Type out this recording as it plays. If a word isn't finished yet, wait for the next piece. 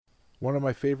One of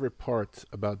my favorite parts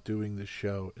about doing this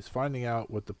show is finding out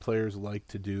what the players like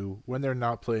to do when they're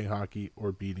not playing hockey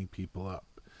or beating people up.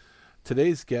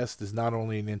 Today's guest is not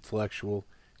only an intellectual,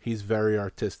 he's very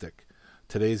artistic.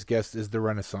 Today's guest is the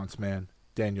Renaissance man,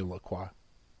 Daniel Lacroix.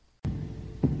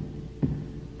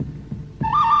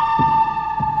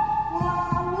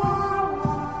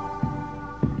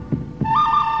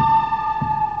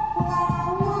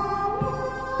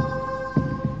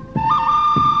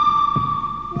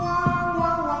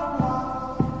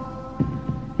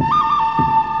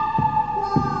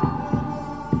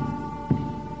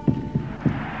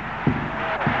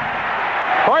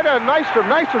 Nystrom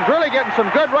really getting some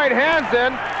good right hands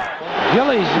in.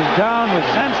 Gillies is down with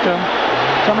Sandstrom.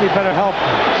 Somebody better help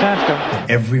Sandstrom.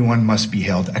 Everyone must be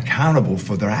held accountable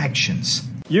for their actions.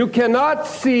 You cannot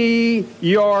see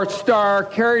your star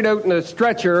carried out in a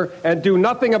stretcher and do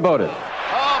nothing about it.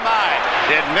 Oh my!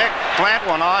 Did Mick plant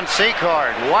one on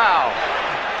C-card? Wow!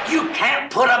 You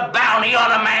can't put a bounty on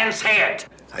a man's head.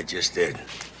 I just did.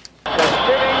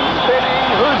 Spinning.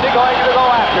 Who's he going to go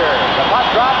after? The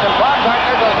puck drops and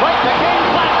Baumgartner goes right to King,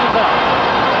 flashes him.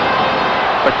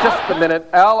 But just a minute,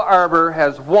 Al Arbor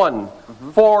has won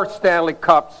 4 Stanley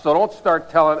Cups, so don't start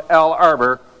telling Al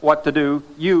Arbor what to do,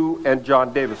 you and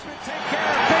John Davison. Take care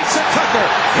of Mason Tucker.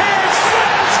 Here's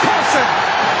Franz Carlson.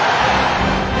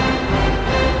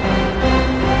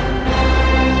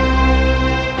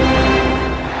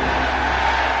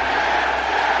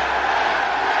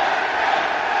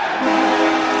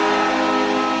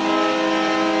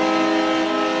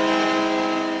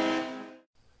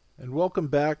 Welcome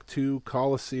back to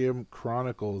Coliseum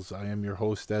Chronicles. I am your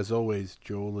host, as always,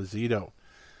 Joe Lazito.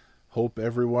 Hope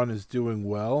everyone is doing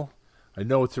well. I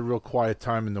know it's a real quiet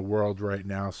time in the world right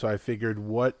now, so I figured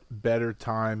what better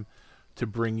time to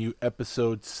bring you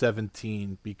episode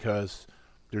 17, because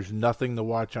there's nothing to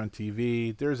watch on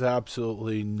TV. There's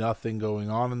absolutely nothing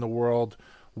going on in the world.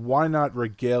 Why not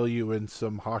regale you in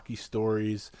some hockey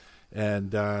stories? And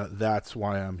that's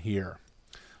why I'm here.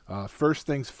 First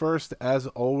things first, as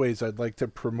always, I'd like to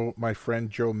promote my friend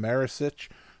Joe Maricic.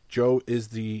 Joe is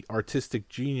the artistic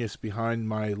genius behind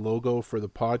my logo for the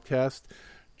podcast.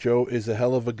 Joe is a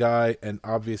hell of a guy, and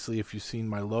obviously if you've seen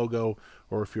my logo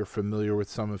or if you're familiar with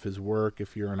some of his work,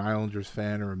 if you're an Islanders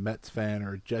fan or a Mets fan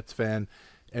or a Jets fan,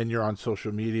 and you're on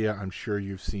social media, I'm sure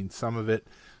you've seen some of it.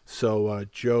 So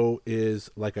Joe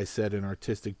is, like I said, an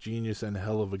artistic genius and a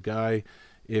hell of a guy.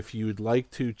 If you'd like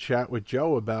to chat with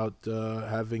Joe about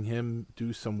having him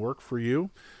do some work for you,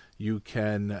 you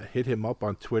can hit him up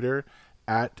on Twitter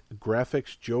at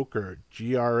GraphicsJoker,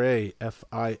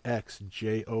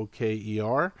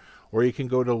 GrafixJoker, or you can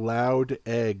go to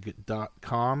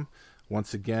loudegg.com.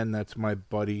 Once again, that's my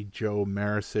buddy Joe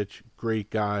Maricic, great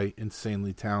guy,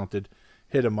 insanely talented.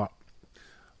 Hit him up.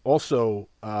 Also,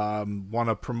 want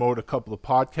to promote a couple of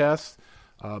podcasts.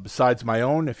 Besides my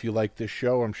own, if you like this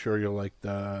show, I'm sure you'll like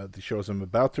the shows I'm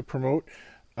about to promote.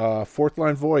 Fourth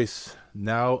Line Voice,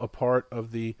 now a part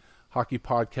of the Hockey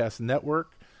Podcast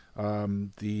Network.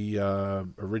 The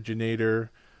originator,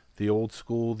 the old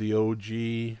school, the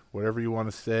OG, whatever you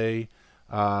want to say.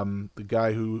 The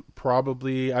guy who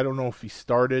probably, I don't know if he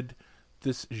started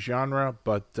this genre,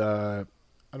 but I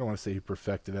don't want to say he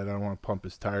perfected it. I don't want to pump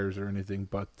his tires or anything,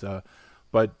 but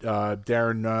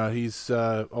Darren, he's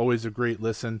always a great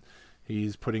listen.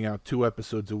 He's putting out 2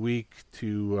 episodes a week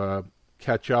to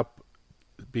catch up,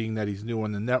 being that he's new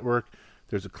on the network.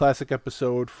 There's a classic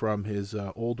episode from his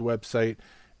old website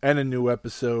and a new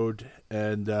episode.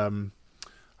 And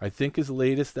I think his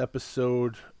latest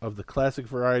episode of the classic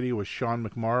variety was Sean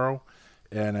McMorrow.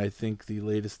 And I think the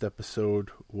latest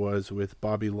episode was with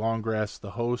Bobby Longgrass,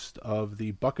 the host of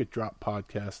the Bucket Drop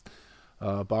podcast.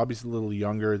 Bobby's a little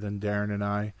younger than Darren and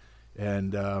I,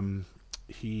 and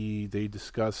they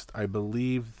discussed, I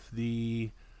believe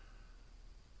I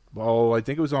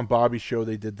think it was on Bobby's show.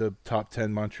 They did the top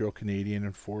 10 Montreal Canadian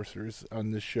enforcers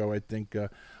on this show. I think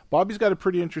Bobby's got a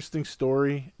pretty interesting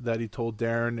story that he told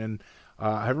Darren, and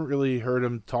I haven't really heard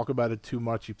him talk about it too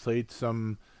much. He played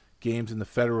some games in the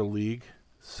Federal League,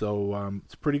 so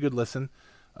it's a pretty good listen.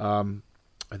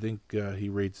 I think he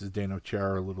rates his Dano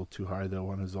Chara a little too high, though,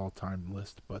 on his all-time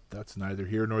list, but that's neither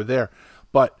here nor there.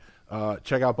 But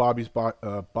check out Bobby's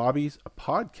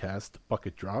podcast,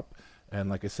 Bucket Drop. And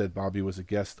like I said, Bobby was a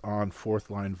guest on Fourth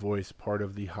Line Voice, part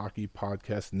of the Hockey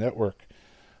Podcast Network.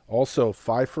 Also,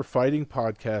 Five for Fighting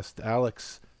podcast,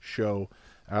 Alec's show.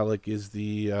 Alec is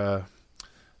the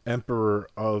emperor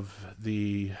of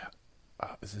the...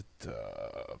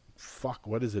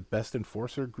 what is it? Best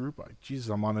Enforcer group? Jesus,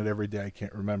 I'm on it every day. I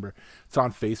can't remember. It's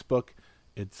on Facebook.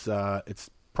 It's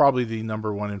probably the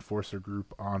number 1 enforcer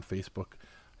group on Facebook.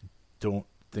 don't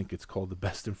think it's called the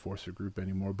Best Enforcer Group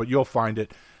anymore, but you'll find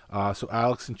it. So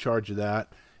Alex in charge of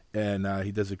that, and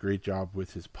he does a great job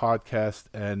with his podcast.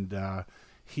 And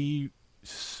he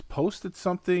posted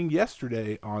something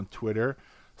yesterday on Twitter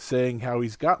saying how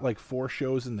he's got like 4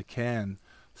 shows in the can.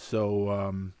 So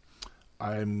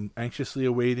I'm anxiously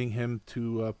awaiting him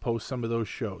to post some of those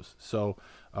shows. So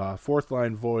Fourth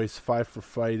Line Voice, 5 for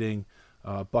Fighting,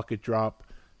 Bucket Drop,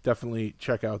 definitely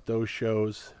check out those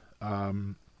shows.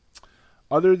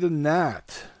 Other than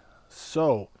that,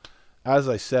 so as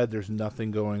I said, there's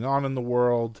nothing going on in the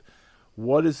world.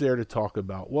 What is there to talk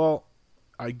about? Well,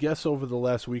 I guess over the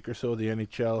last week or so, the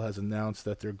NHL has announced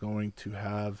that they're going to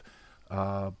have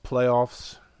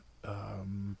playoffs.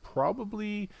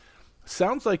 Probably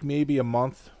sounds like maybe a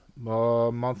month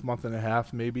and a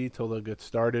half, maybe till they'll get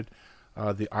started.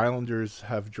 The Islanders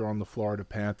have drawn the Florida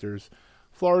Panthers.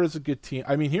 Florida's a good team.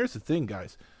 I mean, here's the thing,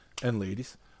 guys and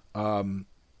ladies.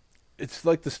 It's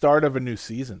like the start of a new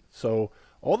season. So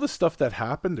all the stuff that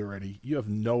happened already, you have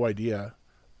no idea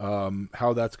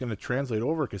how that's going to translate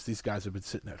over, because these guys have been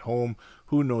sitting at home.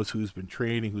 Who knows who's been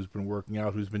training, who's been working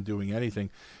out, who's been doing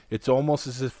anything. It's almost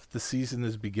as if the season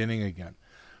is beginning again.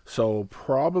 So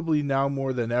probably now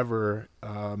more than ever,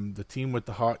 the team with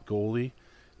the hot goalie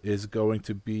is going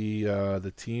to be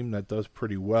the team that does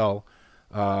pretty well.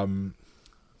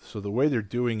 So the way they're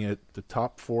doing it, the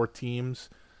top 4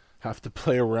 teams have to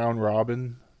play a round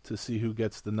robin to see who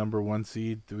gets the number 1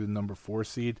 seed through the number 4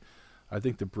 seed. I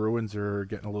think the Bruins are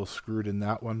getting a little screwed in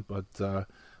that one, but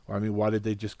I mean, why did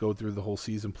they just go through the whole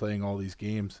season playing all these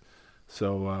games?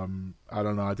 So I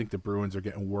don't know. I think the Bruins are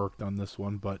getting worked on this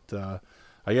one, but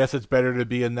I guess it's better to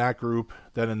be in that group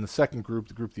than in the second group,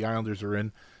 the group the Islanders are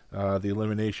in, the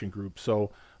elimination group. So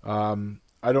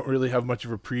I don't really have much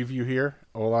of a preview here.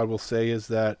 All I will say is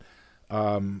that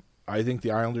I think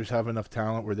the Islanders have enough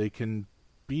talent where they can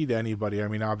beat anybody. I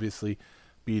mean, obviously,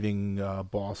 beating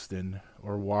Boston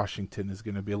or Washington is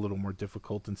going to be a little more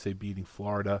difficult than, say, beating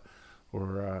Florida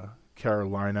or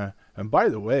Carolina. And by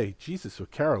the way, Jesus,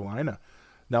 with Carolina.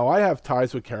 Now, I have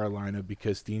ties with Carolina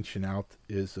because Dean Chenault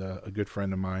is a good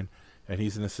friend of mine, and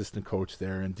he's an assistant coach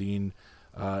there. And Dean,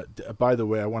 by the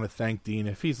way, I want to thank Dean.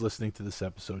 If he's listening to this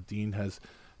episode, Dean has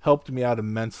helped me out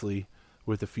immensely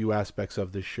with a few aspects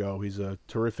of this show. He's a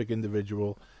terrific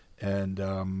individual, and,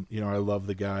 I love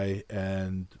the guy,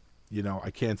 and,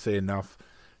 I can't say enough.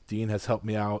 Dean has helped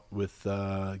me out with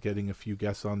getting a few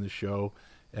guests on the show,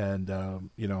 and,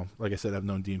 like I said, I've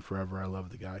known Dean forever. I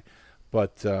love the guy.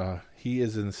 But he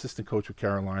is an assistant coach with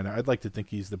Carolina. I'd like to think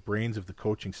he's the brains of the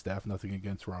coaching staff, nothing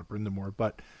against Rod Brindamore,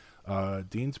 but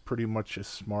Dean's pretty much as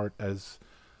smart as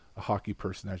a hockey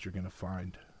person as you're going to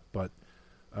find. But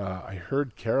I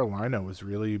heard Carolina was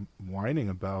really whining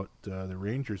about the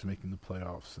Rangers making the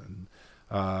playoffs. And,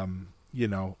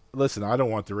 listen, I don't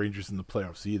want the Rangers in the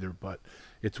playoffs either, but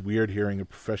it's weird hearing a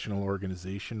professional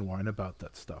organization whine about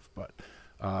that stuff. But,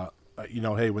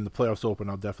 hey, when the playoffs open,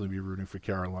 I'll definitely be rooting for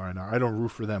Carolina. I don't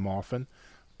root for them often,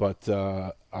 but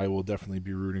I will definitely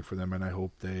be rooting for them, and I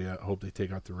hope they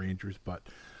take out the Rangers. But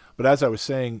as I was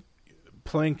saying,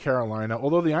 playing Carolina,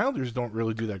 although the Islanders don't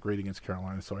really do that great against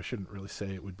Carolina, so I shouldn't really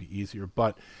say it would be easier.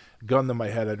 But gun to my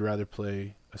head, I'd rather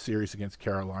play a series against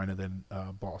Carolina than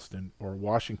Boston or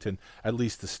Washington, at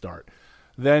least to start.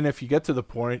 Then if you get to the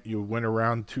point, you win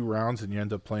around 2 rounds and you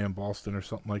end up playing Boston or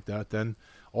something like that, then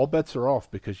all bets are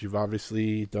off because you've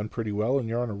obviously done pretty well and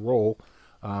you're on a roll.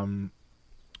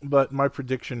 But my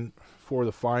prediction for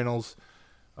the finals,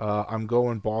 I'm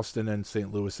going Boston and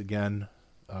St. Louis again.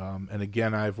 And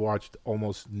again, I've watched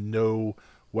almost no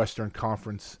Western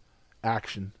Conference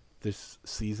action this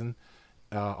season.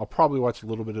 I'll probably watch a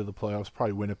little bit of the playoffs,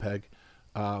 probably Winnipeg.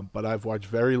 But I've watched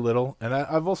very little. And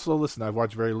I've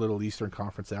watched very little Eastern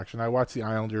Conference action. I watched the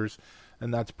Islanders,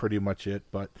 and that's pretty much it.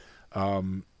 But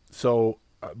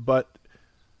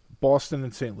Boston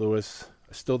and St. Louis,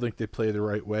 I still think they play the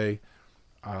right way.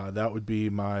 That would be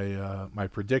my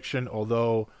prediction,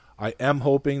 although I am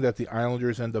hoping that the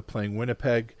Islanders end up playing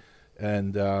Winnipeg,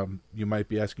 and you might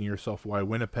be asking yourself why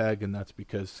Winnipeg, and that's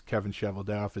because Kevin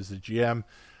Cheveldayoff is the GM.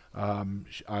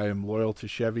 I am loyal to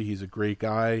Chevy. He's a great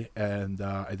guy, and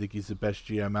I think he's the best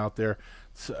GM out there.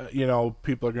 So,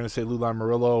 people are going to say Lou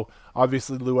Lamoriello.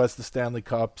 Obviously, Lou has the Stanley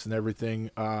Cups and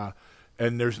everything,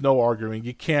 and there's no arguing.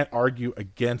 You can't argue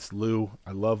against Lou.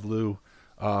 I love Lou.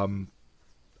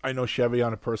 I know Chevy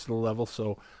on a personal level,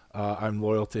 so I'm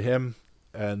loyal to him.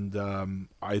 And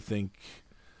I think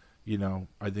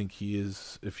he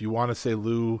is, if you want to say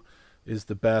Lou is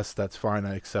the best, that's fine.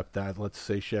 I accept that. Let's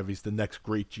say Chevy's the next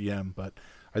great GM. But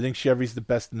I think Chevy's the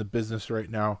best in the business right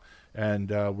now. And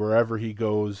wherever he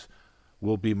goes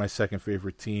will be my second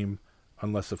favorite team.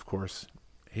 unless, of course,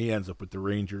 he ends up with the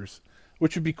Rangers,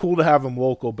 which would be cool to have him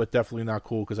local, but definitely not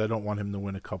cool because I don't want him to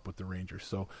win a cup with the Rangers.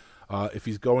 So if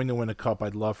he's going to win a cup,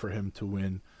 I'd love for him to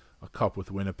win a cup with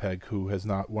Winnipeg, who has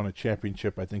not won a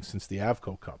championship, I think, since the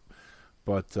Avco Cup.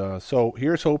 But so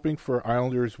here's hoping for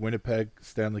Islanders Winnipeg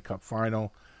Stanley Cup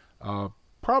final.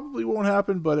 Probably won't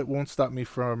happen, but it won't stop me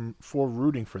from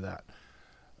rooting for that.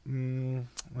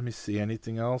 Let me see,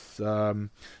 anything else?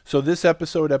 So this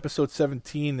episode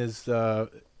 17, is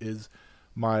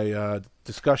my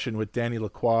discussion with Danny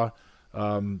Lacroix.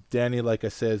 Danny, like I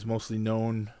said, is mostly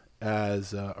known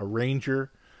as a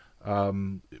Ranger.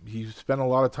 He spent a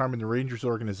lot of time in the Rangers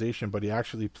organization, but he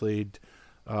actually played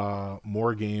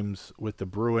more games with the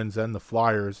Bruins and the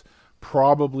Flyers.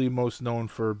 Probably most known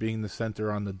for being the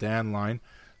center on the Dan line.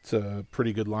 It's a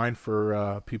pretty good line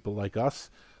for people like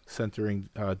us, centering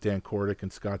Dan Kordick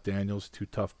and Scott Daniels, two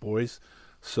tough boys.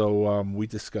 So we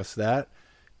discussed that.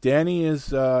 Danny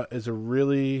is a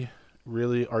really,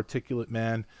 really articulate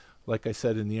man. Like I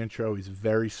said in the intro, he's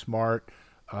very smart.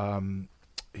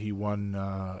 He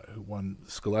won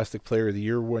Scholastic Player of the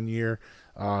Year one year.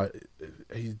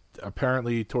 He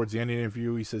apparently, towards the end of the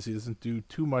interview, he says he doesn't do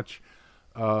too much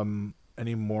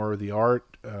anymore of the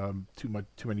art, too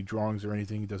many drawings or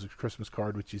anything. He does a Christmas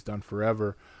card, which he's done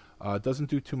forever. Doesn't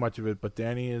do too much of it, but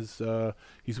Danny is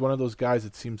he's one of those guys.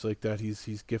 It seems like that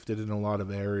he's gifted in a lot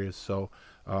of areas. So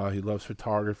he loves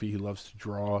photography. He loves to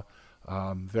draw.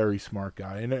 Very smart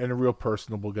guy and a real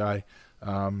personable guy.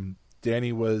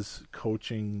 Danny was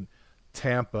coaching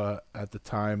Tampa at the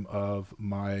time of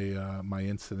my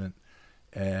incident,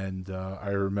 and I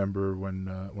remember when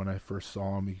I first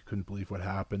saw him, he couldn't believe what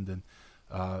happened. And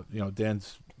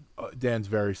Dan's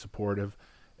very supportive,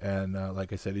 and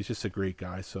like I said, he's just a great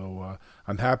guy. So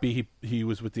I'm happy he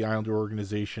was with the Islander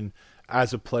organization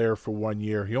as a player for 1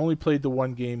 year. He only played the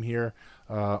one game here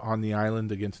on the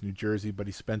island against New Jersey, but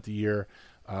he spent a year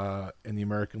in the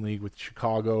American League with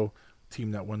Chicago,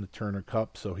 team that won the Turner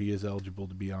Cup, so he is eligible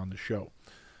to be on the show.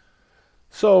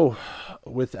 So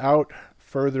without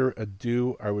further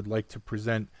ado, I would like to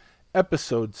present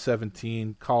episode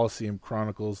 17, Coliseum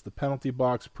Chronicles. The Penalty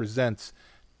Box presents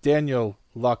Daniel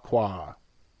Lacroix.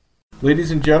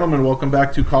 Ladies and gentlemen, welcome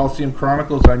back to Coliseum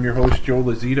Chronicles. I'm your host, Joe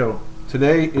Lazito.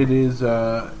 Today it's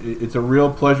a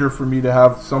real pleasure for me to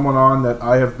have someone on that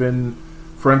I have been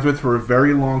friends with for a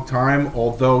very long time,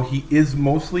 although he is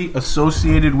mostly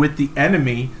associated with the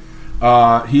enemy.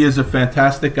 He is a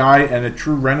fantastic guy and a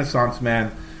true Renaissance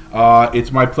man.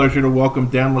 It's my pleasure to welcome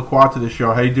Dan Lacroix to the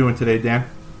show. How you doing today, Dan?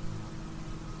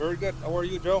 Very good. How are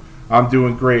you, Joe? I'm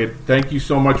doing great. Thank you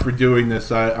so much for doing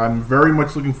this. I'm very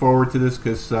much looking forward to this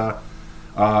because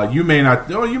you may not,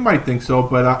 you might think so,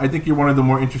 but I think you're one of the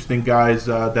more interesting guys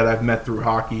that I've met through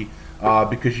hockey.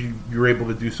 Because you're able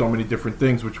to do so many different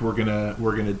things, which we're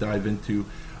gonna dive into.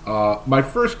 My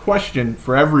first question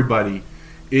for everybody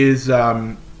is,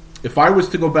 if I was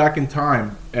to go back in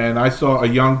time and I saw a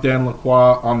young Dan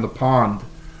Lacroix on the pond,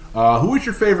 who was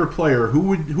your favorite player?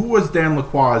 Who was Dan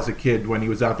Lacroix as a kid when he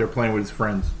was out there playing with his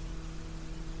friends?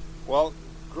 Well,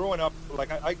 growing up,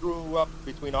 I grew up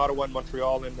between Ottawa and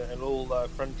Montreal in a little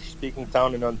French-speaking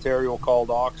town in Ontario called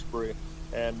Hawkesbury,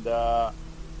 and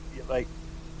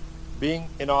being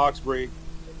in Hawkesbury,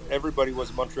 everybody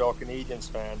was Montreal Canadiens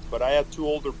fans, but I had two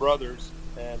older brothers,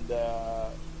 and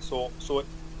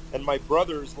and my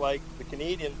brothers liked the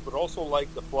Canadiens, but also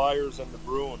liked the Flyers and the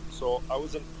Bruins. So I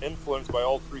was influenced by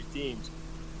all three teams,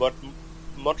 but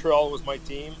Montreal was my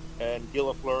team, and Guy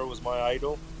Lafleur was my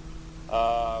idol.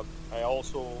 I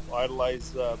also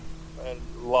idolized and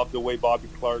loved the way Bobby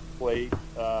Clarke played.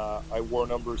 I wore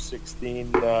number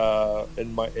 16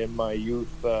 in my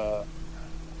youth.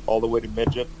 All the way to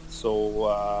midget,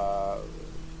 so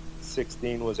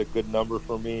 16 was a good number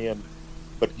for me.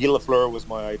 But Guy Lafleur was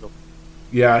my idol.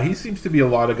 Yeah, he seems to be a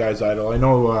lot of guys' idol. I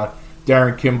know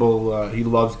Darren Kimball, he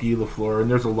loves Guy Lafleur,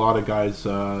 and there's a lot of guys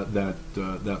that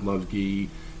love Guy.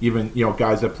 Even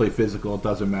guys that play physical, it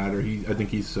doesn't matter. I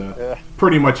think he's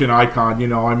pretty much an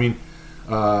icon. I mean,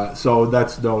 so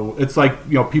that's no. It's like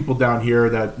people down here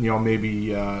that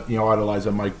maybe idolize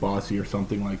a Mike Bossy or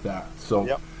something like that. So.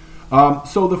 Yep.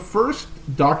 So the first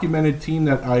documented team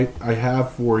that I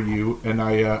have for you, and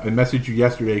I messaged you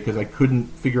yesterday because I couldn't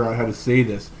figure out how to say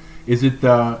this. Is it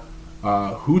the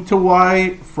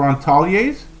Hautawai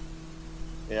Frontaliers?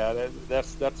 Yeah,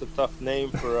 that's a tough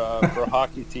name for a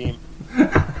hockey team. It's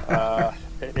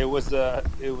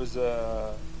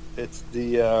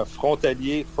the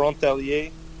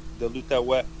Frontalier de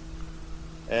l'Outaouais,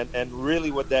 and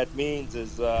really what that means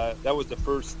is that was the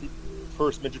first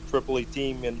midget AAA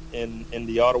team in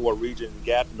the Ottawa region,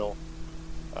 Gatineau.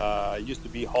 It used to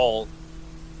be Hull,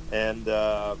 and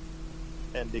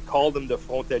they called them the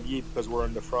Frontalier because we're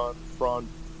in the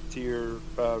frontier,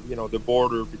 the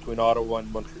border between Ottawa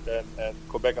and Montreal and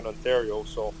Quebec and Ontario.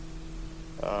 So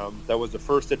that was the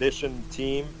first edition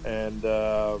team, and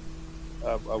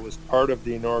I was part of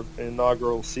the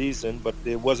inaugural season, but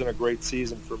it wasn't a great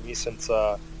season for me since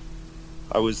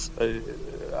I was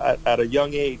at a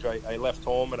young age. I left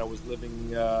home and I was living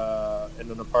in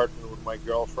an apartment with my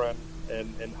girlfriend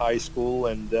in high school,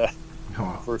 and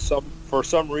for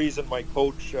some reason my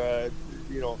coach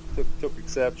took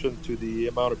exception to the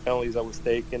amount of penalties I was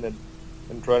taking and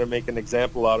tried to make an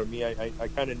example out of me. I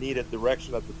kind of needed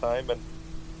direction at the time, and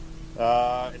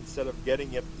instead of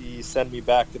getting it, he sent me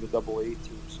back to the AA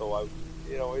team. So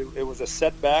it was a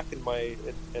setback in my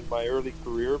early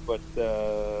career, but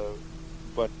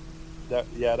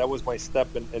that was my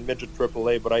step in midget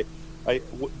AAA. But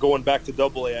going back to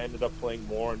AA, I ended up playing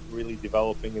more and really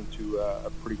developing into a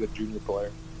pretty good junior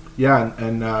player. Yeah,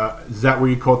 and is that where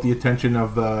you caught the attention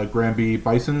of Granby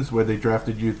Bisons, where they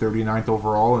drafted you 39th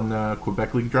overall in the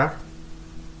Quebec League draft?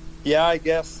 Yeah, I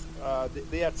guess.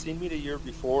 They had seen me the year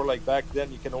before. Like back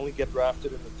then, you can only get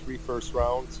drafted in the 3 first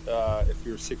rounds if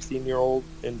you're 16-year-old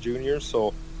in juniors.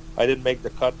 So I didn't make the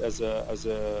cut as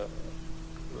a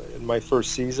in my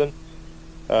first season,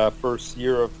 first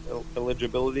year of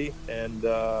eligibility, and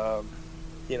the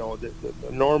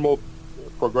normal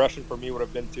progression for me would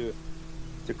have been to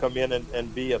come in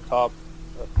and be a top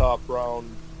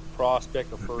round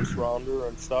prospect, a first rounder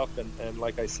and stuff. And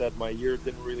like I said, my year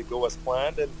didn't really go as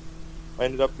planned, and I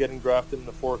ended up getting drafted in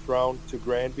the 4th round to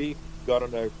Granby, got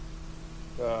on a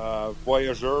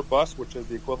Voyageur bus, which is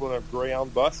the equivalent of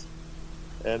Greyhound bus,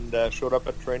 and showed up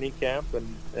at training camp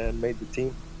and made the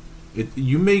team.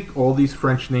 You make all these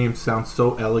French names sound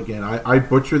so elegant. I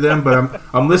butcher them, but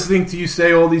I'm listening to you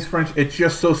say all these French. It's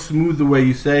just so smooth the way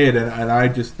you say it, and I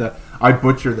just I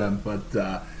butcher them. But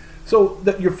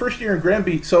your first year in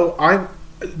Granby,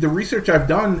 the research I've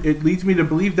done, it leads me to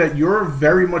believe that you're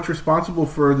very much responsible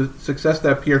for the success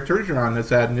that Pierre Turgeon has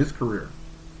had in his career.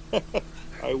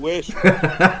 I wish.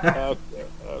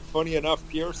 Funny enough,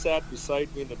 Pierre sat beside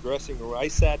me in the dressing room. I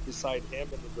sat beside him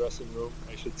in the dressing room,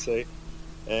 I should say.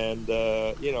 And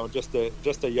just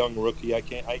a young rookie. I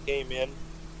came in.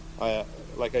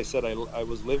 Like I said, I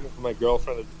was living with my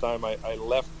girlfriend at the time. I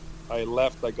left.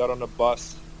 I got on a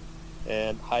bus,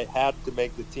 and I had to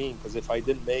make the team because if I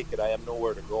didn't make it, I had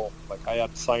nowhere to go. Like I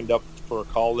had signed up for a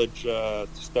college to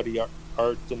study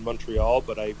art in Montreal,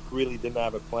 but I really didn't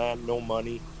have a plan, no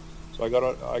money. So I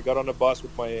got on a bus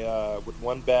with my with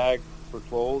one bag for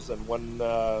clothes and one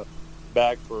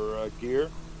bag for gear.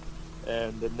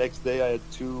 And the next day I had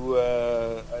two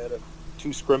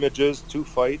scrimmages, 2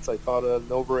 fights. I fought an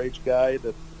overage guy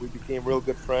that we became real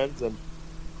good friends, and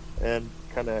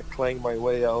kind of clanged my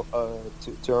way out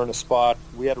to earn a spot.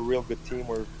 We had a real good team.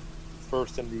 We're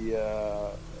first in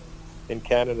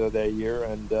Canada that year,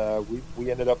 and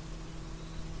we ended up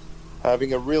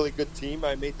having a really good team.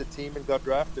 I made the team and got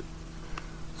drafted.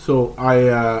 So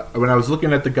when I was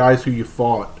looking at the guys who you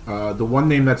fought, the one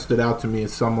name that stood out to me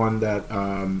is someone that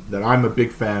I'm a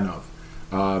big fan of,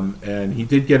 and he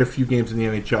did get a few games in the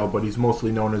NHL, but he's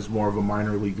mostly known as more of a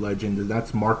minor league legend, and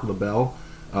that's Marc Labelle.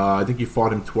 I think you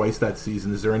fought him twice that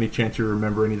season. Is there any chance you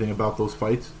remember anything about those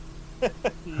fights?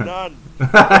 None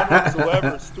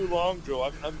whatsoever. It's too long, Joe.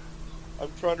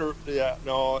 I'm trying to. Yeah,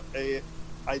 no.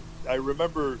 I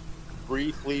remember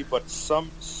briefly, but some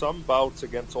bouts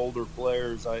against older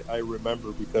players I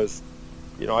remember because,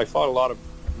 I fought a lot of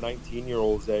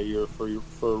 19-year-olds that year for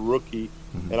a rookie,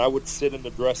 and I would sit in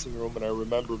the dressing room, and I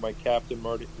remember my captain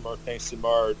Martin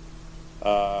Simard,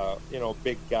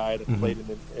 big guy that played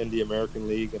in the American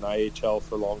League and IHL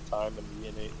for a long time and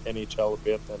the NHL a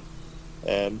bit,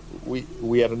 and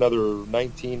we had another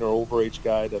 19 or overage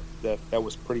guy that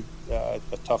was pretty a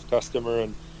tough customer,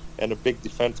 and a big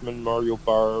defenseman, Mario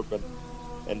Barb,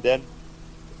 and then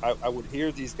I would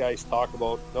hear these guys talk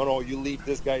about, no, you leave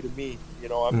this guy to me.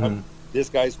 I'm this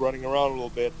guy's running around a little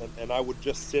bit, and I would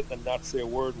just sit and not say a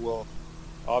word. Well,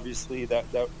 obviously that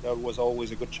was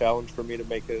always a good challenge for me to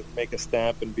make a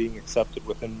stamp and being accepted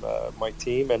within my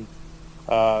team, and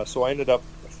so I ended up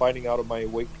fighting out of my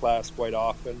weight class quite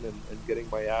often and getting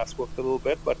my ass whooped a little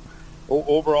bit. But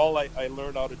overall, I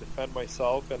learned how to defend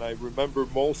myself, and I remember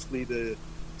mostly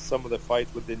some of the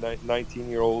fights with the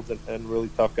 19-year-olds and really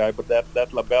tough guy. But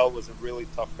that Labelle was a really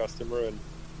tough customer,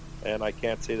 and I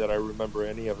can't say that I remember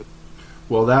any of it.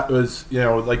 Well, that was,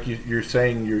 like you're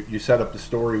saying, you set up the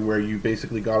story where you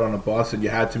basically got on a bus and you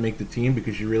had to make the team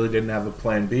because you really didn't have a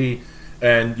plan B.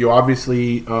 And you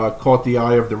obviously caught the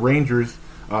eye of the Rangers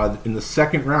in the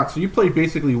 2nd round. So you played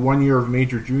basically 1 year of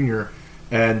major junior.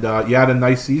 and you had a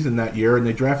nice season that year, and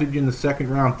they drafted you in the second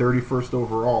round, 31st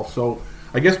overall. So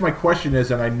I guess my question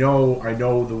is, and I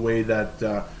know the way that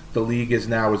the league is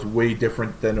now is way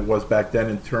different than it was back then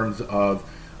in terms of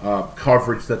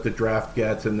coverage that the draft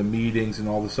gets and the meetings and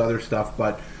all this other stuff.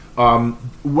 But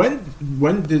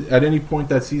when did, at any point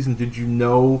that season, did you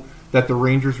know that the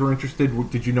Rangers were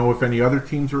interested? Did you know if any other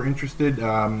teams were interested?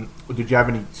 Did you have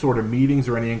any sort of meetings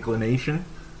or any inclination?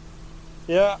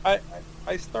 Yeah, I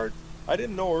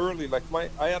didn't know early. Like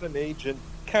I had an agent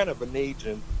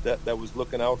that was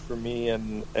looking out for me,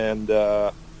 and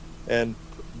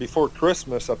before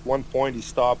Christmas, at one point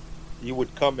he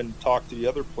would come and talk to the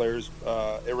other players.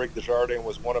 Eric Desjardins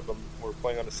was one of them. We were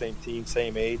playing on the same team,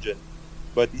 same agent,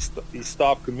 but he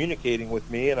stopped communicating with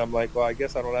me, and I'm like, well, I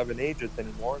guess I don't have an agent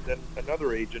anymore. And then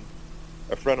another agent,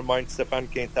 a friend of mine,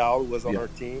 Stéphane Quintal, who was on our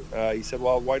team, he said,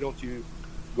 well, why don't you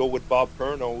go with Bob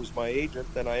Perno, who's my agent?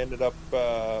 And I ended up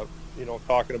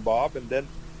talking to Bob, and then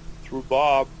through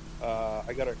Bob,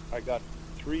 I got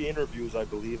 3 interviews, I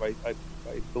believe. I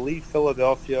believe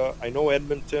Philadelphia. I know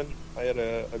Edmonton. I had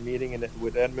a meeting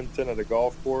with Edmonton at a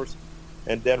golf course,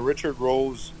 and then Richard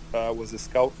Rose was a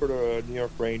scout for the New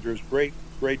York Rangers.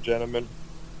 Great gentleman,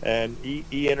 and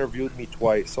he interviewed me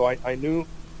twice. So I knew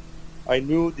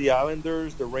the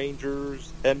Islanders, the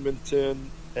Rangers,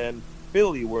 Edmonton, and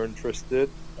Philly were interested,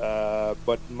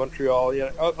 but Montreal,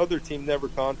 other team never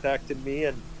contacted me,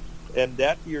 and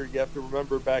that year, you have to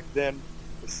remember, back then,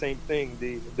 the same thing.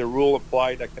 The rule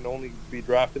applied. I can only be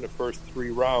drafted in the first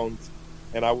 3 rounds,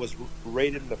 and I was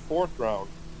rated in the 4th round.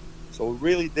 So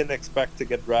really didn't expect to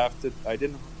get drafted. I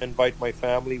didn't invite my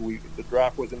family. The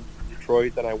draft was in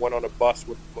Detroit, and I went on a bus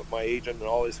with my agent and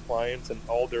all his clients and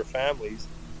all their families.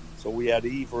 So we had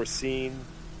Yves Racine,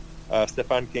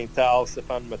 Stéphane Quintal,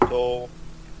 Stéphane Matteau,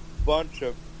 bunch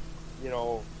of,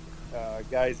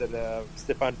 guys at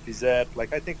Stéphane Fizette.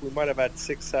 Like, I think we might have had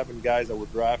 6-7 guys that were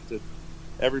drafted,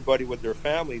 everybody with their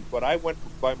families. But I went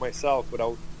by myself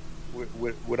without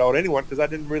anyone, because I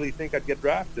didn't really think I'd get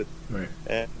drafted. Right.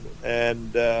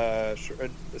 And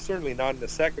certainly not in the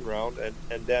 2nd round.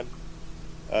 And then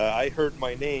I heard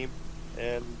my name,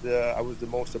 and I was the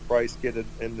most surprised kid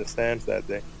in the stands that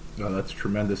day. Oh, that's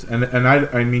tremendous. And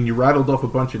I mean, you rattled off a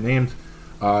bunch of names.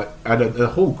 Out of the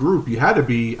whole group, you had to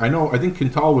be. I think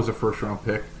Quintal was a 1st round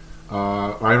pick.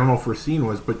 I don't know if Racine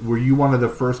was, but were you one of the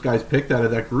first guys picked out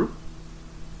of that group?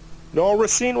 No,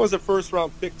 Racine was a 1st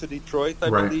round pick to Detroit. I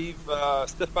believe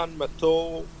Stéphane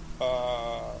Matteau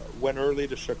went early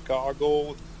to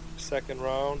Chicago, 2nd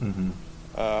round.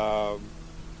 Mm-hmm.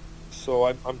 So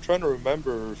I'm trying to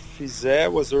remember.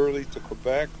 Fizet was early to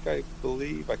Quebec, I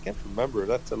believe. I can't remember.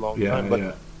 That's a long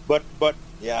time. But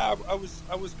yeah, I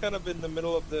was kind of in the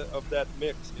middle of that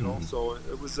mix, Mm-hmm. So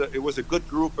it was a good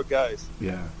group of guys.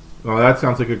 Yeah. Well, that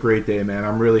sounds like a great day, man.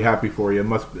 I'm really happy for you.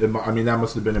 That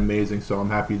must have been amazing. So I'm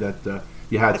happy that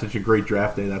you had such a great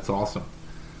draft day. That's awesome.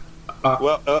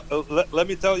 Let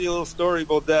me tell you a little story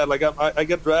about that. Like, I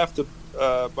got drafted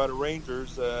by the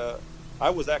Rangers. I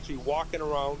was actually walking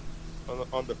around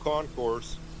on the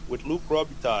concourse with Luc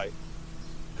Robitaille,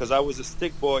 because I was a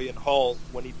stick boy in Hull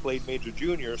when he played Major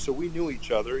Junior, so we knew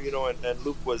each other, and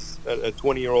Luc was a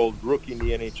 20-year-old rookie in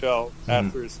the NHL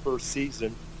after his first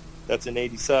season. That's in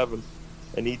 87.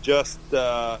 And he just,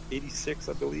 86,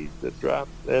 I believe, the draft.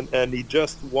 And he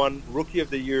just won Rookie of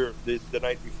the Year the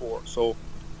night before. So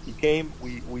he came,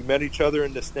 we met each other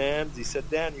in the stands. He said,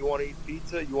 Dan, you want to eat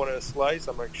pizza? You want a slice?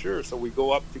 I'm like, sure. So we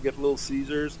go up to get Little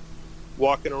Caesars,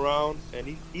 walking around,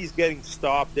 and he's getting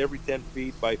stopped every 10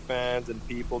 feet by fans and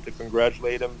people to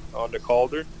congratulate him on the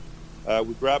Calder.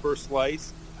 We grab our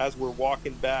slice. As we're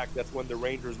walking back, that's when the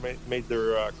Rangers made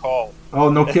their call. Oh,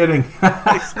 no kidding.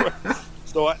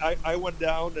 So I went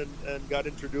down and got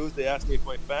introduced. They asked me if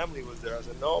my family was there. I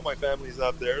said, no, my family's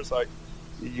not there. So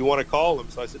you want to call them?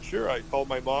 So I said, sure. I called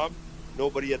my mom.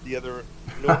 Nobody at the other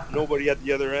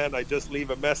end. I just leave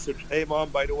a message. Hey, Mom,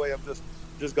 by the way, I'm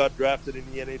just got drafted in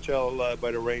the NHL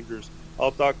by the Rangers.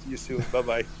 I'll talk to you soon.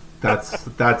 Bye-bye.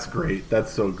 That's great.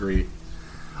 That's so great.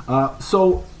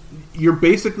 So you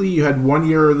had 1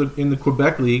 year in the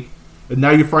Quebec League, and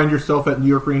now you find yourself at New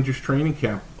York Rangers training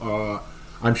camp.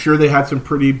 I'm sure they had some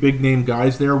pretty big-name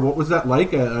guys there. What was that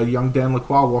like, a young Dan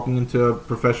Lacroix walking into a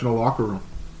professional locker room?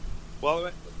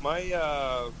 Well,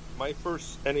 my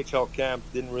first NHL camp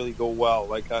didn't really go well.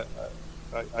 Like,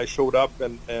 I showed up,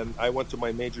 and I went to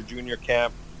my major junior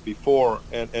camp before,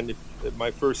 and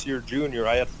my first year junior,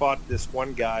 I had fought this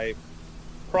one guy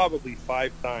probably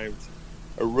 5 times,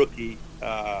 a rookie,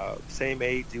 same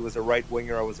age. He was a right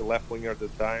winger. I was a left winger at the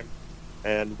time,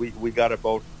 and we got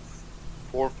about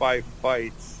 4 or 5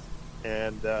 fights,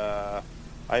 and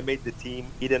I made the team.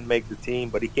 He didn't make the team,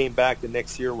 but he came back the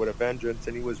next year with a vengeance,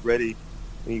 and he was ready,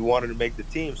 and he wanted to make the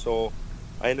team. So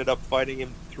I ended up fighting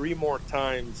him 3 more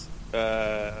times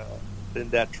in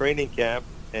that training camp,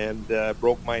 and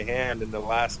broke my hand in the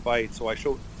last fight. So I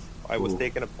was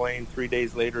taking a plane 3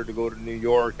 days later to go to New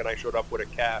York, and I showed up with a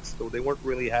cast. So they weren't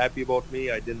really happy about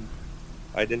me. I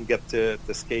didn't get to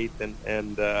skate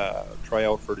and try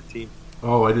out for the team.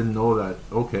 Oh, I didn't know that.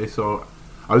 Okay, so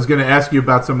I was going to ask you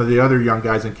about some of the other young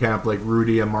guys in camp, like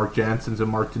Rudy and Mark Janssens and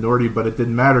Mark Tenorti, but it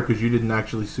didn't matter because you didn't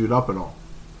actually suit up at all.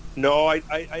 No, I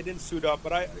didn't suit up,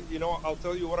 but I'll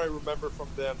tell you what I remember from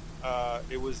them.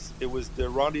 It was the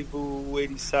Rendezvous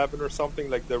 87 or something,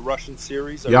 like the Russian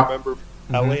series. I remember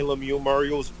Alain Lemieux,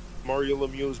 Mario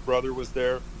Lemieux's brother was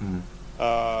there.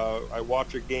 I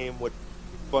watched a game with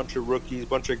a bunch of rookies,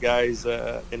 bunch of guys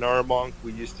in Armonk.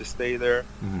 We used to stay there,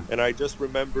 and I just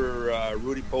remember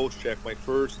Rudy Postchek.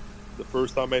 The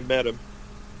first time I met him,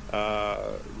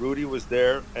 Rudy was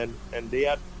there, and they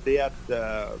had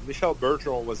Michel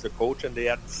Bergeron was the coach, and they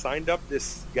had signed up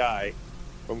this guy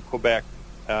from Quebec,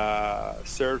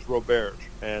 Serge Roberge,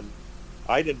 and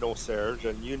I didn't know Serge,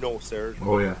 and you know Serge.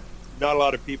 Oh yeah. Not a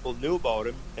lot of people knew about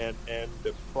him, and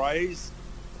the prize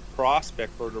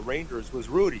prospect for the Rangers was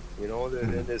Rudy.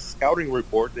 In his scouting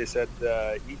report, they said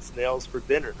eat snails for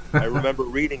dinner. I remember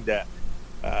reading that,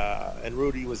 and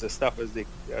Rudy was as tough as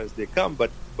they come.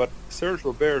 But Serge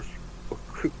Robert,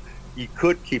 he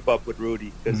could keep up with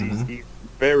Rudy because he's a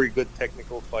very good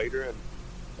technical fighter,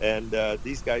 and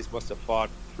these guys must have fought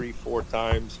 3-4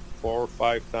 times, 4 or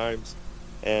 5 times,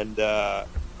 and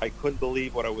I couldn't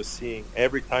believe what I was seeing.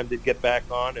 Every time they'd get back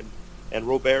on, and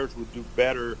Robert would do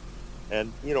better,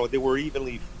 and they were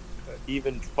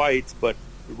even fights, but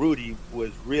Rudy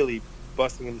was really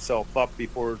busting himself up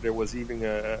before there was even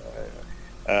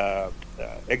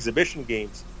exhibition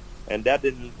games, and that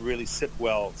didn't really sit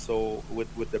well. So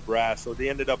with the brass, so they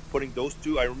ended up putting those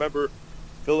two. I remember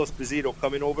Phil Esposito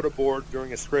coming over the board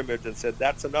during a scrimmage and said,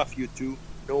 "That's enough, you two.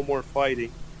 No more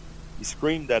fighting." He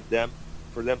screamed at them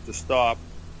for them to stop.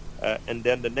 And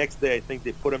then the next day, I think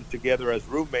they put them together as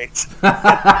roommates,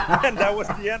 and that was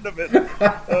the end of it.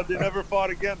 They never fought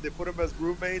again. They put them as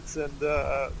roommates,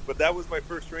 but that was my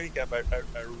first training camp. I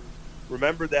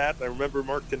remember that. I remember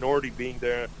Mark Tenorti being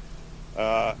there,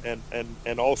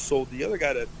 and also the other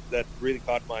guy that really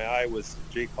caught my eye was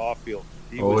Jake Caulfield.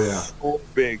 He was so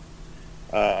big.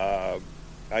 I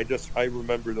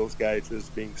remember those guys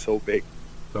just being so big.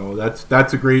 So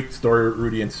that's a great story with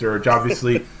Rudy and Serge.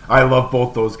 Obviously, I love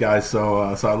both those guys, so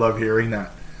I love hearing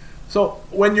that. So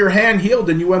when your hand healed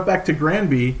and you went back to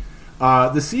Granby,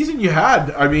 the season you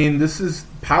had, I mean, this is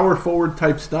power forward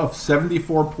type stuff,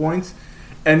 74 points.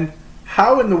 And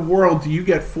how in the world do you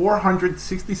get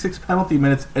 466 penalty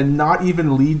minutes and not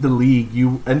even lead the league?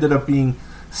 You ended up being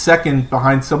second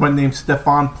behind someone named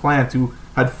Stéphane Plante, who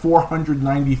had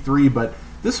 493, but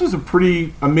this was a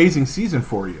pretty amazing season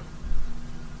for you.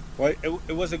 Well,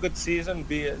 it was a good season.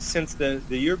 Since the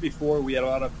year before, we had a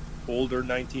lot of older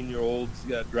 19-year-olds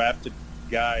drafted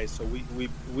guys, so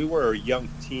we were a young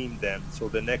team then. So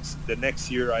the next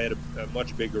year, I had a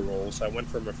much bigger role. So I went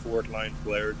from a fourth-line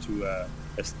player to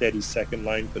a steady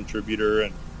second-line contributor,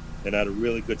 and had a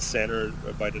really good center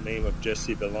by the name of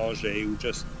Jesse Belanger, who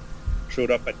just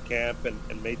showed up at camp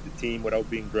and made the team without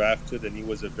being drafted, and he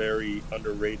was a very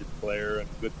underrated player and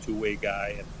a good two-way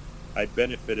guy, and I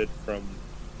benefited from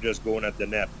just going at the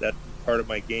net. That part of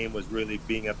my game was really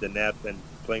being at the net and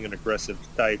playing an aggressive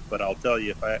type. But I'll tell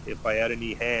you, if I had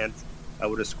any hands, I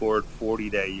would have scored 40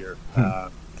 that year.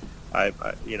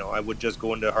 I would just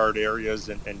go into hard areas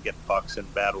and get pucks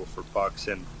and battle for pucks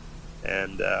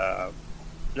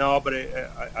but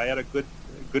I had a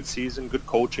good season, good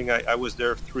coaching. I was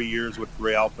there 3 years with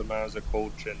Ray Alpema as a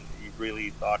coach, and he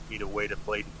really taught me the way to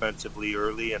play defensively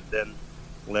early, and then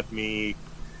let me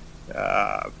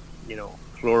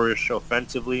flourish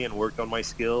offensively and work on my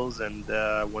skills, and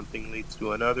one thing leads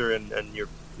to another, and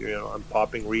I'm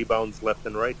popping rebounds left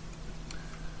and right.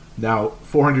 Now,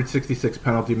 466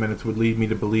 penalty minutes would lead me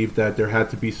to believe that there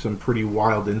had to be some pretty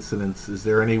wild incidents. Is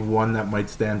there any one that might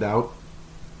stand out?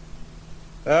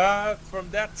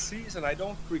 From that season, I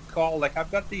don't recall. Like,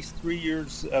 I've got these 3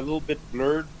 years a little bit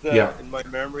blurred in my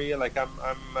memory. Like,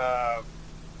 I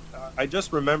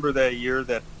just remember that year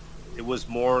that it was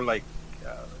more like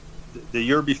the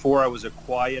year before. I was a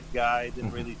quiet guy,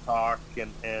 didn't really talk,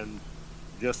 and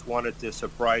just wanted to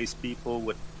surprise people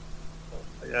with.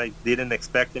 I didn't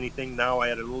expect anything. Now I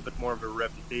had a little bit more of a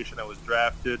reputation. I was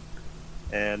drafted,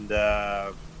 and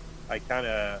I kind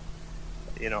of,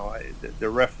 the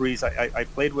referees. I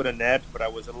played with a net, but I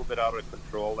was a little bit out of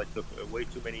control. I took way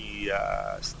too many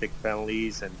stick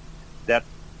penalties, and that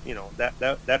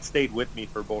stayed with me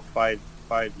for about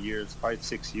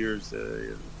 6 years,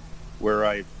 where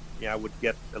I would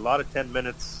get a lot of 10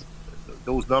 minutes.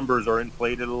 Those numbers are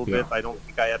inflated a little bit. I don't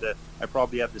think I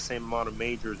probably had the same amount of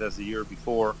majors as the year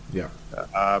before. Yeah.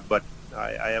 But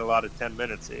I had a lot of 10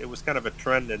 minutes. It was kind of a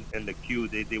trend in the queue.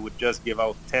 They would just give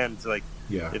out 10s, like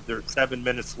if there's 7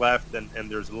 minutes left and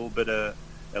there's a little bit of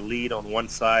a lead on one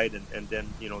side, and then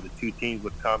the two teams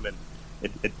would come and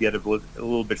it'd get a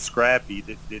little bit scrappy.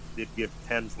 They'd give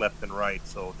 10s left and right.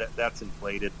 So that's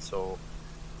inflated. So,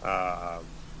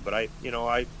 but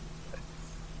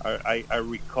I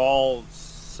recall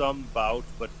some bouts,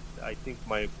 but I think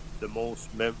the most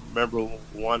memorable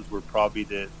ones were probably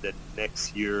the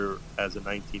next year as a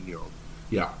 19-year-old.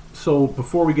 Yeah. So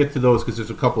before we get to those, because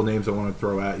there's a couple names I want to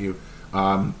throw at you.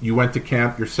 You went to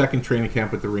camp, your second training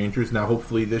camp with the Rangers. Now,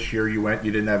 hopefully this year you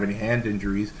didn't have any hand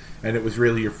injuries, and it was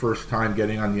really your first time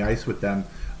getting on the ice with them.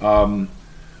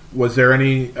 Was there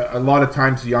a lot of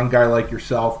times a young guy like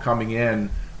yourself coming in,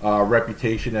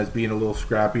 reputation as being a little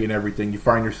scrappy and everything, you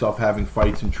find yourself having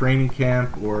fights in training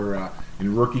camp or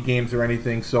in rookie games or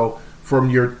anything. So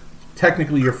from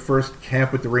technically your first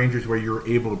camp with the Rangers where you were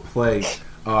able to play,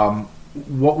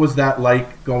 what was that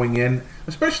like going in,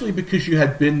 especially because you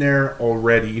had been there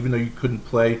already, even though you couldn't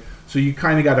play, so you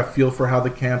kind of got a feel for how the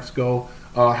camps go.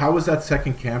 How was that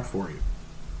second camp for you?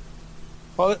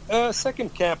 Well,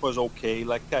 second camp was okay.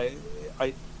 Like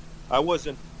I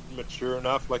wasn't mature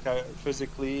enough. Like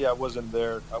physically, I wasn't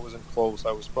there. I wasn't close.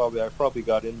 I probably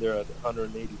got in there at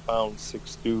 180 pounds,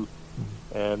 6'2",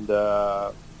 and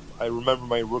I remember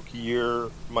my rookie year.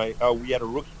 We had a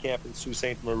rookie camp in Sault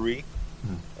Ste. Marie,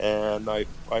 and I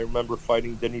remember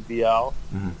fighting Denis Vial.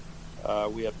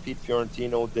 We had Pete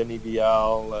Fiorentino, Denis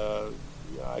Vial.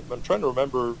 I'm trying to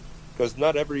remember, because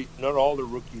not all the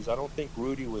rookies. I don't think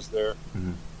Rudy was there.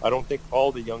 I don't think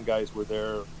all the young guys were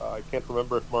there. I can't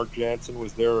remember if Mark Jansen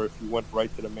was there or if he went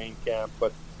right to the main camp.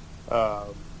 But I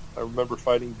remember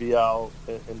fighting Vial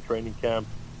in training camp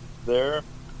there.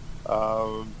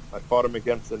 I fought him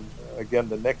again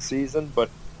the next season.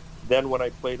 But then when I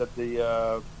played at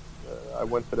I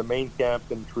went to the main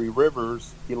camp in Three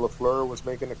Rivers. Guy Lafleur was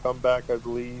making a comeback, I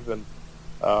believe, and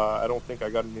I don't think I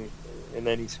got in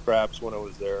any scraps when I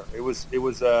was there. It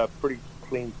was a pretty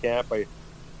clean camp.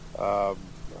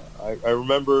 I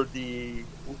remember it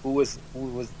was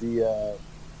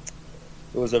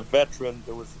a veteran.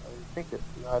 There was,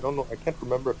 I don't know, I can't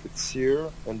remember if it's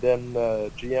Sear, and then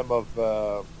GM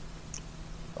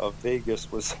of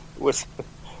Vegas was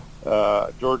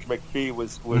George McPhee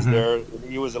was there.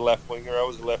 He was a left winger. I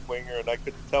was a left winger, and I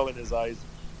could tell in his eyes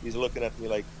he's looking at me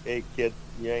like, "Hey kid,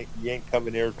 you ain't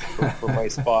coming here for my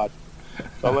spot."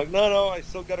 So I'm like, no, I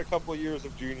still got a couple of years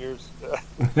of juniors.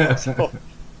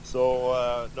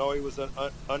 So no, it was an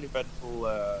uneventful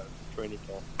training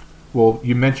camp. Well,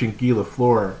 you mentioned Guy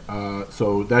Lafleur,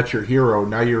 so that's your hero.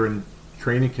 Now you're in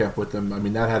training camp with him. I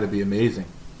mean, that had to be amazing.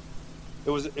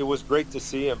 It was great to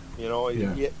see him.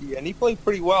 And he played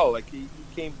pretty well. Like he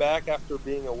came back after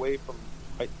being away from,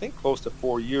 I think, close to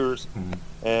 4 years,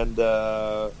 and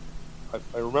I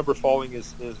remember following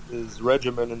his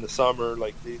regimen in the summer.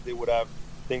 Like they would have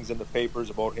things in the papers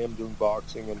about him doing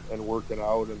boxing and working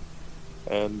out,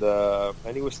 and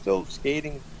he was still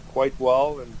skating quite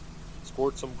well and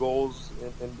scored some goals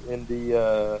in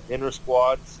the inner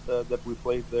squads that we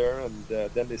played there, and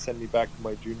then they sent me back to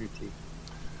my junior team.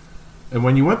 And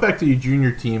when you went back to your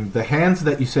junior team, the hands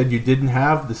that you said you didn't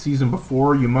have the season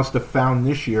before, you must have found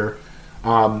this year.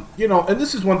 And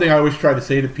this is one thing I always try to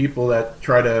say to people that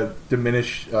try to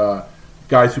diminish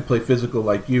guys who play physical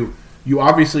like you. You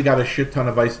obviously got a shit ton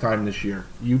of ice time this year.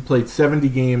 You played 70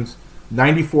 games,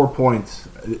 94 points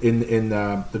in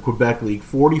the Quebec League,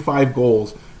 45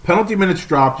 goals. Penalty minutes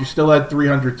dropped. You still had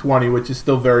 320, which is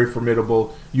still very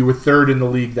formidable. You were third in the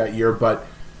league that year. But,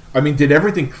 I mean, did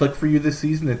everything click for you this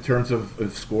season in terms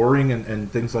of scoring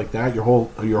and things like that, your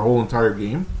whole entire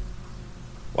game?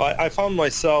 Well, I found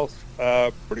myself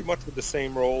pretty much with the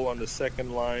same role on the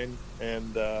second line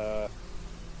and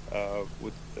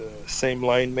with same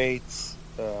line mates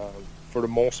for the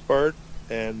most part.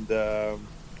 And the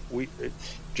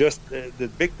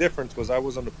big difference was I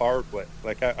was on the power play.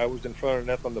 Like I was in front of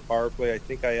the net on the power play. I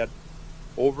think I had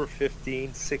over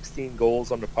 16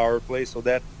 goals on the power play. So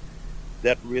that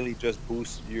really just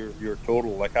boosts your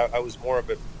total. Like I was more of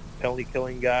a penalty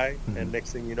killing guy, and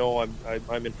next thing you know,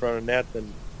 I'm in front of net,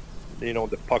 and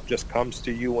the puck just comes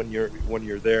to you when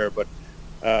you're there. But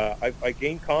I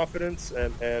gained confidence,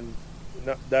 and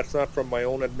that's not from my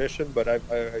own admission, but I'm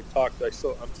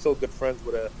still good friends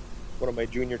with one of my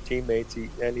junior teammates,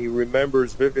 and he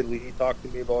remembers vividly. He talked to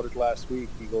me about it last week.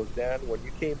 He goes, Dan, when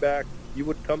you came back, you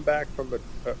would come back from a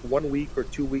 1 week or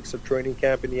 2 weeks of training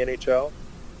camp in the NHL,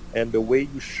 and the way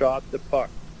you shot the puck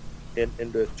in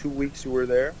the 2 weeks you were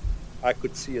there, I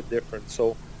could see a difference.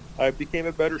 So I became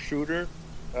a better shooter.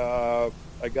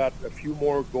 I got a few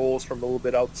more goals from a little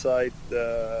bit outside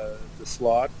the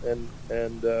slot, and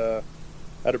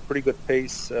had a pretty good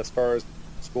pace as far as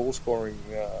goal scoring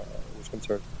was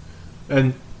concerned.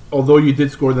 And although you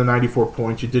did score the 94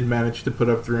 points, you did manage to put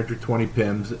up 320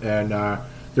 PIMs, and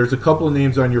there's a couple of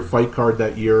names on your fight card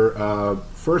that year.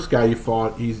 First guy you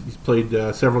fought, he's played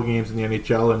several games in the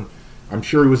NHL, and I'm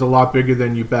sure he was a lot bigger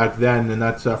than you back then, and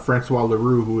that's Francois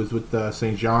Leroux, who was with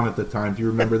St. Jean at the time. Do you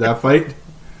remember that fight?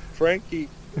 Frankie,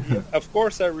 yeah, of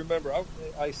course I remember.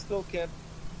 I still can't.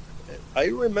 I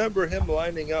remember him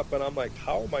lining up, and I'm like,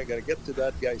 how am I going to get to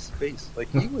that guy's face? Like,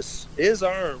 his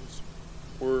arms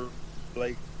were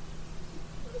like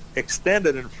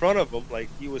extended in front of him, like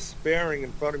he was sparring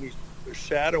in front of me,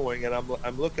 shadowing, and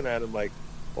I'm looking at him like,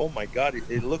 oh my God,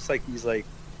 it looks like he's like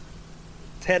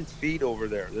 10 feet over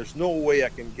there. There's no way I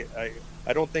can get.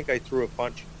 I don't think I threw a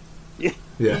punch.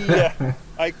 Yeah.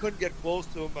 I couldn't get close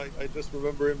to him. I just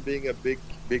remember him being a big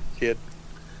kid.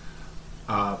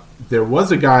 There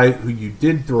was a guy who you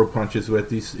did throw punches with.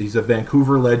 He's a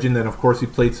Vancouver legend, and of course he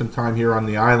played some time here on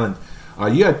the island.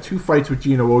 You had 2 fights with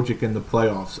Gino Ojic in the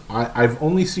playoffs. I've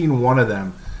only seen one of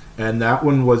them, and that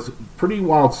one was pretty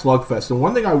wild slugfest. And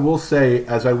one thing I will say,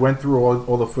 as I went through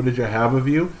all the footage I have of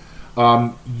you,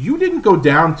 you didn't go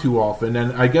down too often,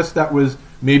 and I guess that was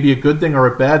maybe a good thing or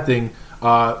a bad thing.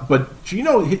 But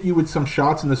Gino hit you with some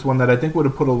shots in this one that I think would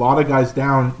have put a lot of guys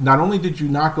down. Not only did you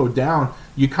not go down,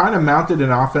 you kind of mounted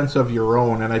an offense of your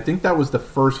own, and I think that was the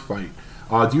first fight.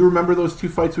 Do you remember those 2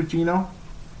 fights with Gino?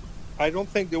 I don't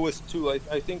think there was 2. I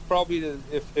think probably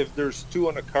if there's 2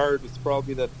 on a card, it's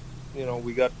probably that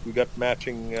we got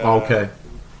matching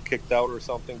kicked out or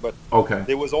something. But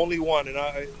there was only one, and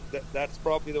that's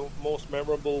probably the most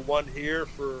memorable one here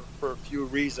for a few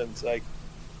reasons. Like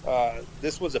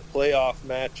this was a playoff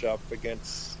matchup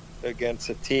against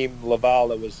a team, Laval,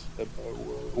 that was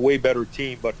a way better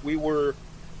team, but we were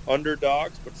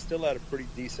underdogs, but still had a pretty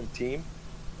decent team,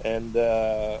 and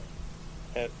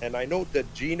I know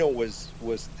that Gino was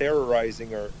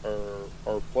terrorizing our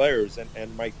players, and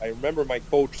I remember my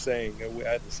coach saying, we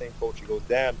had the same coach, he goes,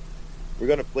 Dan, we're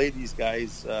going to play these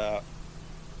guys,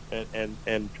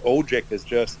 and Ojic is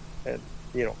just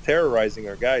terrorizing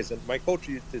our guys, and my coach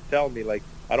used to tell me, like,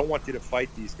 I don't want you to fight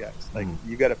these guys. Like,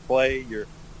 you got to play. You're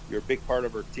a big part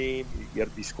of our team. You got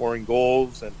to be scoring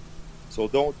goals, and so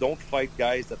don't fight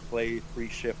guys that play 3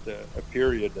 shift a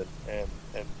period, and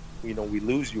we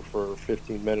lose you for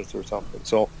 15 minutes or something.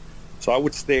 So I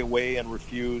would stay away and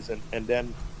refuse, and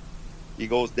then he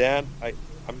goes, Dan,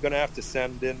 I'm going to have to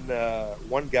send in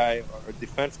one guy, a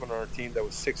defenseman on our team that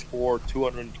was 6'4",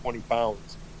 220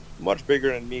 pounds. Much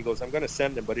bigger than me. He goes, I'm going to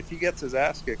send him, but if he gets his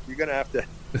ass kicked, you're going to have to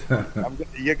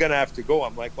you're going to have to go.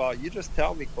 I'm like, well, you just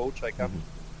tell me, coach, like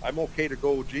I'm okay to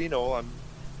go Gino. I'm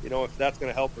if that's going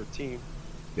to help our team.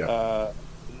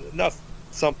 Not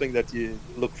something that you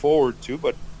look forward to,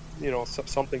 but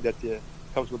something that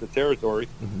comes with the territory.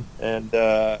 And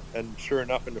sure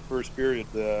enough, in the first period,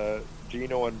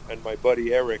 Gino and my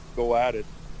buddy Eric go at it.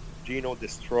 Gino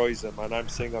destroys him, and I'm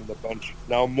sitting on the bench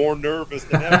now, more nervous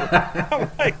than ever. I'm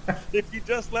like, if you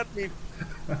just let me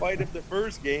fight him the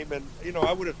first game, and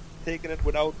I would have taken it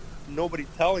without nobody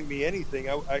telling me anything.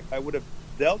 I would have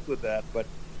dealt with that, but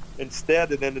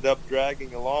instead it ended up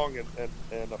dragging along,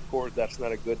 and of course that's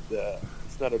not a good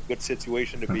it's not a good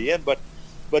situation to be in.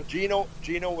 But Gino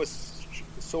was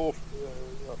so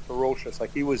ferocious.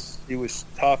 Like, he was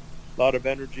tough, a lot of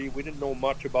energy. We didn't know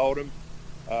much about him.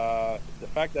 The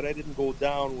fact that I didn't go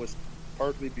down was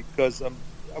partly because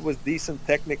I was decent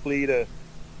technically.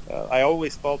 I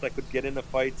always felt I could get into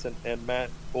fights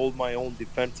and hold my own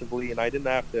defensively, and I didn't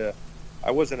have to.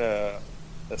 I wasn't a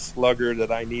slugger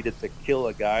that I needed to kill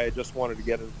a guy. I just wanted to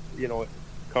get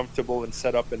comfortable and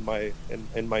set up in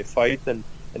my fight and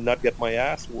not get my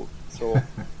ass whooped. So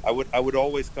I would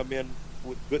always come in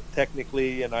with good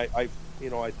technically, and I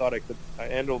thought I could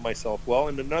handle myself well.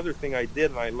 And another thing I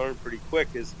did, and I learned pretty quick,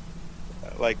 is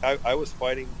I was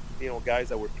fighting guys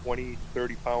that were 20,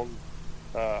 30 pounds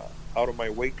out of my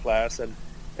weight class,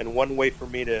 and one way for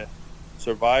me to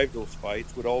survive those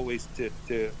fights would always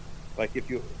to like, if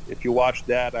you watch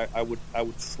that, I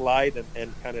would slide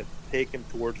and kind of take him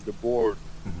towards the board.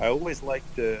 I always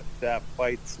liked to have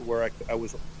fights where I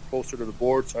was closer to the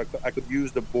board, so I could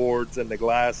use the boards and the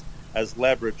glass as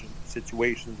leverage in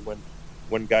situations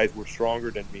when guys were stronger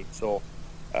than me. So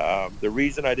the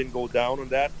reason I didn't go down on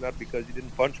that, not because he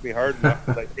didn't punch me hard enough,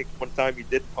 because I think one time he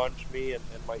did punch me and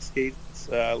my skates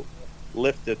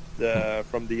lifted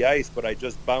from the ice, but I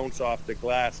just bounced off the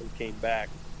glass and came back.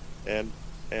 And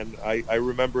I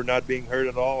remember not being hurt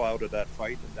at all out of that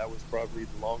fight, and that was probably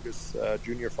the longest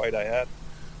junior fight I had.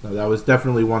 No, that was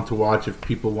definitely one to watch. If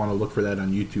people want to look for that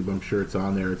on YouTube, I'm sure it's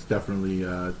on there. It's definitely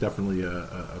a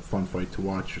fun fight to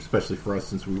watch, especially for us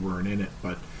since we weren't in it.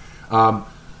 But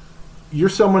you're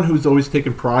someone who's always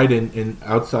taken pride in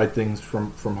outside things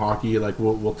from hockey. Like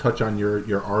we'll touch on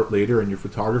your art later and your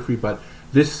photography, but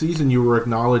this season you were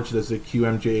acknowledged as a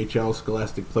QMJHL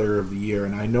Scholastic Player of the Year,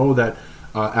 and I know that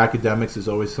academics is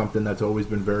always something that's always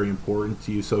been very important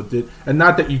to you. So and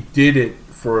not that you did it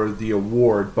for the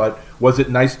award, but was it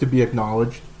nice to be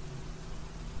acknowledged?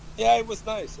 Yeah, it was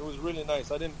nice. It was really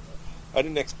nice. I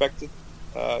didn't expect it,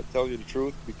 tell you the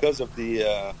truth, because of we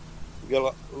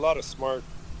got a lot of smart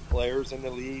players in the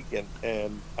league,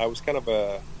 and I was kind of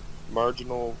a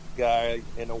marginal guy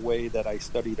in a way that I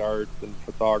studied art and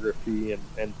photography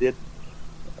and did,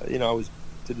 I was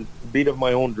to the beat of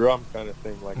my own drum kind of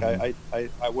thing. Like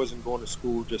I wasn't going to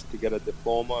school just to get a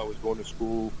diploma. I was going to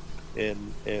school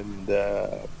and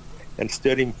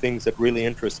studying things that really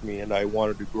interest me, and I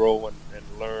wanted to grow and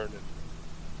learn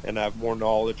and have more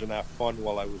knowledge and have fun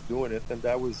while I was doing it. And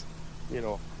that was,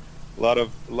 a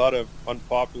lot of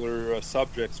unpopular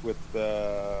subjects with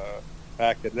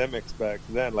academics back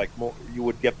then. Like you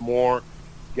would get more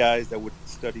guys that would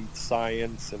study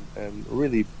science and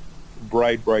really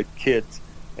bright kids,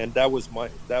 and that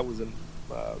wasn't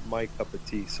my cup of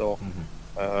tea. So,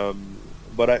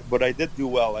 but I did do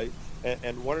well.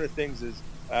 And one of the things is,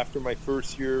 after my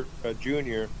first year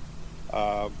junior,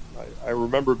 I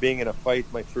remember being in a fight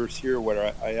my first year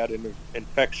where I had an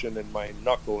infection in my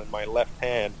knuckle in my left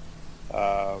hand.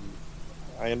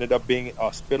 I ended up being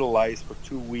hospitalized for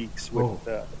 2 weeks.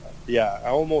 I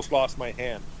almost lost my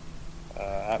hand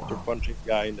after punching a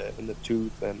guy in the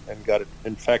tooth and got it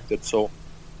infected. So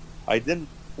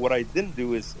what I didn't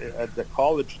do is, at the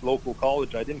local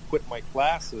college, I didn't quit my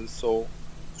classes. So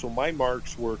my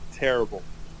marks were terrible.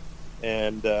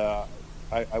 And I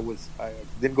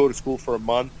didn't go to school for a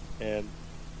month, and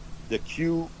the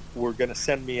Q were going to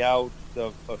send me out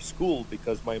of school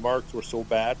because my marks were so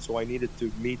bad. So I needed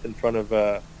to meet in front of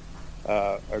a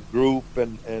group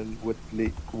and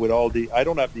with all the, I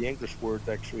don't have the English words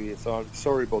actually, so I'm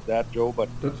sorry about that, Joe. But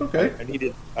that's okay.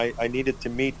 I needed to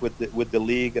meet with the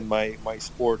league and my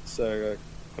sports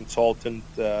consultant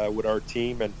with our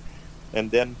team,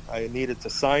 and then I needed to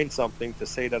sign something to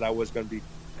say that I was going to be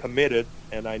committed,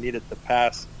 and I needed to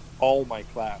pass all my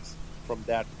class from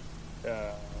that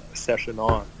session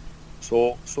on.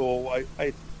 So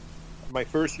I my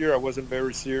first year I wasn't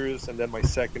very serious, and then my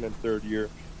second and third year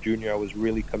junior I was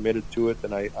really committed to it,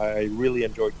 and I really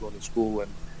enjoyed going to school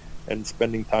and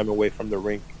spending time away from the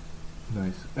rink.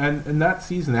 Nice. And that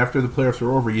season, after the playoffs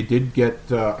were over, you did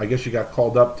get I guess you got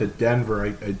called up to Denver.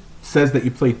 It says that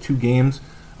you played 2 games.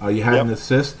 You had an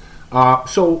assist.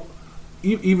 So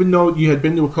even though you had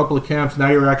been to a couple of camps, now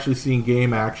you're actually seeing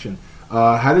game action.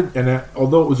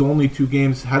 Although it was only 2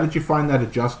 games, how did you find that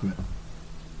adjustment?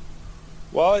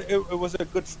 Well, it was a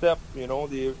good step.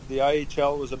 The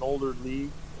IHL was an older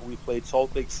league. We played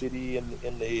Salt Lake City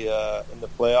in the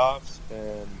playoffs,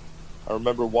 and I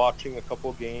remember watching a couple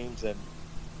of games, and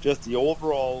just the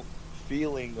overall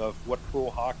feeling of what pro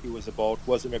hockey was about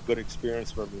wasn't a good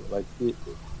experience for me. Like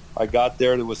I got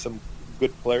there was some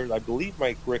good players. I believe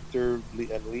Mike Richter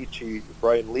and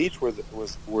Brian Leach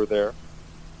were there.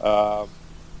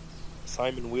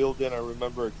 Simon Wheeldon, I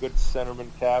remember, a good centerman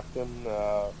captain.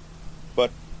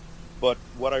 But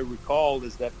what I recall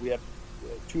is that we had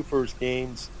 2 first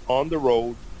games on the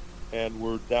road, and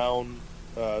we're down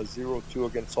 0-2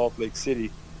 against Salt Lake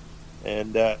City,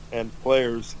 and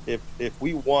players, if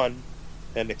we won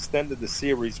and extended the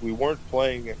series, we weren't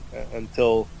playing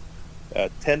until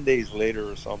 10 days later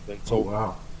or something. So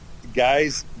wow.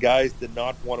 Guys did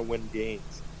not want to win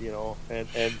games,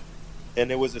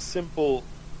 and it was a simple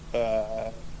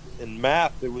in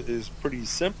math. It was pretty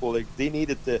simple. They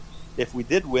needed to. If we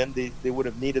did win, they would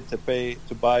have needed to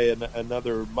buy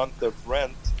another month of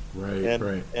rent,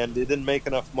 right? And they didn't make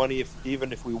enough money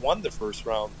even if we won the first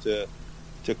round to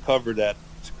cover that.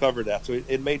 So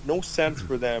it made no sense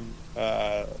for them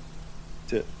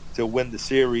to win the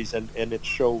series, and it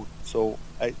showed. So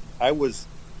I was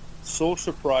so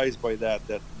surprised by that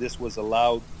this was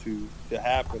allowed to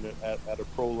happen at a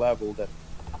pro level,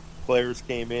 players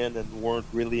came in and weren't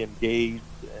really engaged,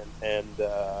 and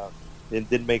it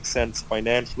didn't make sense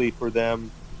financially for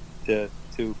them to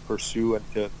pursue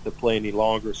and to play any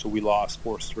longer. So we lost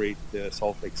 4 straight to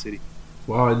Salt Lake City.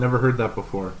 Wow, I never heard that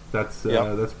before. That's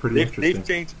pretty interesting. They've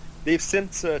changed. They've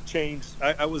since changed.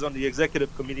 I was on the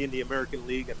executive committee in the American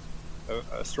League, and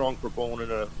a strong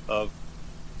proponent of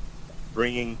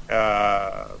bringing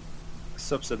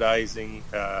subsidizing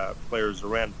players'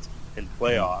 rent in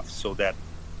playoffs, so that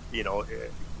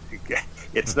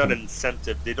it's not an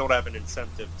incentive. They don't have an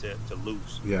incentive to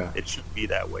lose. Yeah, it should be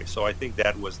that way. So I think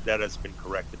that has been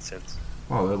corrected since.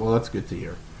 Oh, well, that's good to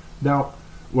hear. Now,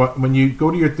 when you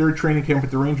go to your third training camp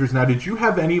with the Rangers, now, did you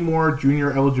have any more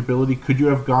junior eligibility? Could you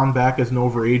have gone back as an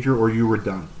overager, or you were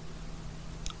done?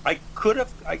 I could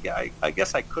have. I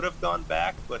guess I could have gone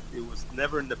back, but it was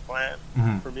never in the plan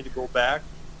for me to go back.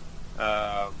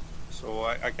 So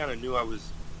I kind of knew I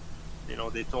was.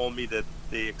 They told me that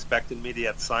they expected me. They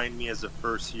had signed me as a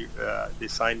first year. They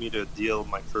signed me to a deal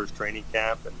my first training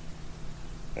camp,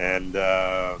 and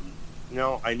I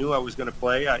knew I was going to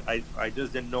play. I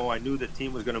just didn't know. I knew the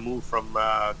team was going to move from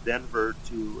Denver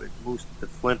to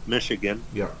Flint, Michigan.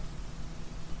 Yeah.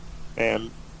 And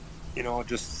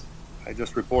I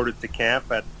just reported to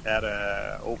camp at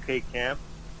a OK camp,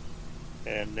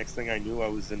 and next thing I knew, I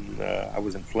was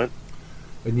in Flint.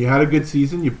 And you had a good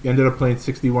season. You ended up playing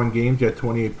 61 games. You had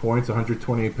 28 points,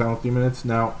 128 penalty minutes.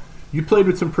 Now, you played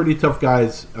with some pretty tough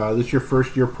guys. This is your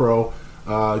first year pro.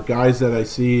 Guys that I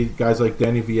see, guys like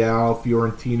Danny Vial,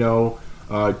 Fiorentino,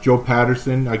 Joe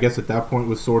Patterson, I guess at that point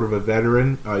was sort of a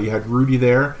veteran. You had Rudy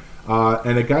there.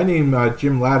 And a guy named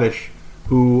Jim Laddish,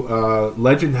 who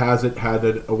legend has it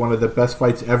had one of the best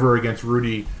fights ever against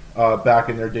Rudy back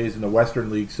in their days in the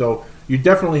Western League. So you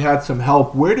definitely had some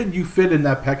help. Where did you fit in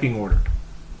that pecking order?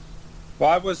 Well,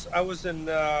 I was in,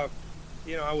 I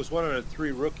was one of the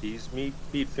 3 rookies. Me,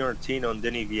 Pete Fiorentino, and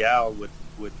Denny Vial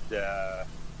would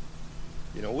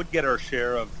get our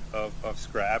share of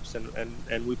scraps,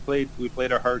 and we played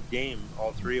a hard game,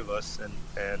 all 3 of us,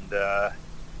 and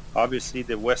obviously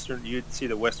you'd see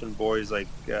the Western boys like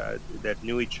that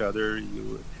knew each other.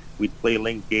 We'd play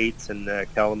Link Gates and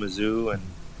Kalamazoo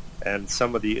and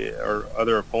some of our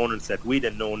other opponents that we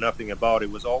didn't know nothing about.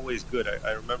 It was always good.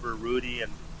 I remember Rudy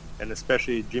and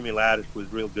especially Jimmy Laddish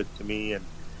was real good to me,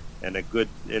 and a good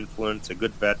influence, a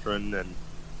good veteran, and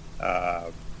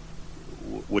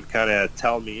would kind of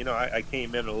tell me, I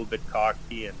came in a little bit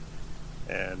cocky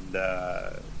and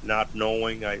not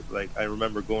knowing. I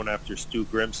remember going after Stu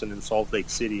Grimson in Salt Lake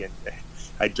City, and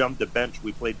I jumped the bench.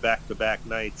 We played back-to-back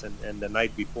nights, and the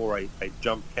night before I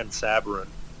jumped Ken Sabarin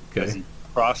because he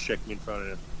cross-checked me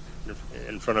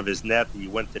in front of his net. He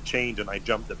went to change, and I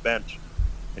jumped the bench.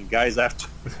 And guys after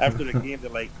the game, they're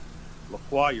like,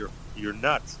 Lacroix, you're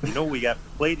nuts. We got to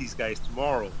play these guys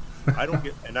tomorrow. I don't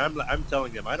give, and I'm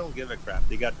telling them I don't give a crap.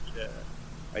 They got,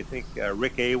 I think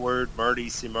Rick Hayward, Marty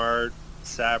Simard,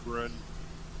 Sabarin,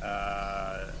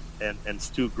 and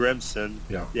Stu Grimson.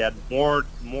 Yeah. They had more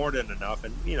than enough,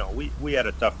 and we had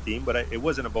a tough team, but it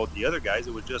wasn't about the other guys.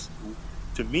 It was just,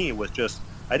 to me, it was just.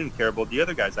 I didn't care about the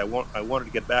other guys. I wanted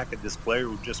to get back at this player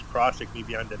who just cross-checked me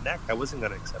behind the neck. I wasn't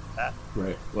going to accept that.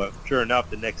 Right. Well, sure enough,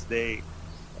 the next day,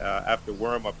 after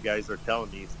warm-up, guys are telling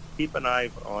me, keep an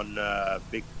eye on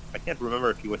big. I can't remember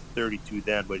if he was 32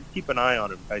 then, but keep an eye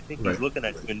on him. I think he's looking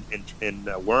at you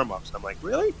in warm-ups. I'm like,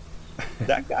 really?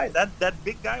 That guy, that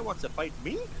big guy wants to fight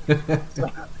me?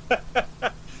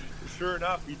 Sure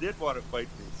enough, he did want to fight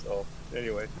me. So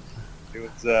anyway, it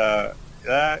was.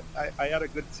 I had a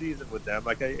good season with them.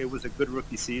 It was a good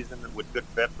rookie season with good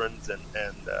veterans, and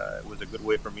it was a good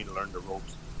way for me to learn the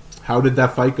ropes. How did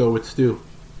that fight go with Stu?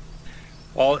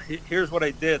 Well, here's what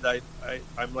I did.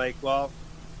 I'm like, well,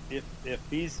 if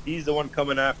he's the one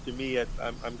coming after me,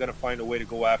 I'm going to find a way to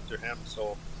go after him.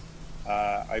 So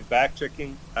I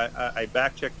backchecked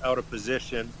out of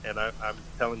position, and I'm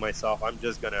telling myself I'm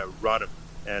just going to run him,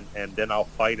 and then I'll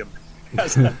fight him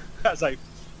as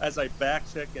I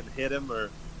backcheck and hit him.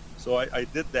 So I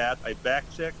did that. I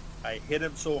backchecked. I hit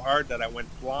him so hard that I went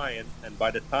flying, and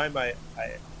by the time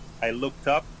I looked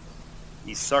up,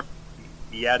 he sucked.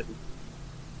 He had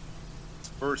his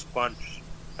first punch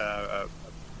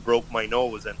broke my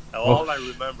nose, and all I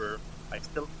remember,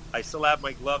 I still have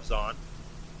my gloves on.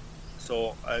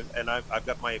 So I've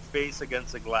got my face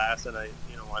against the glass, and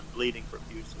I'm bleeding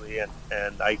profusely,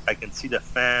 and I can see the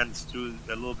fans through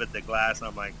a little bit the glass. And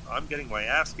I'm like, I'm getting my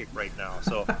ass kicked right now.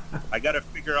 So I got to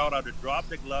figure out how to drop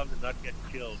the gloves and not get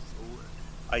killed. So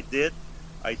I did.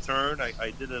 I turned.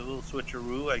 I did a little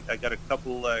switcheroo. I got a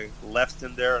couple lefts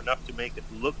in there, enough to make it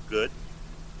look good.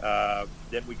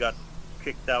 Then we got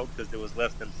kicked out because there was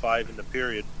less than 5 in the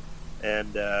period.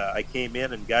 And I came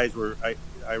in, and guys were,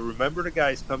 I remember the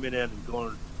guys coming in and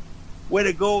going, "Way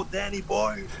to go, Danny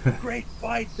boy. Great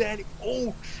fight, Danny.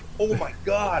 Oh my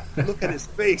God. Look at his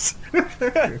face."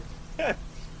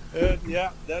 And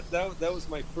yeah, that was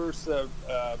my first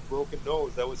broken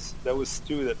nose. That was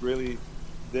Stu that really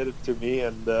did it to me.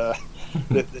 And the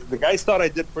guys thought I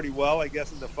did pretty well, I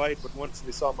guess, in the fight. But once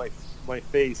they saw my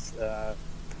face,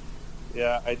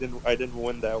 yeah, I didn't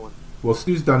win that one. Well,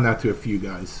 Stu's done that to a few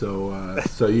guys, so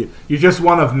so you're just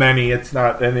one of many. It's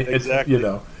not, and it's Exactly. you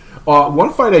know.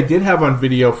 One fight I did have on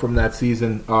video from that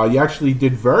season, you actually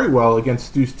did very well against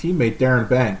Stu's teammate Darren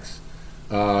Banks.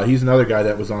 He's another guy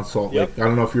that was on Salt Lake. I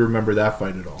don't know if you remember that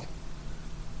fight at all.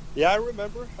 Yeah, I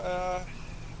remember. I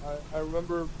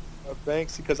remember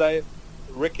Banks because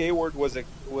Rick Hayward was a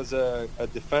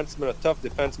defenseman, a tough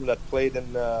defenseman that played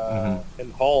in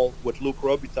Hull with Luc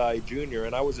Robitaille Jr.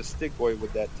 and I was a stick boy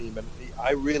with that team, and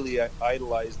I really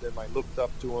idolized him. I looked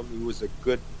up to him. He was a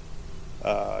good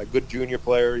junior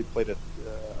player. He played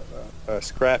a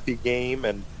scrappy game,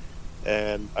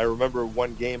 and I remember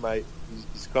one game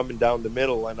he's coming down the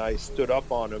middle, and I stood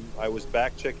up on him. I was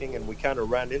back checking, and we kind of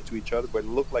ran into each other, but it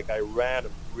looked like I ran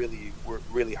him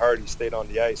really hard. He stayed on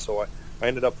the ice, so I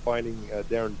ended up finding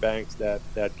Darren Banks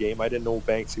that game. I didn't know who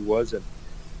Banksy was, and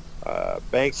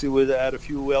Banksy had a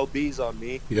few LBs on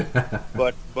me, Yeah.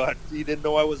 but he didn't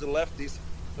know I was a lefty,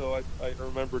 so I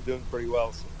remember doing pretty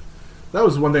well. So. That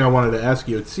was one thing I wanted to ask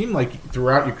you. It seemed like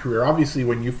throughout your career, obviously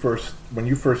when you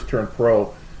first turned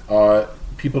pro,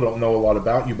 people don't know a lot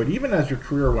about you, but even as your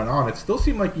career went on, it still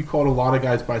seemed like you caught a lot of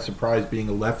guys by surprise being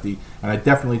a lefty, and I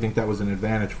definitely think that was an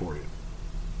advantage for you.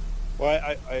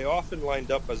 Well, I often lined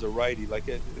up as a righty. Like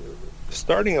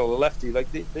starting a lefty,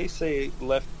 like they say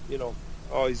left,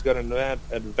 oh, he's got an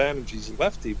advantage, he's a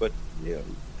lefty, but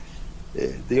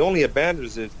the only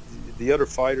advantage is the other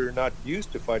fighter not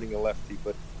used to fighting a lefty.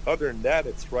 But other than that,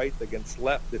 it's right against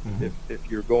left if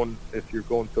you're going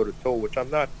toe to toe, which I'm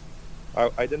not.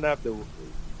 I didn't have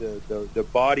the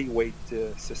body weight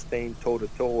to sustain toe to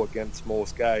toe against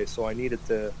most guys, so I needed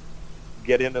to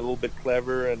get in a little bit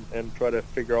clever and try to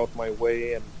figure out my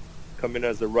way and come in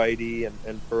as a righty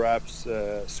and perhaps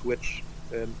switch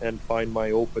and find my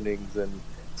openings. And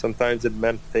sometimes it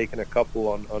meant taking a couple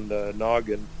on the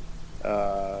noggin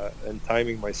and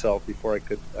timing myself before I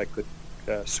could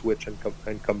switch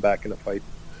and come back in a fight.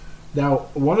 Now,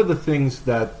 one of the things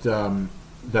that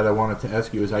I wanted to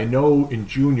ask you is, I know in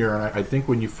junior, and I think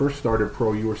when you first started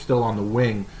pro, you were still on the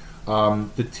wing.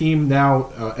 The team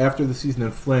now, after the season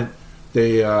in Flint,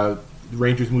 the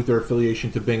Rangers moved their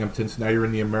affiliation to Binghamton, so now you're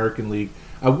in the American League.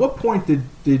 At what point did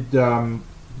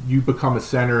you become a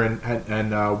center,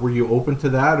 and were you open to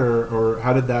that, or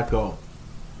how did that go?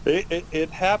 It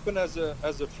happened as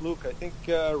a fluke. I think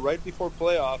right before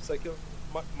playoffs, like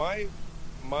my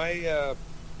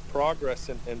progress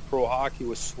in pro hockey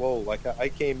was slow. Like I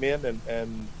came in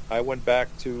and I went back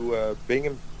to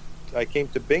Binghamton. I came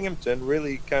to Binghamton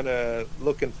really kind of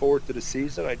looking forward to the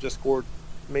season. I just scored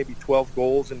maybe 12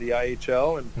 goals in the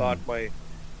IHL and thought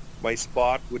my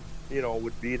spot would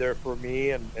be there for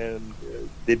me, and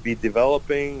they'd be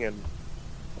developing and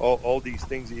all these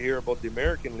things you hear about the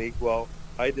American League. Well,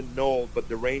 I didn't know, but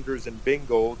the Rangers and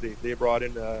Bingo, they brought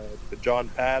in John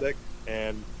Paddock,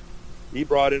 and he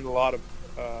brought in a lot of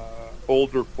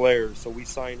older players. So we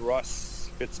signed Russ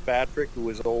Fitzpatrick, who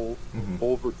was old,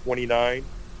 over 29.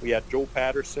 We had Joe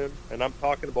Patterson, and I'm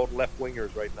talking about left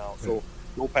wingers right now. So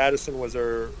Joe Patterson was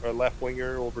our left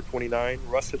winger, over 29.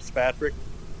 Russ Fitzpatrick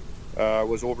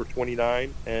was over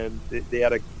 29, and they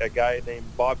had a guy named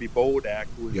Bobby Bodak,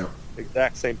 who was the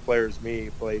exact same player as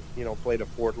me. He played a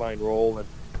fourth line role,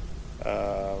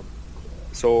 and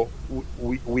so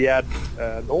we had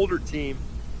an older team,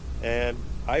 and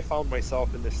I found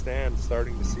myself in the stands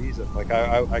starting the season. Like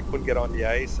I couldn't get on the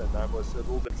ice, and I was a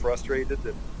little bit frustrated.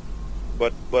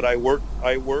 But I worked.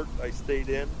 I stayed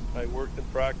in. I worked in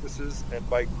practices, and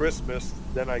by Christmas,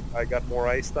 then I got more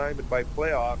ice time, and by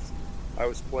playoffs, I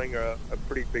was playing a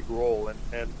pretty big role.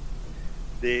 And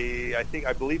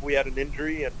I believe we had an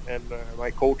injury, and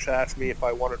my coach asked me if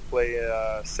I wanted to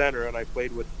play center, and I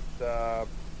played with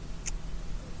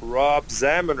Rob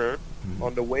Zaminer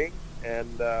on the wing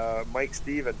and Mike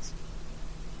Stevens.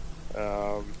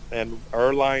 And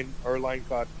our line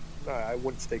caught. I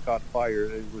wouldn't say caught fire.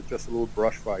 It was just a little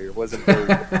brush fire. It wasn't very,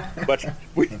 but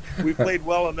we played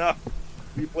well enough.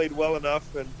 We played well enough,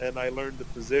 and I learned the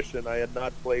position. I had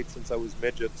not played since I was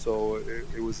midget, so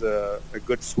it was a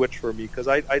good switch for me, because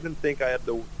I didn't think I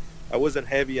wasn't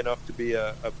heavy enough to be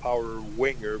a power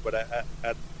winger, but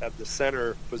at the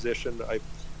center position,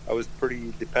 I was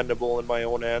pretty dependable in my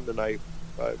own end, and I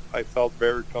felt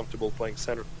very comfortable playing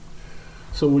center.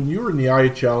 So when you were in the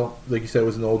IHL, like you said, it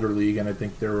was an older league, and I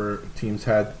think there were teams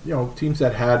that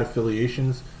had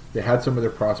affiliations. They had some of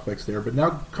their prospects there, but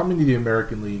now coming to the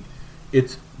American League,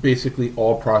 it's basically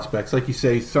all prospects. Like you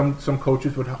say, some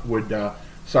coaches would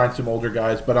sign some older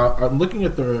guys, but I'm looking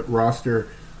at the roster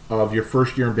of your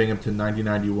first year in Binghamton,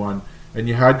 1991, and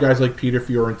you had guys like Peter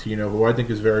Fiorentino, who I think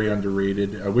is very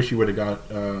underrated. I wish he would have got.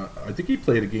 I think he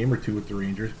played a game or two with the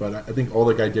Rangers, but I think all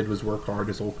the guy did was work hard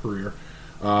his whole career.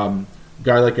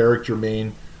 Guy like Eric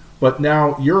Germain, but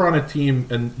now you're on a team,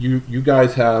 and you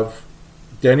guys have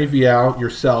Denny Vial,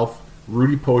 yourself,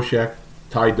 Rudy Poshek,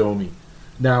 Ty Domi.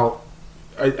 Now,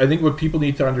 I think what people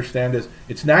need to understand is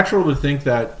it's natural to think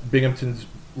that Binghamton's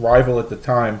rival at the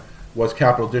time was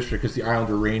Capital District, as the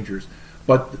Islander Rangers.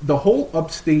 But the whole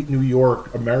upstate New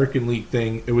York American League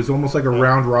thing, it was almost like a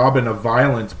round robin of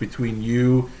violence between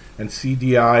you and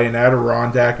CDI and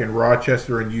Adirondack and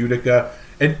Rochester and Utica.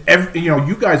 And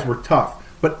you guys were tough,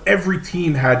 but every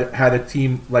team had a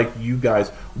team like you guys.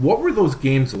 What were those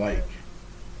games like?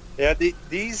 Yeah,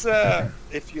 these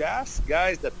if you ask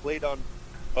guys that played on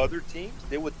other teams,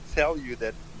 they would tell you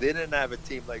that they didn't have a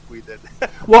team like we did.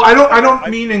 Well, I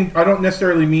don't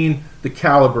necessarily mean the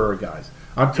caliber of guys.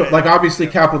 Like obviously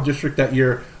Capital District that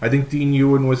year, I think Dean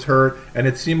Ewan was hurt, and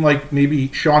it seemed like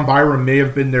maybe Sean Byram may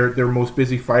have been their most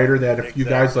busy fighter. They had a few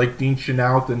guys like Dean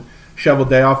Chenault and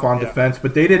Cheveldayoff on defense,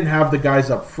 but they didn't have the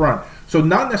guys up front. So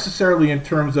not necessarily in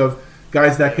terms of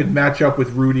guys that could match up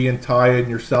with Rudy and Ty and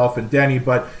yourself and Denny,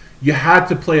 but you had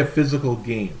to play a physical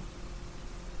game.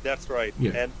 That's right.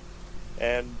 Yeah.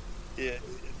 And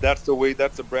that's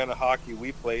the brand of hockey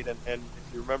we played. And if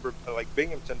you remember, like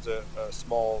Binghamton's a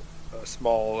small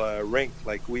rink.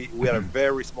 Like we had a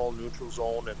very small neutral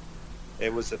zone, and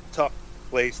it was a tough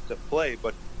place to play.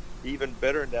 But even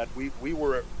better than that, we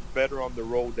were better on the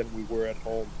road than we were at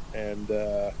home. And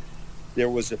there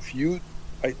was a few,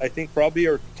 I think probably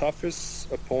our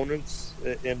toughest opponents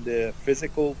in the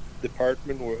physical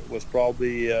department was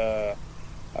probably, I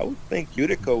would think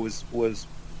Utica was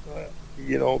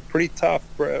pretty tough,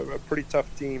 a pretty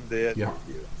tough team. They had,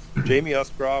 Jamie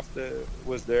Uscroft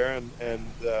was there, and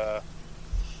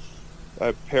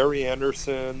Perry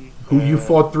Anderson, who you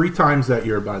fought 3 times that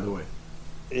year, by the way.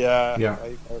 Yeah.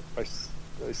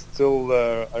 I still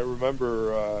I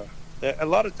remember. A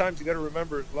lot of times you got to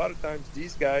remember. A lot of times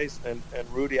these guys and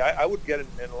Rudy, I would get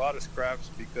in a lot of scraps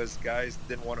because guys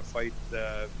didn't want to fight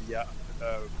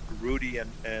Rudy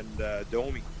and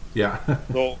Domi. Yeah.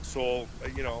 so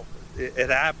it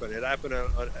happened. It happened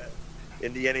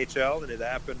in the NHL, and it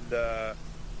happened.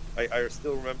 I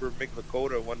still remember Mick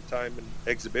Lakota one time in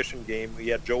exhibition game. He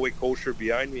had Joey Kosher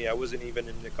behind me. I wasn't even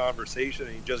in the conversation,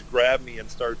 and he just grabbed me and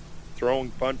started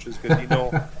throwing punches because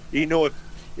he know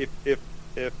if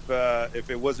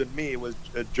it wasn't me, it was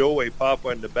Joey Papa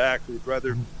in the back who'd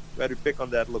rather pick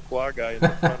on that Lacroix guy in the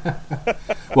front.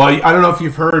 Well, I don't know if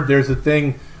you've heard. There's a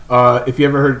thing. If you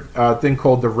ever heard a thing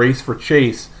called the race for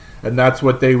Chase, and that's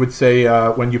what they would say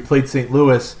when you played St.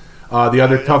 Louis. The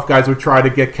other tough guys would try to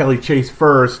get Kelly Chase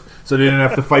first, so they didn't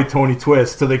have to fight Tony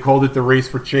Twist. So they called it the race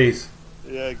for Chase.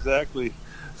 Yeah, exactly.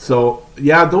 So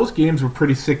yeah, those games were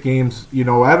pretty sick games.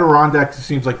 Adirondack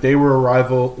seems like they were a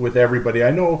rival with everybody. I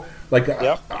know,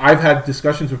 I've had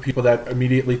discussions with people that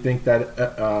immediately think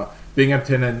that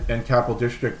Binghamton and Capital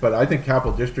District, but I think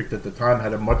Capital District at the time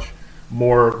had a much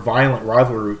more violent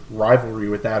rivalry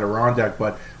with Adirondack.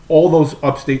 But all those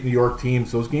upstate New York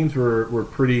teams, those games were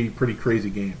pretty crazy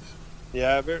games.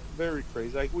 Yeah, very, very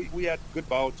crazy. Like we had good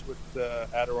bouts with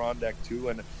Adirondack too,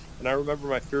 and I remember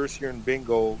my first year in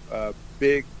Bingo,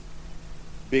 big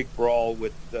brawl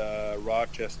with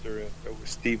Rochester. It was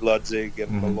Steve Ludzig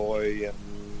and Malloy,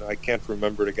 and I can't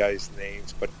remember the guys'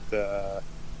 names, but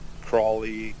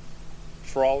Frawley,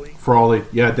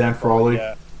 yeah, Dan Frawley.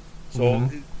 Yeah. So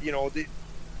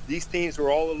these teams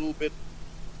were all a little bit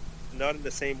not in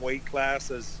the same weight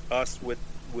class as us with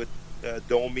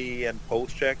Domi and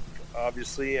Postcheck,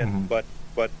 obviously, and but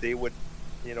they would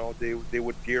they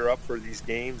would gear up for these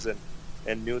games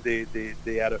and knew they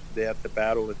had the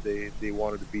battle that they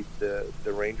wanted to beat the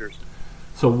Rangers.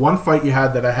 So one fight you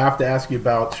had that I have to ask you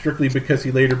about, strictly because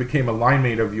he later became a line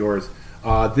mate of yours.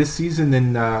 This season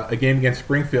in a game against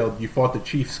Springfield, you fought the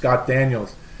Chief, Scott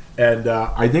Daniels. And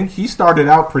I think he started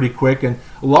out pretty quick. And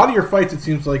a lot of your fights, it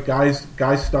seems like guys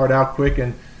start out quick,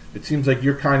 and it seems like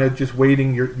you're kind of just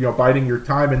waiting, biding your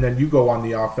time, and then you go on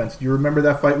the offense. Do you remember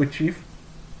that fight with Chief?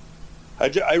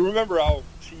 I remember how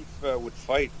Chief would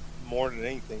fight more than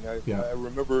anything. I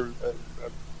remember,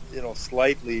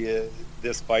 slightly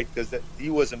this fight because he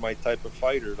wasn't my type of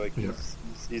fighter. Like he's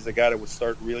he's a guy that would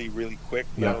start really, really quick.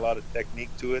 Yeah. Not a lot of technique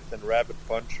to it, and rapid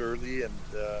punch early, and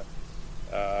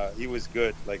he was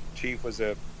good. Like Chief was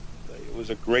a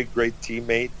great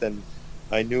teammate, and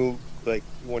I knew, like,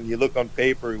 when you look on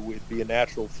paper, it would be a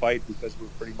natural fight because we're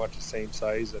pretty much the same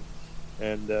size,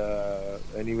 and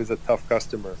he was a tough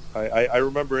customer. I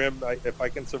remember him. If I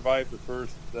can survive the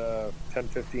first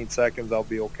 10-15 seconds, I'll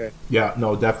be okay. Yeah,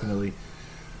 no, definitely.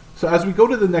 So as we go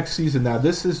to the next season now,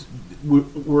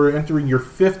 we're entering your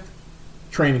 5th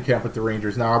training camp with the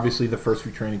Rangers. Now, obviously, the first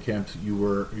few training camps you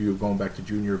were going back to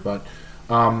junior, but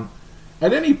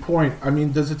at any point, I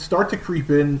mean, does it start to creep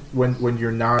in when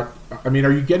you're not? I mean,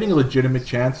 are you getting a legitimate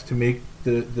chance to make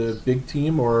the big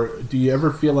team, or do you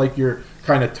ever feel like you're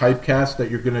kind of typecast that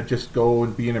you're going to just go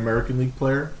and be an American League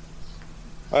player?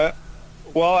 Well,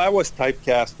 I was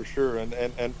typecast for sure, and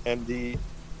the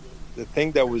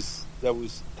thing that was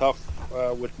tough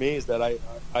with me is that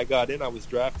I got in. I was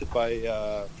drafted by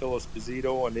Phil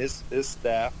Esposito and his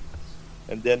staff,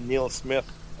 and then Neil Smith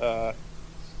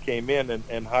came in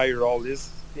and hired all his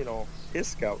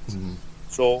scouts. Mm-hmm.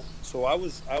 So I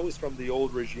was from the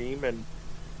old regime, and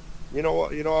you know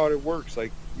how it works.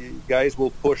 Like, guys will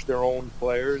push their own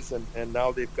players, and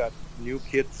now they've got new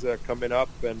kids coming up,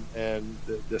 and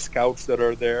the scouts that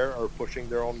are there are pushing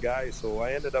their own guys. So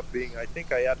I ended up I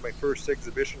think I had my first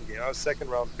exhibition game. I was second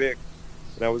round pick,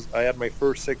 and I had my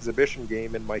first exhibition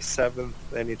game in my 7th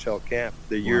NHL camp,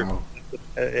 the year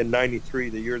in '93,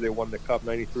 the year they won the Cup,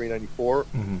 '93, '94,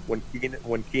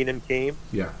 when Keenan came.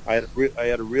 Yeah, I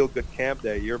had a real good camp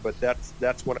that year, but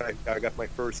that's when I got my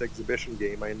first exhibition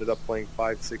game. I ended up playing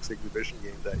 5-6 exhibition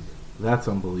games that year. That's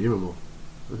unbelievable.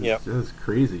 Yeah, that's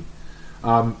crazy.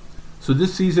 So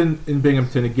this season in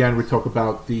Binghamton, again, we talk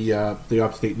about the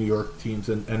upstate New York teams,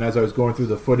 and as I was going through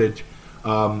the footage,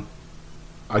 again,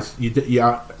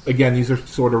 these are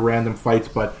sort of random fights,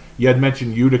 but you had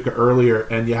mentioned Utica earlier,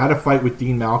 and you had a fight with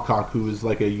Dean Malcock, who was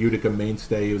like a Utica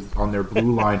mainstay. He was on their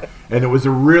blue line, and it was a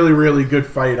really, really good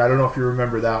fight. I don't know if you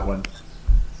remember that one.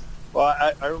 Well,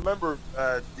 I remember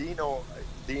Dino.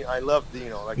 I love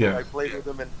Dino. Like, I played with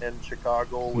him in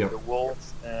Chicago with the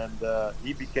Wolves, and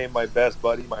he became my best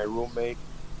buddy, my roommate.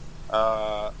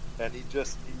 And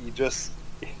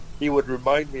he would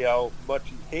remind me how much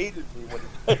he hated me when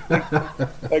he played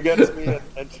against me.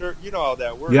 And sure, you know how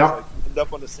that works. Yeah. Like, you end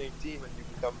up on the same team and you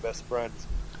become best friends.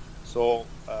 So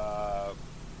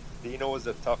Dino was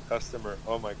a tough customer.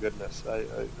 Oh my goodness,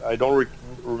 I don't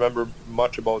remember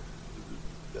much about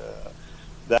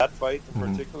that fight in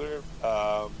particular,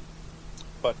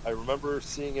 but I remember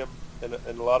seeing him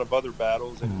in a lot of other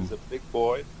battles, and he was a big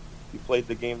boy. He played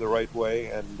the game the right way,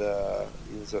 and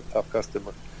he was a tough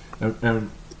customer.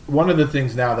 And one of the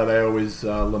things now that I always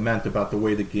lament about the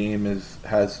way the game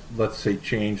has, let's say,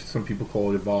 changed. Some people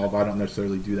call it evolve. I don't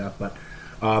necessarily do that, but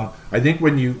I think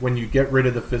when you get rid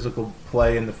of the physical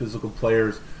play and the physical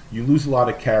players, you lose a lot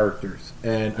of characters,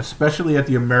 and especially at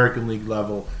the American League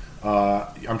level.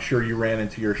 I'm sure you ran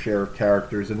into your share of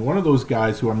characters, and one of those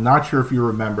guys who I'm not sure if you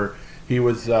remember, he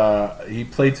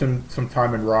played some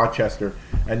time in Rochester,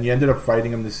 and you ended up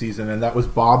fighting him this season, and that was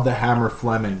Bob the Hammer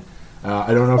Fleming.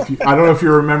 I don't know if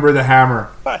you remember the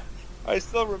Hammer. I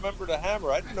still remember the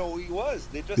Hammer. I didn't know who he was.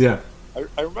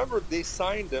 I remember they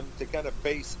signed him to kind of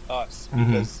face us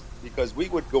because we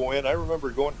would go in. I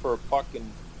remember going for a puck,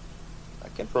 and I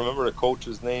can't remember the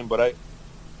coach's name, but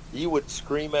he would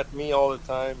scream at me all the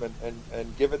time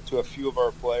and give it to a few of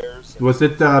our players. Was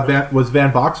it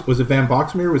Van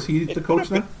Boxmeer? Was he the coach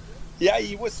then? Yeah,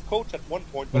 he was coach at one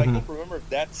point, but I can't remember if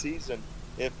that season.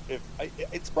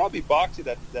 It's probably Boxy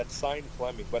that signed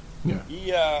Fleming, but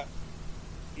I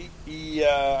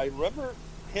remember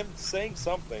him saying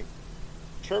something,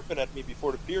 chirping at me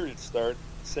before the period started,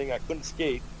 saying I couldn't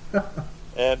skate,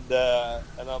 and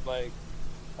I'm like,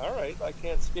 all right, I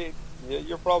can't skate. Yeah,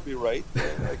 you're probably right.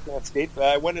 I can't skate.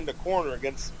 I went in the corner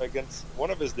against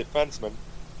one of his defensemen,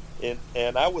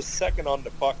 and I was second on the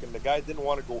puck, and the guy didn't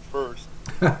want to go first.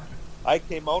 I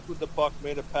came out with the puck,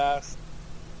 made a pass,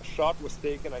 a shot was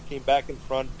taken. I came back in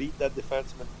front, beat that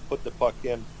defenseman, put the puck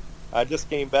in. I just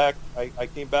came back. I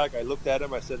came back. I looked at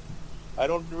him. I said, I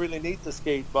don't really need to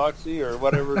skate, Boxy, or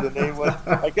whatever the name was.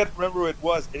 I can't remember who it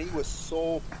was, and he was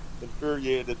so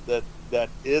infuriated that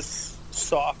his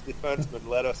soft defenseman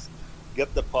let us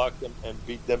get the puck and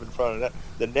beat them in front of that.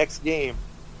 The next game,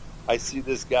 I see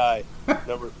this guy,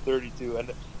 number 32,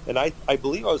 and I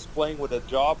believe I was playing with a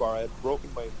jaw bar. I had broken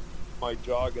my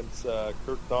jaw against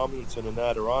Kirk Tomlinson in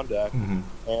Adirondack,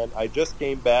 and I just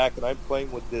came back, and I'm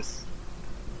playing with this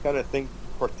kind of thing,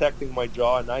 protecting my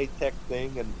jaw, an eye-tech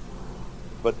thing,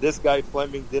 but this guy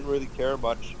Fleming didn't really care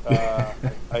much.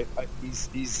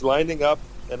 He's lining up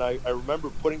and I remember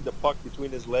putting the puck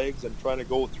between his legs and trying to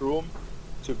go through him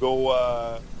to go.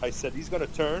 I said, he's going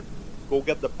to turn, go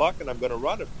get the puck, and I'm going to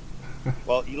run him.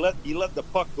 Well, he let the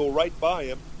puck go right by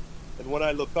him, and when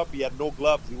I look up, he had no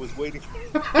gloves. He was waiting.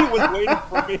 He was waiting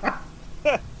for me,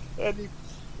 and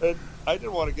I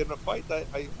didn't want to get in a fight.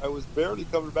 I was barely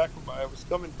coming back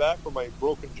from my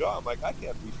broken jaw. I'm like, I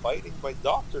can't be fighting. My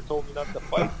doctor told me not to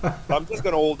fight. I'm just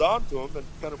going to hold on to him and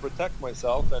kind of protect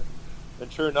myself.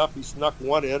 And sure enough, he snuck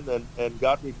one in and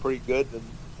got me pretty good. And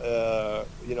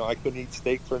I couldn't eat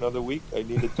steak for another week. I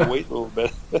needed to wait a little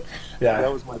bit. Yeah,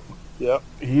 that was my. Yeah,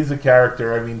 he's a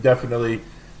character. I mean, definitely.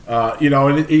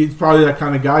 And he's probably that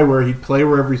kind of guy where he'd play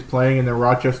wherever he's playing, and then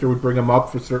Rochester would bring him up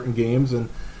for certain games. And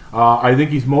I think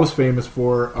he's most famous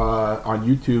for on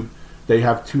YouTube. They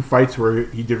have 2 fights where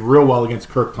he did real well against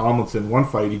Kirk Tomlinson. One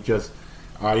fight,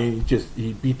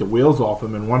 he beat the wheels off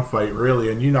him in one fight, really.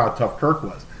 And you know how tough Kirk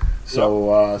was.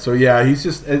 So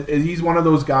he's one of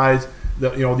those guys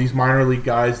that, these minor league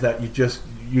guys that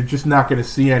you're just not going to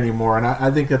see anymore. And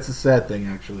I think that's a sad thing,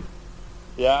 actually.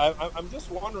 Yeah, I'm just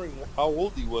wondering how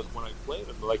old he was when I played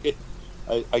him. Like,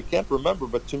 I can't remember,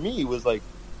 but to me, he was like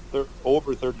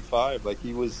over 35. Like,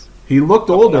 he was. He looked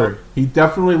older. He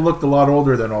definitely looked a lot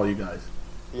older than all you guys.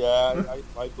 Yeah,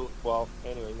 well,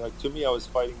 anyway, like, to me, I was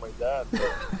fighting my dad.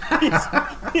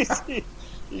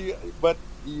 But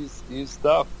he's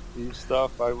tough. He's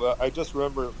tough. I just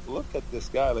remember, look at this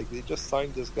guy. Like, they just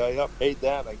signed this guy up. Hey,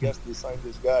 Dad, I guess they signed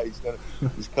this guy.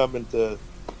 He's coming to.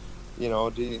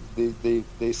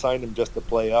 They signed him just to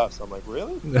play us. I'm like,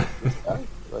 really? This guy?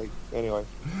 Like, anyway,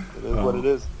 it is what it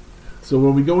is. So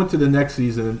when we go into the next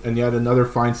season, and you had another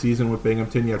fine season with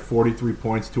Binghamton, you had 43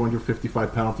 points,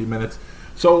 255 penalty minutes.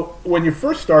 So when you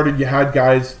first started, you had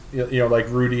guys, like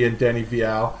Rudy and Denny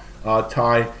Vial,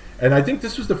 Ty, and I think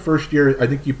this was the first year. I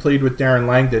think you played with Darren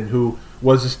Langdon, who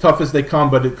was as tough as they come,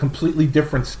 but a completely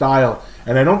different style.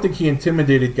 And I don't think he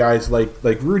intimidated guys like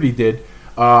Rudy did.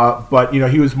 But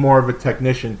he was more of a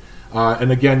technician.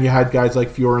 And again, you had guys like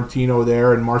Fiorentino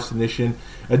there and Marcinishin.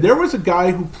 And there was a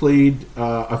guy who played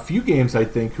a few games, I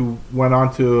think, who went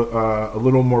on to a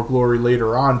little more glory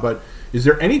later on. But is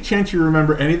there any chance you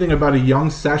remember anything about a young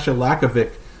Sasha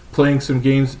Lakovic playing some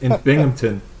games in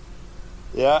Binghamton?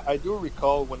 Yeah, I do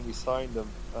recall when we signed him,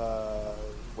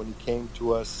 when he came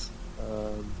to us.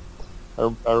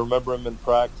 I remember him in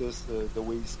practice, the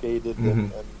way he skated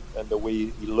and the way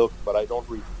he looked, but I don't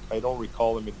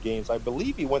recall him in games. I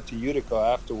believe he went to Utica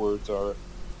afterwards, or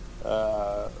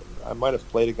I might have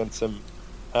played against him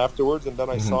afterwards, and then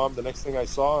I saw him. The next time I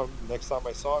saw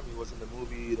him, he was in the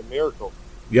movie The Miracle.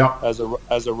 Yeah. As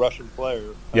a Russian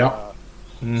player. Yeah.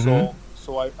 So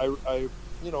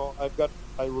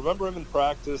I remember him in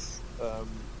practice,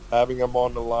 having him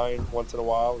on the line once in a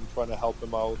while and trying to help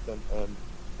him out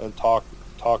and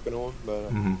talking to him. But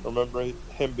I remember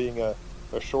him being a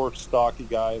short, stocky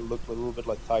guy, looked a little bit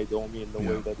like Ty Domi in the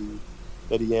way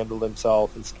that he handled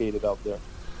himself and skated out there.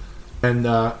 And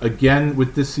again,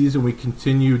 with this season, we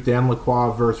continue Dan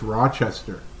Lacroix versus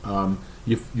Rochester.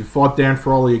 You fought Dan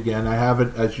Frawley again. I have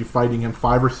it as you fighting him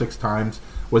 5 or 6 times.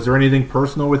 Was there anything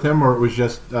personal with him, or it was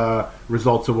just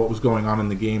results of what was going on in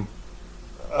the game?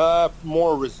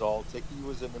 More results. Like, he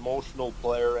was an emotional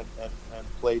player and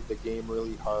played the game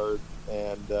really hard,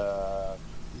 and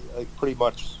pretty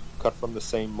much cut from the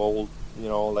same mold.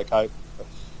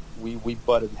 We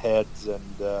butted heads,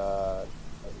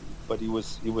 but he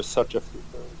was such a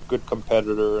good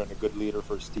competitor and a good leader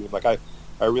for his team. Like, I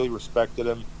really respected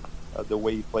him, the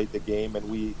way he played the game, and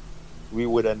we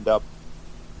would end up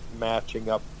matching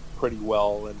up pretty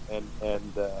well, and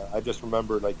I just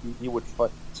remember, like, he would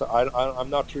fight. So I'm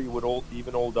not sure he would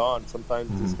even hold on.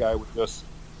 Sometimes this guy would just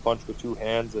punch with 2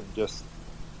 hands and just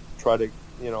try to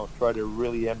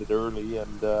really end it early,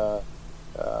 and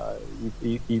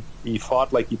he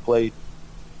fought like he played.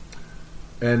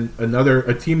 And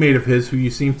a teammate of his who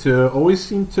you always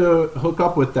seem to hook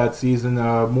up with that season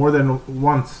more than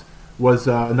once was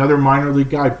another minor league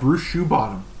guy, Bruce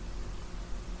Shoebottom.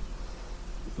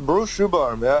 Bruce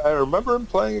Shoebottom, yeah, I remember him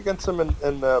playing against him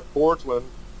in Portland.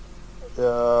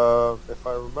 If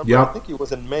I remember, yep. I think he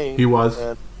was in Maine. He was,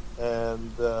 and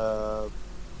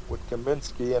with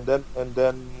Kaminsky, and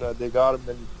then they got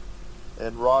him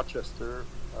in Rochester.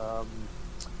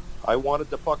 I wanted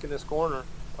the puck in his corner.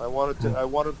 I wanted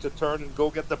him to turn and go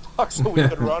get the puck so we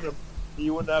could run him. He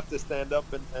wouldn't have to stand up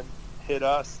and hit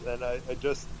us. And I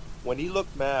just, when he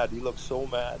looked mad, he looked so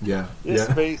mad. Yeah. His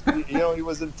face, he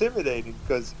was intimidating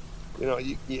because,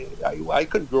 I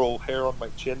couldn't grow hair on my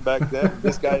chin back then.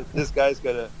 This guy's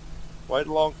got Why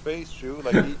the long face, Shoe?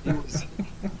 Like he was,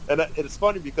 and it's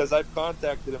funny because I've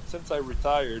contacted him since I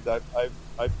retired.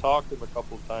 I've talked to him a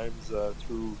couple of times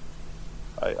through.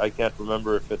 I can't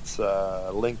remember if it's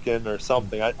Lincoln or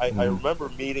something. I remember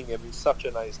meeting him. He's such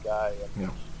a nice guy,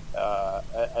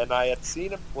 and I had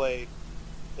seen him play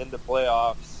in the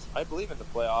playoffs. I believe in the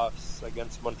playoffs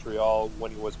against Montreal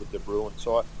when he was with the Bruins.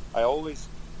 So I always.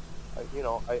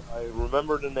 I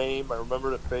remember the name, I remember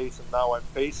the face, and now I'm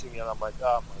facing it. I'm like,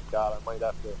 oh my God, I might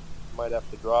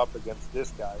have to drop against this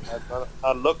guy. I'm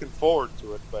not looking forward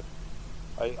to it, but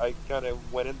I kind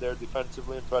of went in there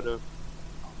defensively and tried to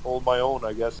hold my own,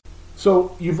 I guess.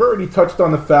 So you've already touched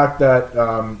on the fact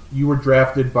that you were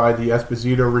drafted by the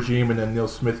Esposito regime, and then Neil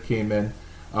Smith came in,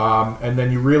 and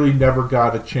then you really never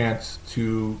got a chance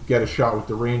to get a shot with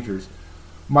the Rangers.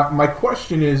 My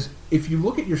question is, if you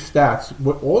look at your stats,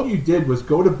 what all you did was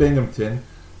go to Binghamton.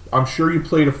 I'm sure you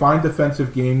played a fine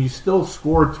defensive game. You still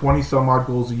scored 20-some-odd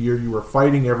goals a year. You were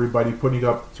fighting everybody, putting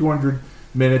up 200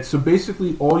 minutes. So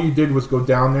basically all you did was go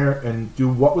down there and do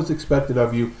what was expected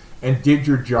of you and did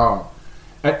your job.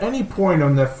 At any point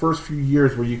in that first few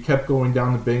years where you kept going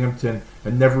down to Binghamton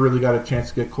and never really got a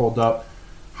chance to get called up,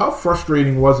 how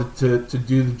frustrating was it to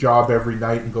do the job every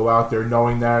night and go out there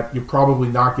knowing that you're probably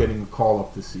not getting a call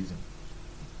up this season?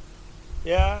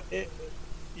 Yeah,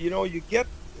 you get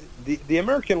the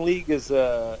American League is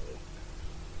a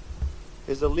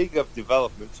league of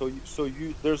development. So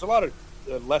there's a lot of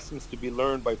lessons to be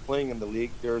learned by playing in the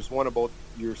league. There's one about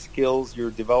your skills,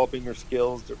 you're developing your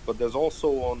skills, but there's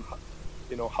also on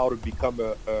how to become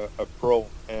a pro.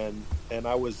 And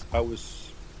I was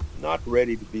not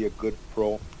ready to be a good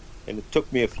pro, and it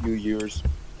took me a few years,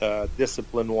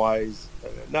 discipline-wise.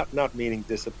 Not meaning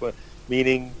discipline,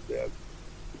 meaning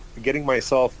getting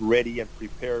myself ready and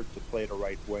prepared to play the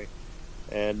right way.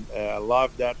 And a lot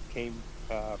of that came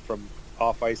from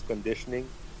off-ice conditioning.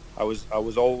 I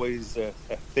was always a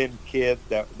thin kid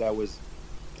that was.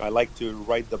 I liked to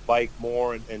ride the bike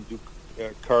more and do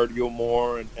cardio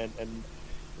more, and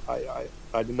I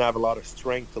didn't have a lot of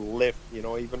strength to lift.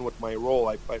 Even with my role,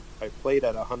 I played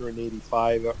at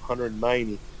 185,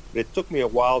 190, but it took me a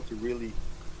while to really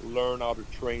learn how to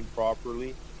train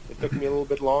properly. It took me a little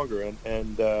bit longer,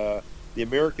 and the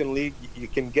American League, you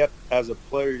can get, as a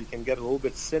player, you can get a little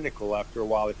bit cynical after a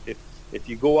while. If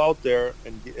you go out there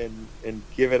and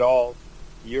give it all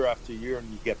year after year and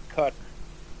you get cut,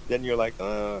 then you're like,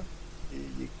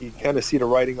 you kind of see the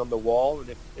writing on the wall.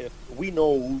 And if we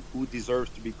know who deserves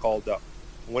to be called up,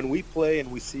 when we play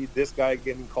and we see this guy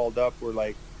getting called up, we're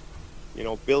like,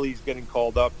 Billy's getting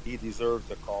called up, he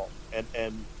deserves a call.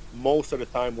 And most of the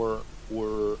time we're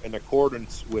in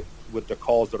accordance with the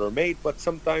calls that are made, but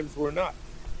sometimes we're not.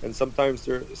 And sometimes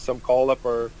some call up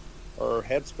are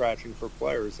head scratching for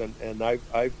players, and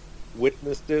I've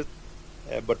witnessed it.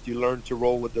 But you learn to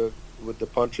roll with the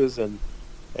punches, and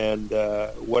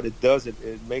what it does,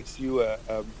 it makes you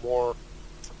a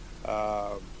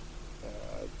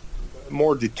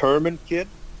more determined kid,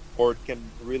 or it can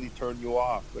really turn you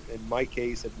off. But in my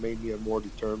case, it made me a more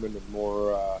determined and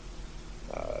more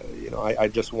I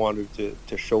just wanted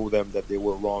to show them that they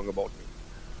were wrong about me.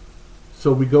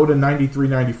 So we go to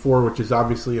 93-94, which is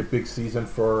obviously a big season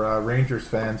for Rangers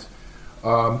fans.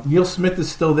 Neil Smith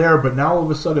is still there, but now all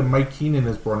of a sudden Mike Keenan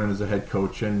is brought in as a head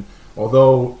coach. And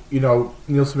although,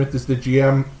 Neil Smith is the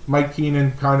GM, Mike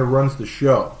Keenan kind of runs the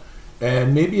show.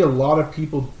 And maybe a lot of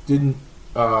people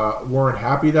weren't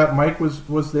happy that Mike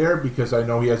was there, because I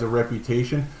know he has a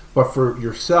reputation. But for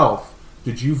yourself,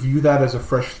 did you view that as a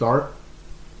fresh start?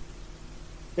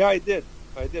 Yeah, I did.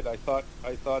 I thought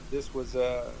this was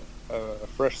a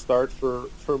fresh start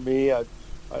for me.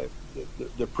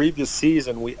 The previous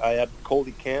season, I had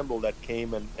Coley Campbell that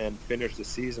came and finished the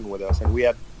season with us,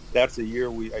 and that's the year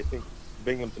I think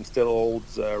Binghamton still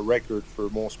holds a record for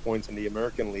most points in the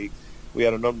American League. We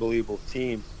had an unbelievable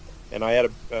team, and I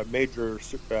had a major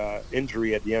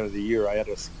injury at the end of the year. I had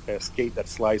a skate that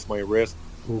sliced my wrist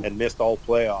and missed all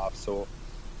playoffs. So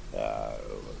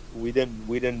we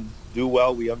didn't do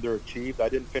well. We underachieved. I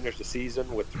didn't finish the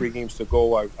season with 3 games to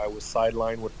go. I was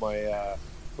sidelined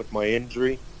with my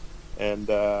injury, and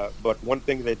but one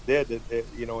thing they did,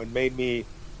 it made me.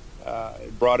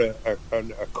 It brought a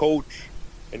coach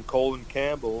in Colin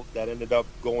Campbell that ended up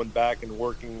going back and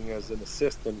working as an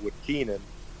assistant with Keenan,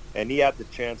 and he had the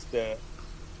chance to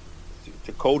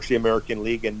coach the American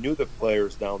League and knew the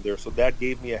players down there. So that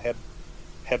gave me a head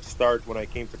start when I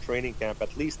came to training camp.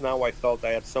 At least now I felt I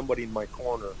had somebody in my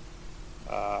corner.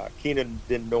 Keenan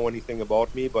didn't know anything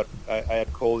about me, but I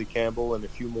had Coley Campbell and a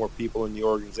few more people in the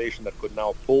organization that could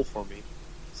now pull for me,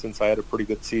 since I had a pretty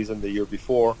good season the year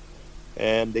before.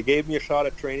 and they gave me a shot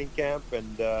at training camp.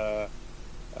 And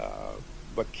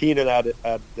but Keenan had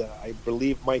I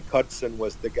believe Mike Hudson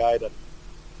was the guy that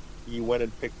he went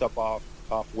and picked up off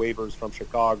waivers from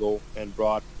Chicago and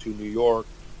brought to New York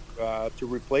to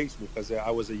replace me, because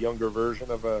I was a younger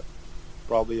version of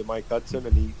probably a Mike Hudson,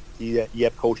 and he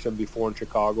had coached him before in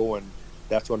Chicago, and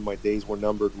that's when my days were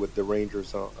numbered with the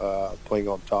Rangers playing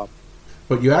on top.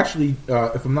 But you actually,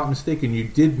 if I'm not mistaken, you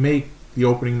did make the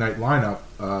opening night lineup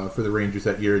for the Rangers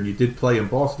that year, and you did play in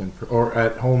Boston, or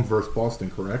at home versus Boston,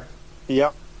 correct?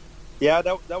 Yeah.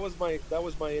 That was my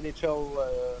NHL,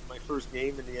 my first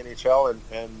game in the NHL,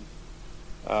 and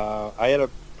I had a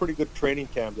pretty good training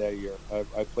camp that year.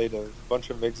 I played a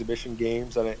bunch of exhibition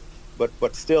games,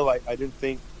 but still, I didn't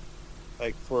think,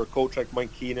 like, for a coach like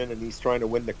Mike Keenan, and he's trying to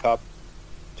win the cup,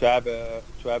 to have a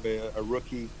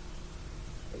rookie,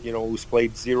 who's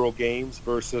played 0 games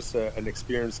versus an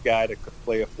experienced guy that could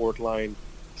play a fourth line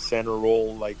center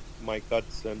role like Mike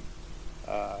Hudson.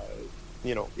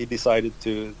 He decided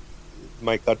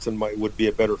Mike Hudson would be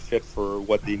a better fit for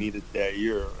what they needed that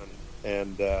year,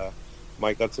 and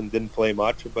Mike Hudson didn't play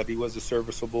much, but he was a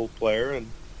serviceable player, and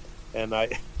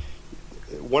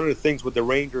one of the things with the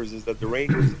Rangers is that the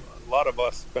Rangers, a lot of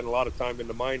us spent a lot of time in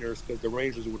the minors, because the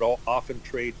Rangers would often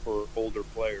trade for older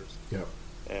players. Yeah.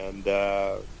 And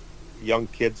young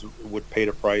kids would pay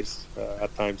the price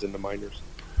at times in the minors.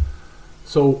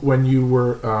 So when you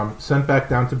were sent back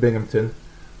down to Binghamton,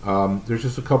 there's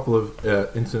just a couple of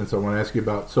incidents I want to ask you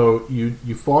about. So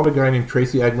you fought a guy named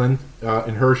Tracy Eglin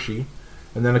in Hershey,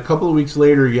 and then a couple of weeks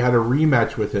later you had a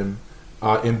rematch with him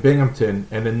in Binghamton,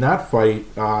 and in that fight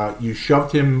you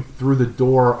shoved him through the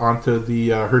door onto the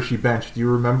Hershey bench. Do you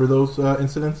remember those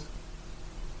incidents?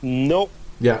 Nope.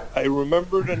 Yeah. I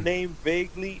remember the name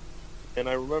vaguely, and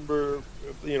I remember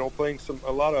playing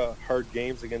a lot of hard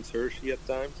games against Hershey at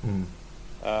times.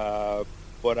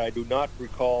 But I do not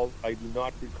recall,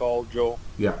 Joe.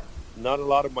 Yeah. Not a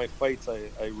lot of my fights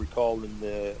I recall and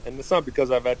it's not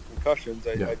because I've had concussions.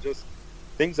 I just,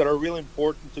 things that are really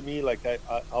important to me, like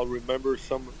I'll remember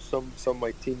some of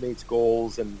my teammates'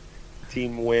 goals and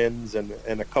team wins and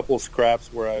a couple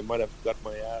scraps where I might have got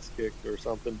my ass kicked or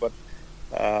something. But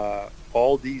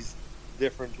all these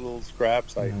different little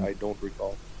scraps, I don't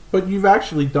recall. But you've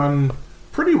actually done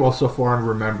pretty well so far in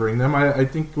remembering them. I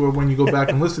think when you go back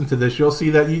and listen to this, you'll see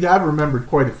that you have remembered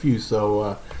quite a few,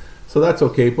 so that's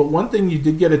okay. But one thing you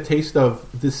did get a taste of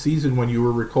this season when you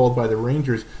were recalled by the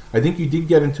Rangers, I think you did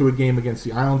get into a game against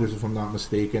the Islanders, if I'm not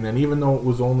mistaken, and even though it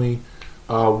was only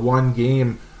one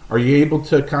game, are you able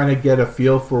to kind of get a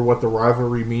feel for what the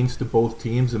rivalry means to both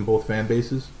teams and both fan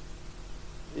bases?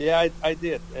 Yeah, I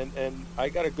did, and I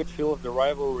got a good feel of the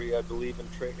rivalry, I believe, in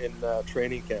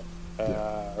training camp.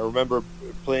 I remember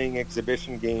playing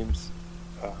exhibition games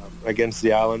against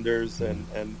the Islanders, and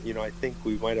I think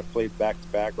we might have played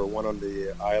back-to-back, or one on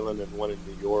the island and one in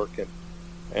New York,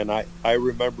 and I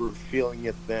remember feeling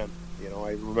it then.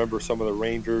 I remember some of the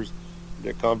Rangers,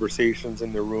 the conversations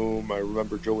in the room. I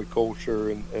remember Joey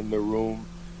Kosher in the room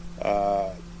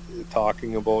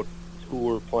talking about who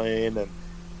we're playing,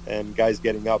 and guys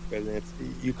getting up, and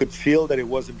you could feel that it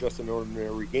wasn't just an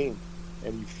ordinary game,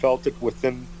 and you felt it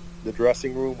within the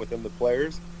dressing room, within the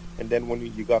players, and then when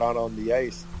you got out on the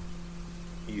ice,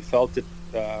 you felt it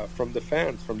from the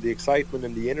fans, from the excitement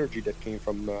and the energy that came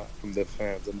from the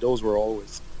fans, and those were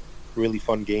always really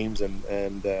fun games, and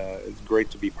it's great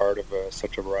to be part of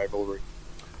such a rivalry.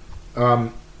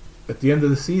 At the end of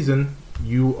the season,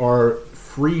 you are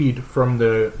freed from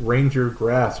the Ranger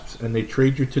grasps, and they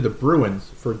trade you to the Bruins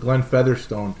for Glenn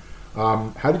Featherstone.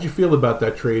 How did you feel about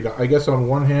that trade? I guess on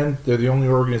one hand, they're the only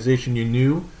organization you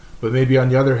knew, but maybe on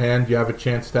the other hand, you have a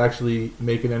chance to actually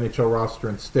make an NHL roster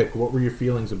and stick. What were your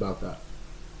feelings about that?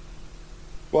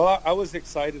 Well, I was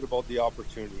excited about the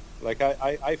opportunity. Like,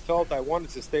 I felt I wanted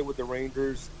to stay with the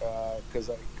Rangers because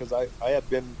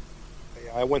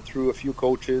I went through a few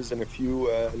coaches and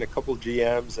a couple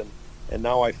GMs, and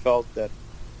now I felt that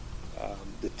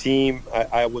the team,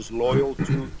 I was loyal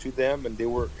to them, and it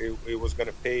was going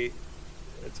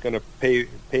to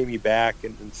pay me back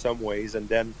in some ways. And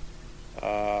then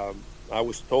I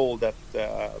was told that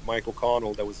Mike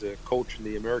O'Connell, that was a coach in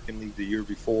the American League the year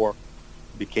before,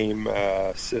 became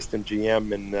assistant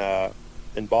GM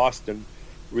in Boston,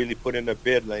 really put in a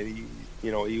bid. Like,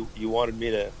 he wanted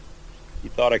me to. He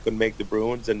thought I could make the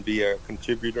Bruins and be a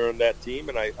contributor on that team,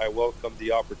 and I welcomed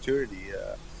the opportunity.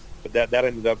 But that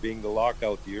ended up being the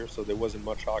lockout year, so there wasn't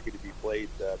much hockey to be played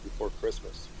before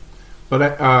Christmas.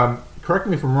 But correct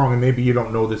me if I'm wrong, and maybe you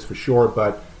don't know this for sure,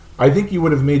 but I think you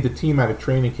would have made the team out of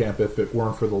training camp if it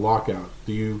weren't for the lockout.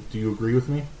 Do you agree with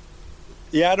me?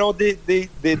 Yeah, no, they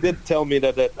did tell me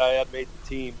that I had made the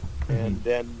team, and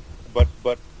then, but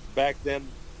back then,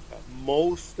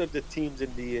 most of the teams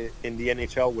in the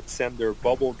NHL would send their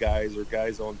bubble guys or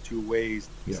guys on 2 ways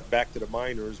back to the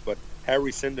minors. But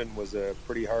Harry Sinden was a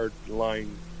pretty hard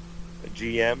line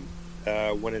GM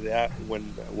when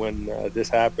this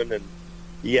happened, and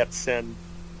he had sent a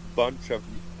bunch of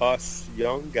us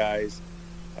young guys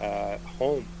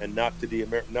home and not to the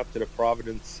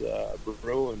Providence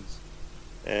Bruins.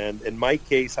 And in my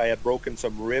case, I had broken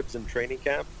some ribs in training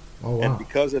camp, and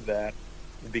because of that,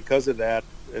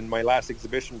 in my last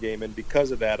exhibition game, and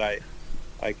because of that, I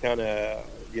kind of,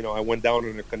 I went down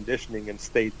in the conditioning and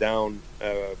stayed down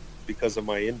because of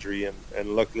my injury, and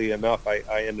luckily enough, I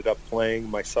ended up playing.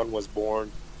 My son was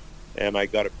born, and I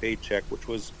got a paycheck, which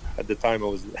was, at the time,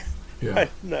 I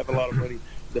didn't have a lot of money in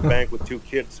the bank with 2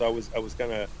 kids, so I was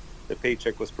kind of, the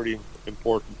paycheck was pretty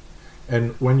important.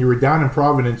 And when you were down in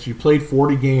Providence, you played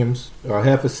 40 games,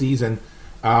 half a season,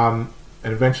 and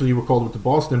eventually you were called up to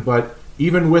Boston. But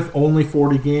even with only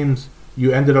 40 games,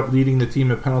 you ended up leading the team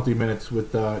in penalty minutes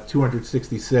with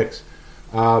 266.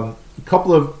 A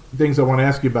couple of things I want to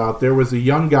ask you about. There was a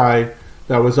young guy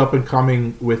that was up and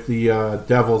coming with the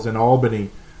Devils in Albany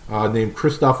named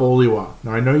Christoph Oliwa.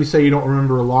 Now, I know you say you don't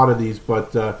remember a lot of these,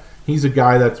 but he's a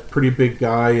guy that's a pretty big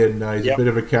guy, and he's a bit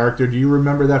of a character. Do you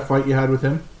remember that fight you had with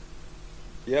him?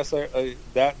 Yes,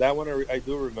 that one I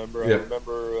do remember. Yeah. I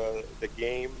remember the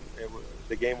game.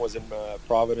 The game was in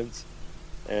Providence,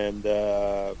 and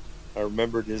I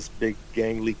remember this big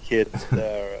gangly kid,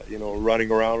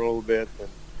 running around a little bit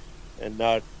and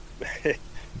not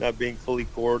not being fully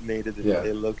coordinated.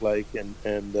 It looked like, and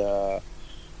I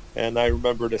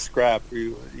remember the scrap.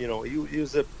 He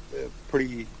was a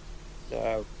pretty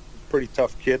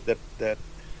tough kid that.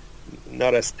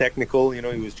 Not as technical, he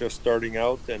was just starting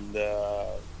out, and I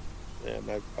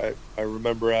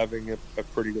remember having a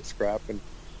pretty good scrap,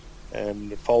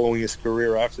 and following his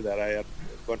career after that, I had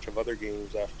a bunch of other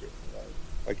games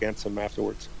against him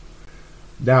afterwards.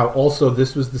 Now, also,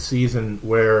 this was the season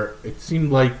where it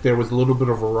seemed like there was a little bit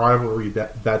of a rivalry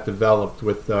that developed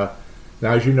with. Now,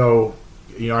 as you know,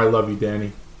 I love you,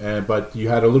 Danny, but you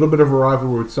had a little bit of a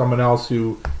rivalry with someone else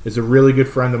who is a really good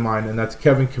friend of mine, and that's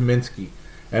Kevin Kaminsky.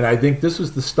 And I think this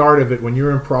was the start of it when you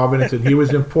were in Providence and he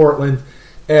was in Portland.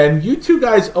 And you two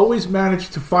guys always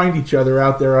managed to find each other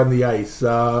out there on the ice.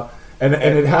 And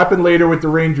it happened later with the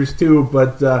Rangers too.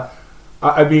 But,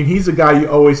 I mean, he's a guy you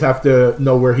always have to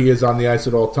know where he is on the ice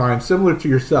at all times, similar to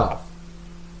yourself.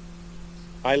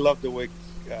 I love the way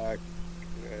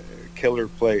Killer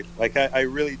played. Like, I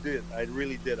really did. I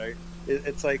really did.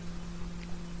 It's like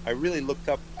I really looked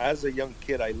up, as a young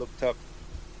kid, I looked up.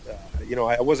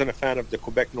 I wasn't a fan of the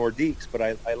Quebec Nordiques, but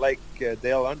I like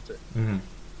Dale Hunter,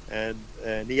 and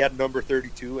he had number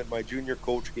 32, and my junior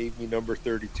coach gave me number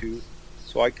 32,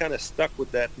 so I kind of stuck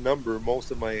with that number most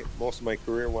of my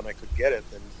career when I could get it,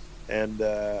 and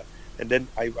then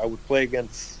I would play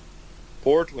against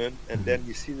Portland, and then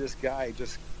you see this guy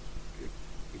just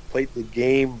played the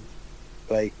game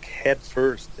like head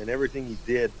first, and everything he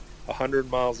did 100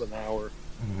 miles an hour,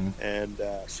 and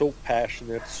so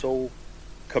passionate, so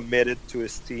committed to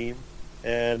his team,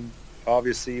 and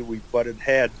obviously we butted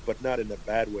heads, but not in a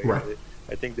bad way. Right.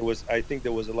 I think there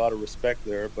was a lot of respect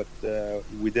there, but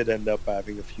we did end up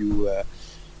having a few,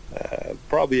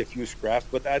 probably a few scraps.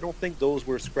 But I don't think those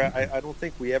were scraps. I don't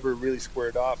think we ever really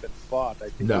squared off and fought. I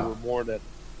think they were more that,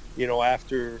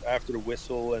 after the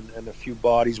whistle and a few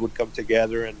bodies would come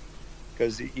together, and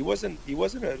because he wasn't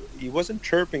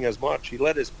chirping as much. He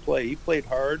let us play. He played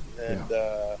hard,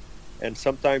 and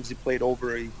sometimes he played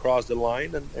over. He crossed the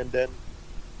line, and then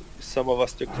some of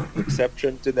us took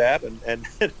exception to that, and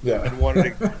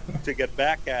wanted to get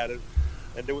back at it.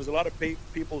 And there was a lot of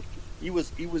people. He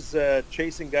was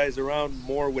chasing guys around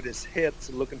more with his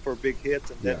hits, looking for big hits,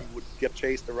 and then he would get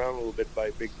chased around a little bit by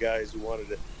big guys who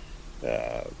wanted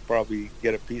to probably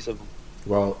get a piece of him.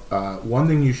 Well, one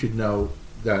thing you should know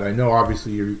that I know,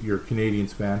 obviously you're a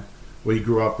Canadiens fan. Well, you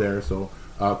grew up there, so.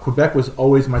 Quebec was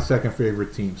always my second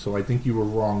favorite team, so I think you were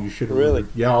wrong. You should have. Really?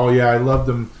 Yeah, I loved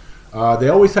them. They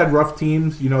always had rough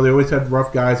teams. They always had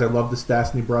rough guys. I love the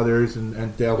Stastny brothers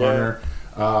and Dale Hunter.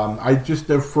 I just,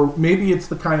 maybe it's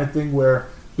the kind of thing where,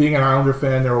 being an Islander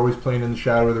fan, they're always playing in the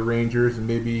shadow of the Rangers, and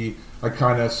maybe I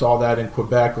kind of saw that in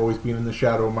Quebec, always being in the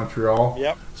shadow of Montreal.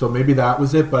 Yep. So maybe that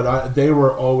was it, but they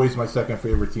were always my second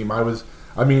favorite team.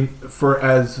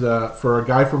 For a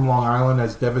guy from Long Island,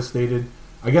 as devastated.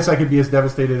 I guess I could be as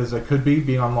devastated as I could be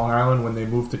being on Long Island when they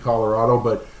moved to Colorado,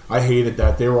 but I hated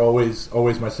that. They were always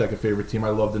my second favorite team. I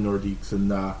love the Nordiques.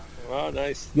 And wow,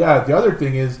 nice. Yeah, the other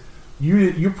thing is,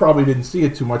 you probably didn't see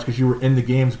it too much because you were in the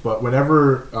games, but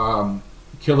whenever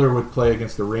Killer would play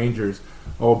against the Rangers,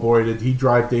 oh boy, did he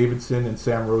drive Davidson and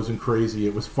Sam Rosen crazy.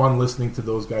 It was fun listening to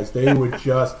those guys. They would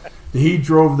just, he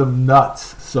drove them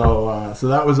nuts. So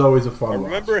that was always a fun I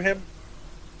remember watch. him.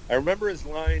 I remember his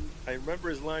line. I remember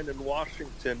his line in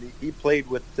Washington. He played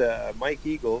with Mike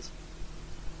Eagles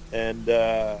and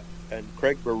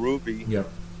Craig Berube. Yep.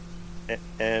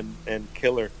 And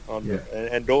Killer on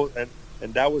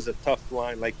and that was a tough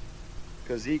line, like,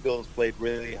 because Eagles played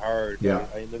really hard. Yeah.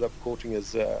 I ended up coaching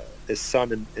his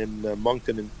son in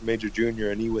Moncton in Major Junior,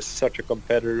 and he was such a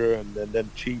competitor. And then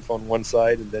Chief on one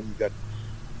side, and then you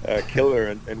got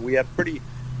Killer, and we had pretty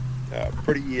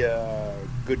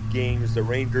good games. The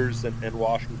Rangers and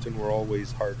Washington were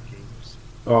always hard games.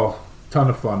 Oh, ton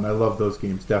of fun. I love those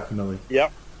games, definitely.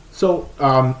 Yeah. So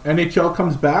NHL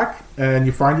comes back, and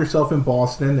you find yourself in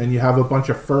Boston, and you have a bunch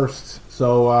of firsts.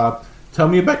 So tell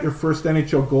me about your first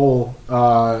NHL goal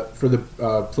for the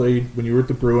played when you were at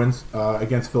the Bruins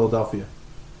against Philadelphia.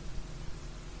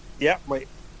 Yeah,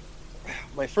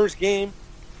 my first game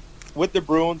with the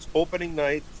Bruins, opening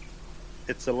night.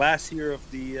 It's the last year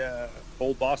of the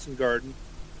old Boston Garden,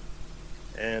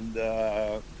 and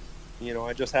I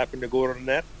just happened to go to the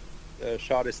net.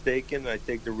 Shot is taken. I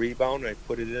take the rebound. I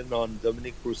put it in on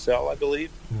Dominique Roussel, I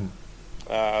believe.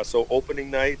 So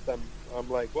opening night, I'm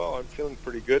like, well, I'm feeling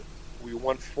pretty good. We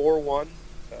won 4-1.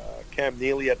 Cam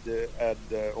Neely had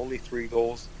only 3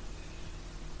 goals.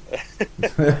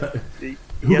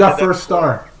 Who got first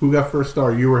star? Who got first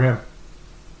star? You or him?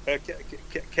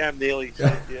 Cam Neely.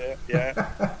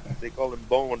 Yeah. They call him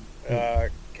Bone.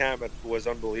 Cam was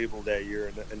unbelievable that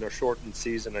year. In a shortened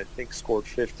season, I think scored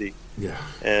 50. Yeah.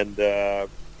 And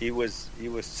he was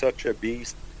such a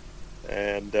beast.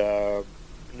 And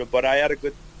but I had a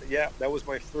good. Yeah, that was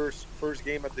my first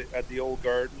game at the old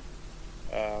Garden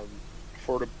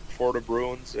for the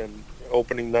Bruins, and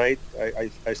opening night.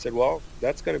 I said, well,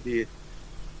 that's going to be.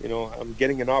 I'm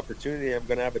getting an opportunity. I'm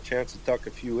going to have a chance to tuck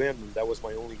a few in, and that was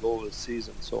my only goal this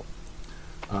season. So,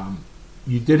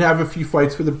 you did have a few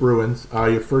fights for the Bruins.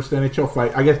 Your first NHL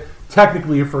fight, I guess,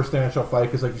 technically your first NHL fight,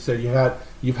 because like you said,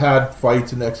 you've had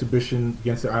fights in the exhibition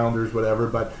against the Islanders, whatever.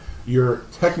 But your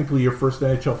first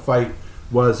NHL fight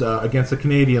was against the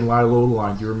Canadian Lyle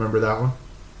Odeline. Do you remember that one?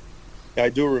 Yeah, I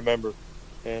do remember,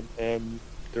 and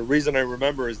the reason I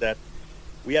remember is that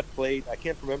we had played, I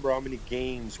can't remember how many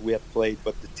games we had played,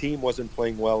 but the team wasn't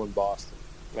playing well in Boston.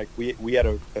 Like, we had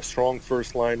a strong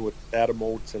first line with Adam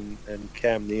Oates and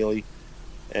Cam Neely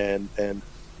and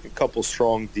a couple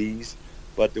strong Ds,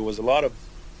 but there was a lot of,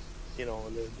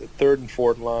 the third and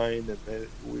fourth line, and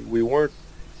we weren't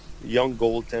young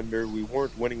goaltender. We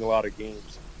weren't winning a lot of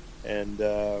games. And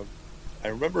I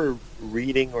remember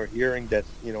reading or hearing that,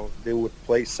 they would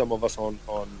place some of us on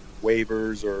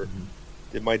waivers, or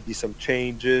there might be some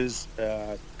changes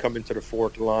coming to the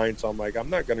fourth line. So I'm like, I'm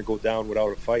not going to go down without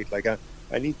a fight. Like,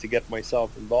 I need to get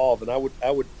myself involved, and I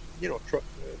would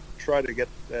try to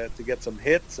get some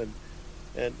hits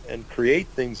and create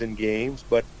things in games.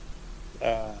 But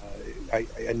I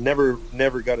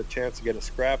never got a chance to get a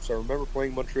scrap. So I remember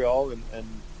playing Montreal and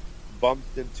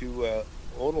bumped into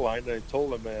Odeline, and I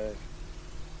told him,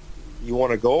 you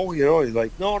want to go? He's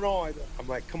like, no. I'm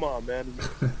like, come on, man.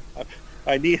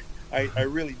 I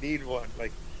really need one.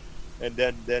 Like, and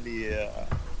then he,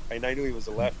 and I knew he was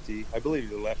a lefty. I believe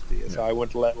he's a lefty. So I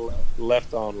went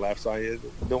left on left. So I had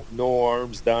no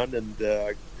arms done, and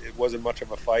it wasn't much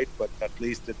of a fight, but at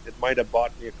least it might have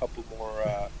bought me a couple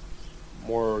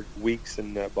more weeks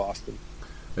in Boston.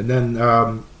 And then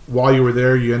while you were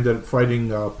there, you ended up fighting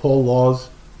Paul Laws,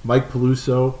 Mike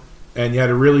Peluso, and you had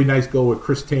a really nice go with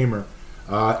Chris Tamer.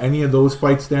 Any of those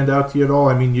fights stand out to you at all?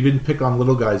 I mean, you didn't pick on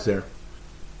little guys there.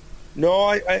 No,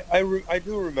 I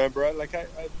do remember.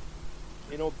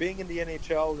 Being in the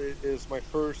NHL is my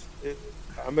first.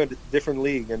 I'm in a different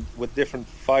league and with different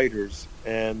fighters,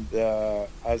 and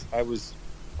as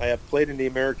I had played in the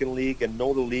American League and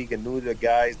know the league and knew the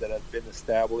guys that had been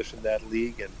established in that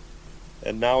league,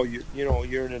 and now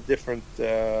you're in a different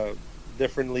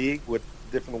league with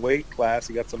different weight class.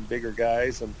 You got some bigger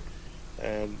guys,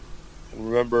 and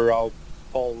remember how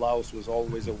Paul Laus was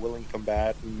always a willing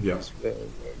combatant. Yeah. He was a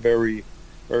very,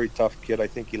 very tough kid. I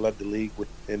think he led the league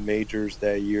in majors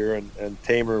that year, and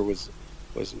Tamer was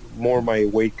more my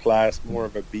weight class, more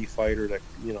of a B fighter that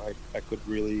I could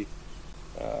really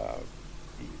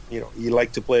he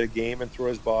liked to play the game and throw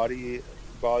his body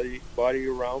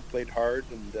around, played hard,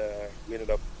 and we ended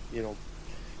up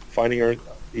finding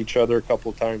each other a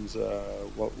couple of times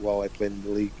while I played in the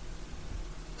league.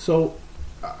 So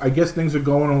I guess things are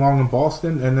going along in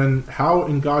Boston, and then how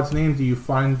in God's name do you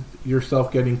find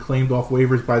yourself getting claimed off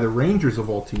waivers by the Rangers of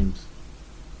all teams?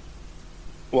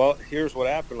 Well, here's what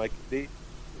happened. Like the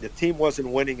team wasn't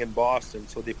winning in Boston,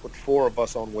 so they put 4 of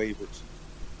us on waivers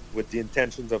with the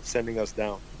intentions of sending us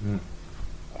down.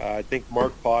 I think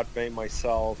Mark Potvin,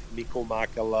 myself, Mikko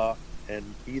Makala, and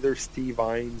either Steve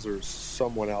Hines or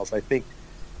someone else. I think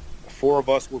 4 of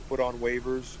us were put on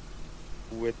waivers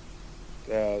with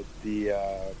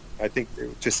I think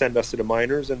to send us to the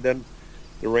minors, and then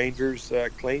the Rangers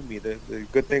claimed me. The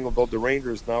good thing about the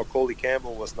Rangers now, Coley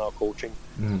Campbell was now coaching.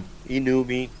 He knew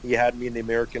me. He had me in the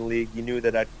American League. He knew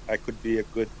that I could be a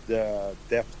good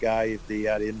depth guy if they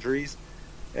had injuries.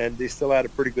 And they still had a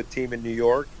pretty good team in New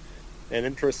York. And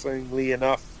interestingly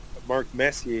enough, Mark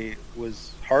Messier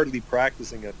was hardly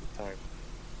practicing at the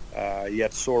time. He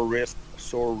had sore wrist,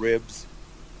 sore ribs.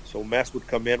 So Mess would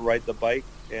come in, ride the bike,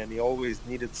 and he always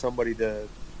needed somebody they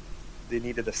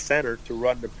needed a center to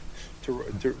run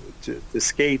to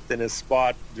skate in his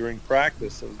spot during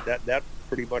practice. So that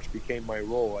pretty much became my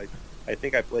role. I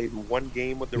think I played 1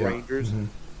 game with the Rangers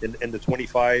in the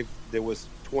 25. There was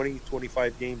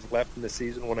 25 games left in the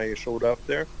season when I showed up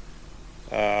there.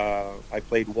 I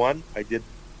played 1. I did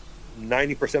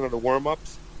 90% of the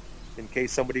warm-ups in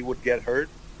case somebody would get hurt,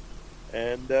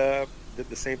 and did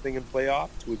the same thing in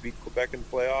playoffs. We beat Quebec in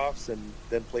playoffs, and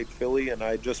then played Philly. And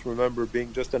I just remember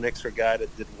being just an extra guy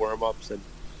that did warm-ups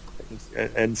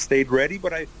and stayed ready.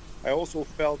 But I also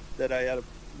felt that I had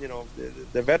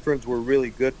the veterans were really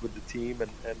good with the team,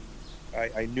 and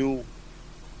I knew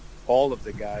all of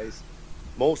the guys,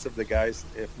 most of the guys,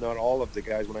 if not all of the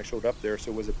guys, when I showed up there.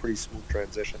 So it was a pretty smooth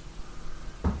transition.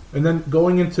 And then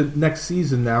going into next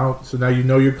season now, so now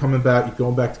you're coming back, you're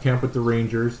going back to camp with the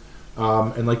Rangers,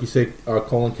 and like you say,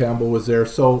 Colin Campbell was there.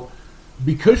 So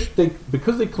because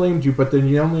they claimed you, but then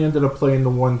you only ended up playing the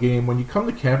 1 game. When you come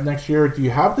to camp next year, do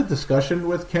you have the discussion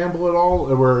with Campbell at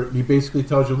all, where he basically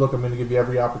tells you, "Look, I'm going to give you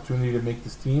every opportunity to make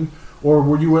this team," or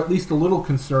were you at least a little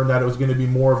concerned that it was going to be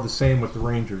more of the same with the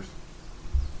Rangers?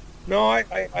 No,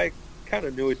 I kind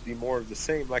of knew it'd be more of the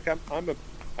same. Like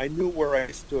I knew where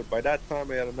I stood. By that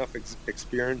time, I had enough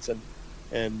experience and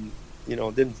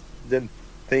didn't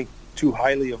think too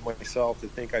highly of myself to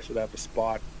think I should have a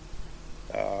spot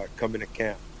come into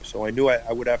camp. So I knew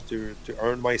I would have to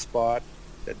earn my spot,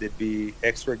 that there'd be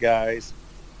extra guys,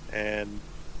 and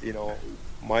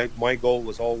my goal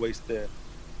was always to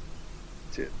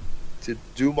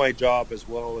do my job as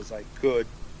well as I could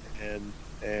and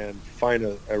find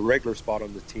a regular spot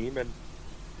on the team.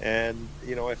 And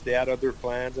if they had other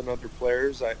plans and other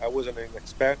players, I wasn't an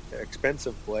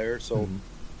expensive player, so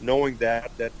knowing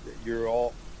that you're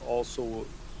also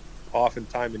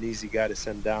oftentimes an easy guy to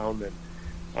send down, and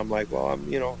I'm like, well, I'm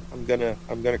gonna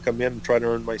come in and try to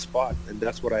earn my spot, and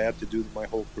that's what I had to do my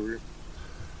whole career.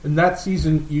 In that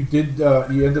season, you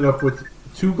ended up with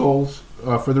 2 goals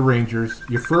for the Rangers.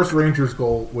 Your first Rangers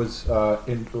goal was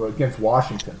against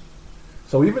Washington.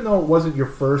 So even though it wasn't your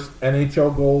first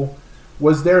NHL goal,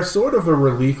 was there sort of a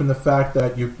relief in the fact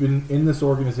that you've been in this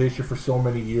organization for so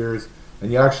many years,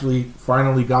 and you actually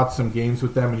finally got some games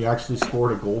with them, and you actually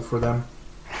scored a goal for them?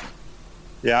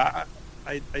 Yeah,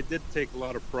 I did take a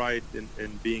lot of pride in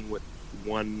being with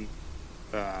one.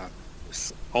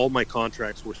 All my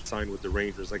contracts were signed with the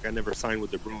Rangers. Like, I never signed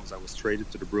with the Bruins. I was traded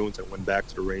to the Bruins and went back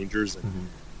to the Rangers. And,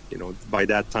 by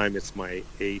that time, it's my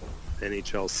 8th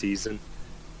NHL season.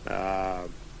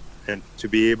 And to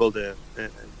be able to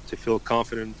feel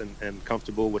confident and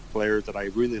comfortable with players that I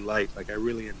really liked. Like, I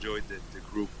really enjoyed the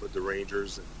group with the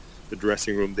Rangers and the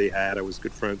dressing room they had. I was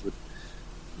good friends with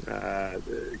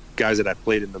the guys that I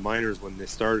played in the minors when they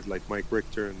started, like Mike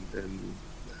Richter and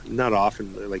not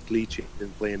often, like Leachy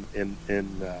didn't play in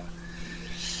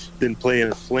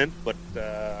Flint, but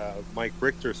Mike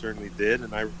Richter certainly did.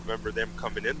 And I remember them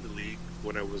coming in the league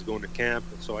when I was going to camp,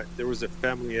 and so there was a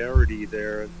familiarity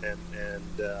there,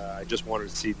 and I just wanted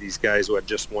to see these guys who had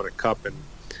just won a cup, and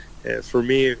for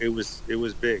me it was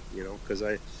big, because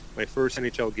my first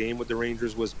NHL game with the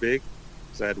Rangers was big,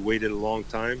 because I had waited a long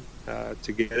time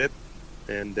to get it,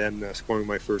 and then scoring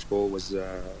my first goal was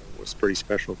pretty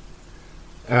special.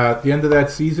 At the end of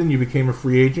that season, you became a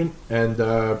free agent, and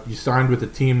you signed with a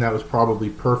team that was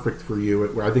probably perfect for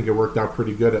you. I think it worked out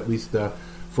pretty good, at least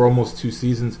for almost 2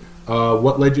 seasons.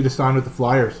 What led you to sign with the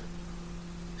Flyers?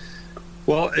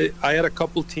 Well, I had a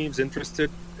couple teams interested,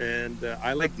 and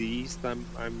I like the East.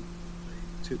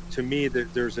 To me,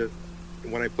 there's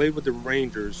when I played with the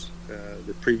Rangers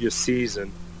the previous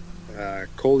season,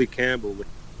 Coley Campbell would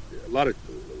a lot of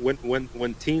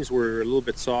when teams were a little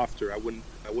bit softer, I wouldn't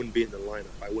be in the lineup.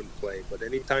 I wouldn't play. But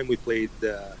anytime we played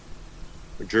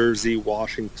Jersey,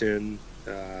 Washington,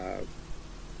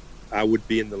 I would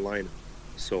be in the lineup.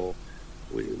 So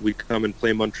we'd come and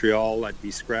play Montreal, I'd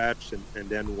be scratched, and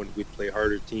then when we'd play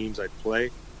harder teams, I'd play.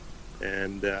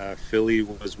 And Philly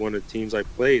was one of the teams I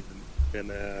played,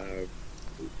 and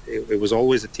it was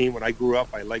always a team. When I grew up,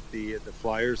 I liked the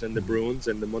Flyers and the Bruins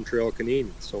and the Montreal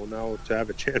Canadiens. So now to have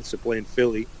a chance to play in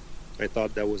Philly, I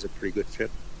thought that was a pretty good fit.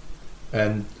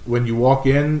 And when you walk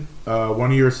in,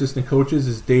 one of your assistant coaches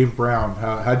is Dave Brown.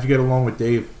 How'd you get along with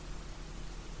Dave?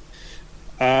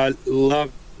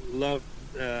 Love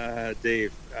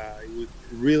Dave. He was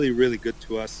really, really good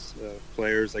to us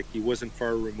players. Like, he wasn't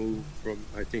far removed from.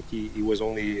 I think he was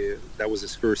only that was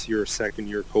his first year or second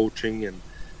year coaching, and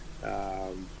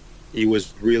he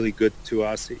was really good to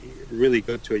us. Really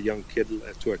good to a young kid,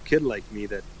 to a kid like me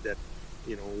that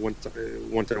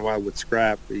once in a while would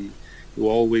scrap. He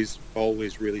was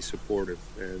always really supportive,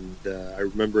 and I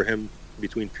remember him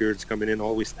between periods coming in,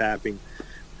 always tapping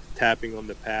on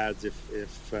the pads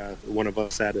if one of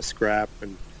us had a scrap,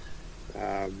 and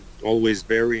always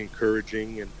very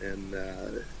encouraging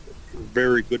and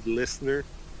very good listener,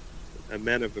 a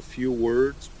man of a few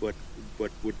words, but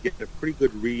would get a pretty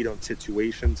good read on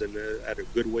situations and had a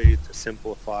good way to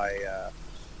simplify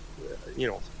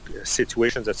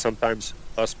situations that sometimes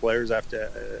us players have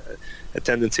a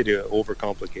tendency to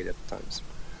overcomplicate at times.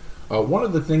 One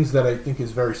of the things that I think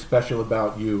is very special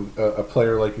about you, a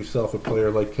player like yourself, a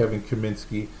player like Kevin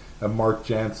Kaminsky, Mark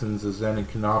Jansen, Zen, and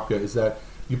Konopka, is that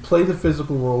you play the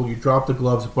physical role, you drop the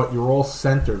gloves, but you're all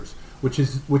centers, which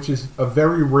is a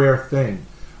very rare thing.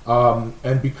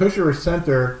 And because you're a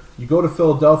center, you go to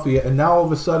Philadelphia, and now all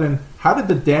of a sudden, how did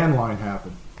the Dan line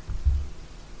happen?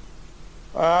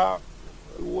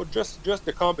 Well, just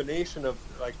the combination of,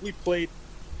 like, we played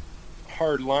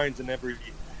hard lines in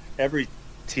every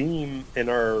team in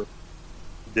our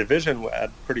division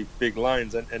had pretty big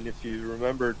lines, and if you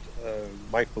remembered,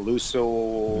 Mike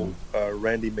Peluso,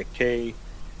 Randy McKay,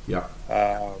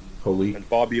 and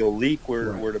Bobby O'Leek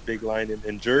were the big line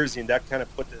in Jersey, and that kind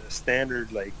of put the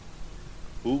standard, like,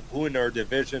 who in our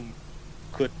division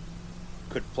could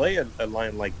play a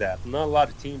line like that. Not a lot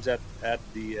of teams had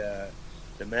the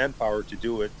manpower to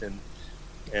do it,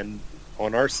 and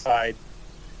on our side,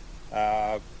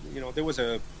 there was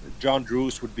John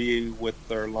Drews would be with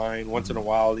our line once in a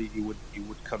while. He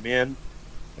would come in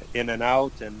and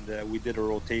out, and we did a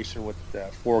rotation with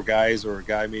 4 guys, or a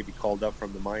guy maybe called up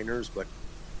from the minors. But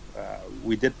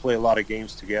we did play a lot of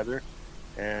games together,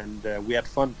 and we had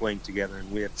fun playing together.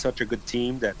 And we had such a good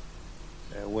team that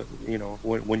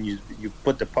when you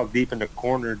put the puck deep in the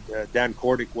corner, Dan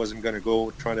Kordic wasn't going to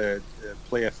go try to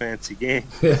play a fancy game.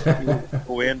 He would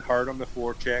go in hard on the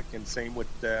forecheck, and same with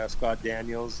Scott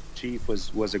Daniels. Chief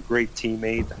was a great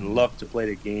teammate and loved to play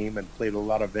the game and played a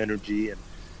lot of energy,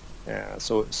 and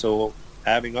so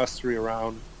having us 3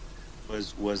 around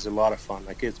was a lot of fun.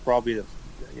 Like, it's probably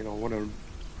one of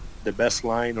the best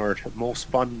line or most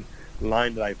fun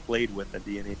line that I played with at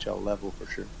the NHL level,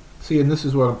 for sure. See, and this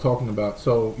is what I'm talking about.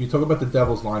 So you talk about the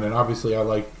Devils line, and obviously I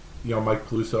like, Mike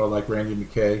Peluso, I like Randy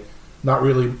McKay. Not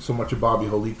really so much a Bobby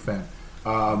Holik fan.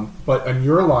 But on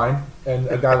your line, and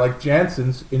a guy like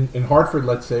Jansen's in Hartford,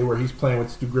 let's say, where he's playing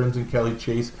with Stu Grimms and Kelly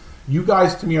Chase, you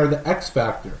guys to me are the X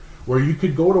factor, where you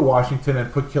could go to Washington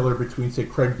and put killer between, say,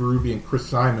 Craig Berube and Chris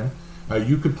Simon.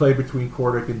 You could play between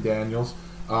Kordic and Daniels.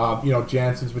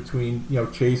 Jansen's between,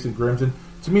 Chase and Grimms. And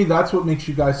to me, that's what makes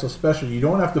you guys so special. You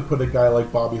don't have to put a guy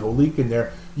like Bobby Holik in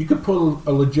there. You could put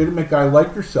a legitimate guy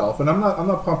like yourself. And I'm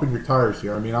not pumping your tires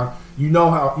here. I mean, you know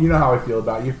how I feel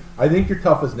about you. I think you're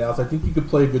tough as nails. I think you could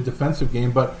play a good defensive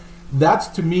game. But that's,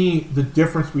 to me, the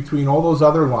difference between all those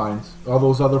other lines, all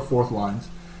those other fourth lines,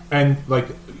 and like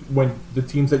when the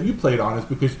teams that you played on, is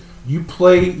because you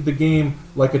play the game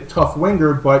like a tough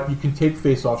winger, but you can take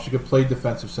faceoffs. You can play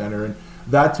defensive center, and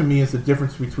that to me is the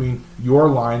difference between your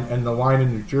line and the line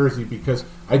in New Jersey, because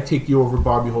I'd take you over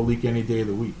Bobby Holik any day of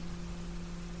the week.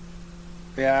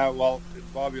 Yeah, well,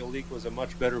 Bobby Holik was a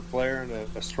much better player and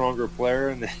a stronger player,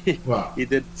 and he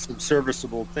did some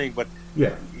serviceable thing. But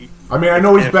yeah, I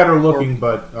know he's better looking,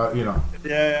 but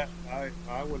Yeah,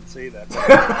 I wouldn't say that.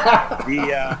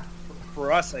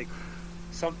 For us, like,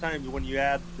 sometimes when you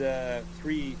add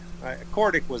 3,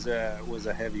 Kordic was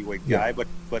a heavyweight guy, but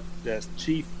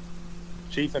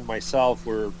Chief and myself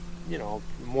were,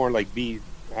 more like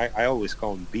I always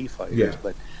call them B fighters,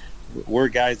 but we're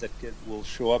guys that will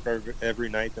show up every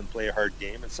night and play a hard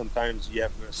game, and sometimes you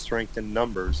have strength in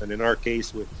numbers. And in our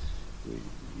case,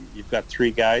 you've got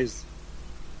 3 guys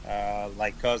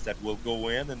like us that will go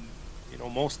in, and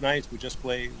most nights we just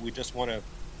want to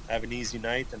have an easy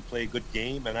night and play a good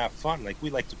game and have fun. Like, we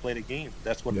like to play the game.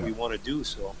 That's what we want to do.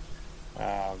 So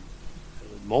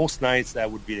most nights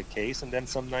that would be the case, and then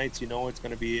some nights, it's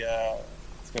going to be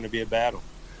a battle.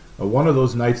 One of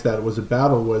those nights that was a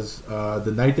battle was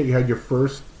the night that you had your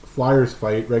first Flyers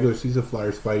fight, regular season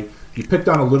Flyers fight. You picked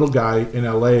on a little guy in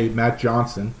LA, Matt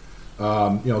Johnson,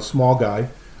 small guy,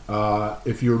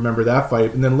 if you remember that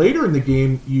fight. And then later in the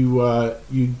game,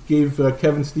 you gave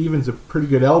Kevin Stevens a pretty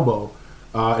good elbow,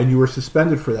 and you were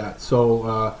suspended for that.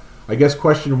 So I guess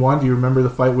question one, do you remember the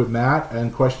fight with Matt?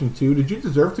 And question two, did you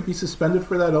deserve to be suspended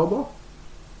for that elbow?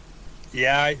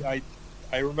 Yeah,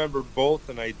 I remember both,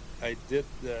 and I did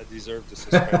deserve the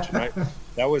suspension.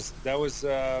 That was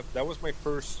my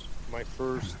first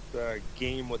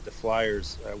game with the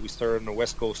Flyers. We started on a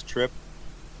West Coast trip,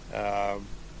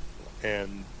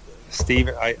 and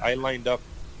Steven, I lined up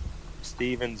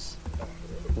Stevens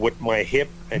with my hip,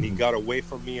 and he got away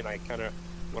from me, and I kind of,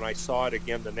 when I saw it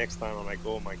again the next time, I'm like,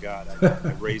 oh my God!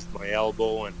 I raised my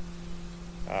elbow and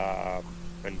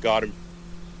got him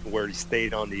where he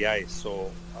stayed on the ice.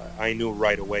 So I knew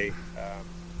right away.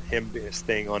 Him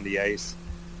staying on the ice,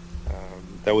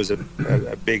 that was a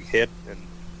big hit, and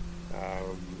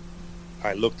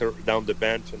I looked down the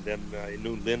bench, and then I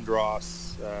knew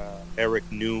Lindros, Eric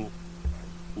knew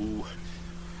who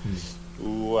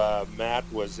Matt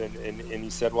was, and he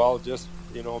said, well, just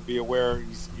be aware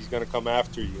he's going to come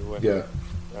after you. And, and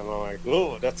I'm like,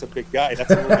 oh, that's a big guy.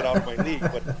 That's a little bit out of my league,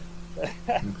 but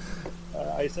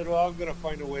I said, well, I'm going to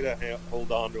find a way to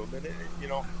hold on to him,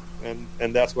 and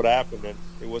and that's what happened. And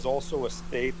it was also a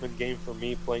statement game for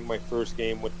me, playing my first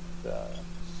game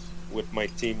with my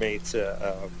teammates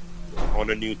on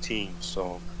a new team.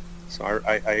 So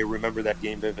I remember that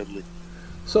game vividly.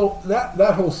 So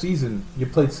that whole season, you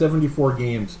played 74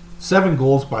 games, 7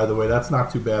 goals, by the way. That's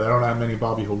not too bad. I don't know how many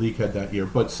Bobby Holik had that year,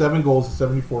 but 7 goals in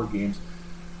 74 games.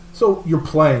 So you're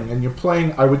playing,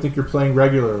 I would think you're playing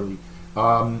regularly.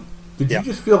 Did you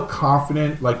just feel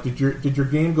confident? Like, did your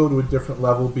game go to a different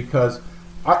level? Because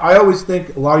I always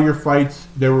think a lot of your fights,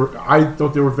 I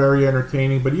thought they were very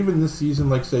entertaining. But even this season,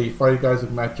 like, say, you fight guys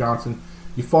like Matt Johnson,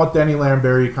 you fought Denny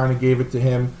Lambert, you kind of gave it to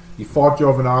him. You fought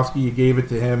Jovanovski, you gave it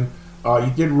to him.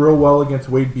 You did real well against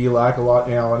Wade Belak a lot,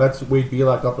 and that's Wade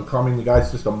Belak up and coming. The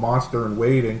guy's just a monster in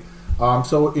waiting.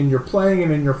 So in your playing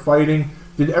and in your fighting,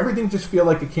 did everything just feel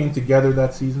like it came together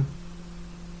that season?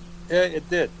 Yeah, it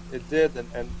did,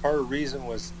 and part of the reason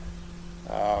was,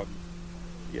 I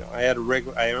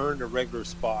earned a regular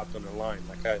spot on the line.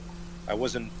 Like I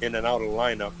wasn't in and out of the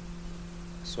lineup,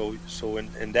 so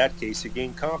in that case, you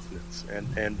gain confidence,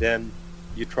 and then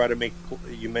you try to make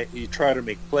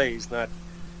plays, not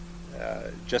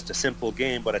just a simple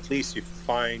game, but at least you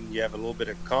have a little bit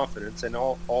of confidence, and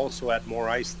also add more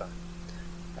ice time.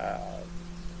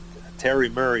 Terry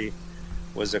Murray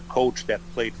was a coach that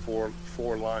played four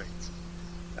lines.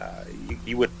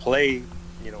 He would play,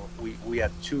 we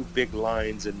had 2 big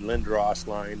lines in Lindros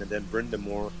line, and then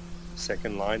Brindamore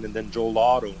second line, and then Joel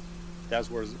Otto. That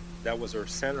was our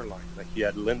center line. Like, you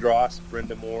had Lindros,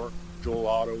 Brindamore, Joel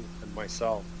Otto, and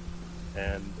myself.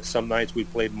 And some nights we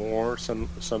played more, some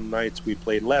nights we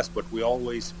played less, but we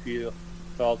always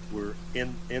felt we're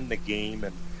in the game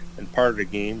and part of the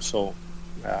game. So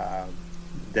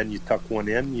then you tuck one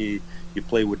in, you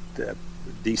play with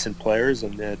decent players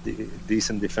and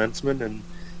decent defensemen, and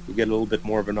you get a little bit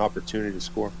more of an opportunity to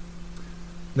score.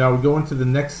 Now we go into the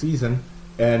next season,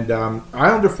 and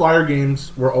Islander Flyer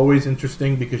games were always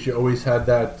interesting because you always had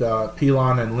that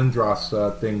Pilon and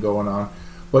Lindros thing going on.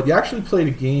 But you actually played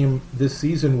a game this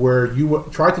season where you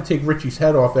tried to take Richie's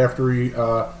head off after he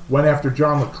went after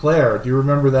John LeClair. Do you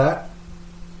remember that?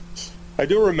 I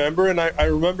do remember, and I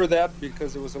remember that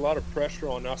because there was a lot of pressure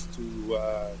on us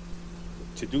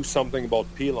to do something about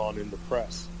Pilon in the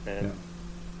press.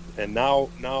 And now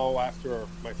after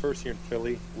my first year in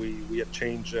Philly, we had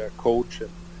changed coach,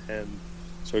 and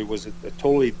so it was a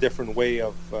totally different way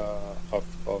of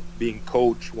being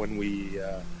coach when we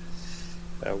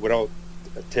without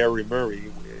Terry Murray,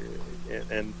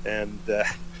 and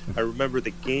I remember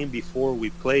the game before we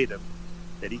played him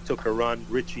that he took a run.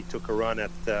 Richie took a run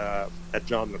at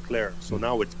John LeClair. So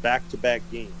now it's back-to-back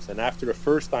games. And after the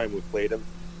first time we played him,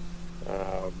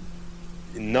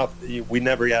 we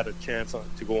never had a chance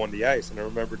to go on the ice. And I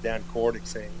remember Dan Kordick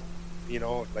saying,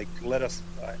 like,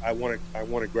 I want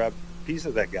to grab a piece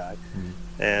of that guy,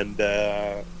 and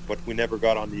but we never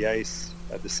got on the ice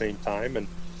at the same time, and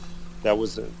that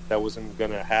wasn't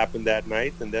going to happen that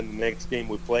night. And then the next game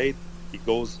we played, he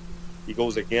goes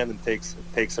again and takes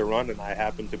a run, and I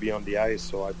happened to be on the ice,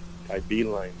 so I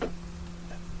beelined.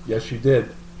 Yes, you did.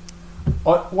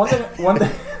 One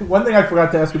thing I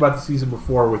forgot to ask you about the season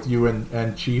before with you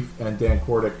and Chief and Dan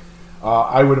Kordick.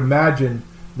 I would imagine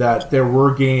that there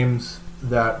were games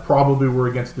that probably were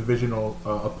against divisional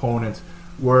opponents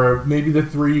where maybe the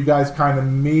three of you guys kind of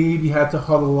maybe had to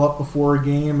huddle up before a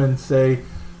game and say,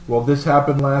 well, this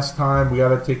happened last time, we got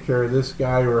to take care of this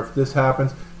guy, or if this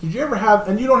happens. Did you ever have,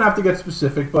 and you don't have to get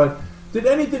specific, but did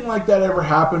anything like that ever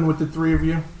happen with the three of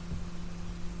you?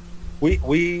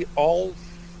 We all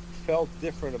felt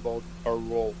different about our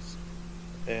roles,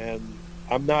 and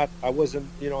I wasn't,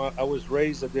 I was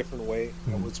raised a different way.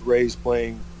 Mm-hmm. I was raised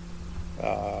playing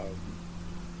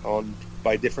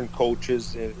by different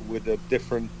coaches with a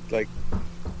different, like,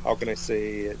 how can I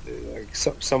say, like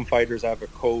some fighters have a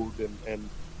code,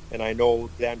 and I know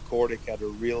Dan Kordick had a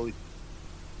real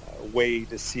way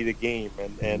to see the game,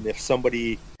 and if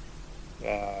somebody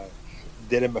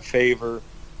did him a favor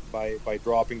by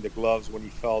dropping the gloves when he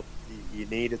felt he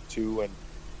needed to,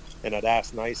 and had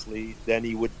asked nicely, then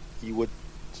he would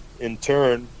in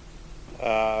turn,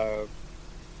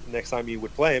 next time he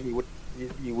would play him,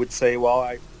 he would say, well,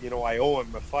 I owe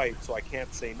him a fight, so I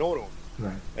can't say no to him.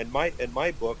 Right. In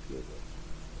my book,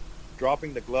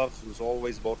 dropping the gloves was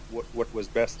always about what was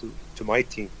best to my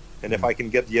team, and if I can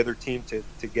get the other team to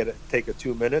take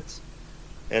 2 minutes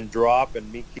and drop,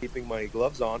 and me keeping my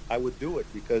gloves on, I would do it,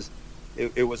 because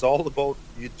it was all about,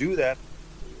 you do that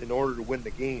in order to win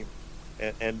the game,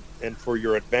 and for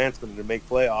your advancement, to make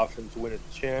playoffs and to win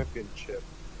a championship,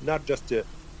 not just to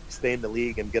stay in the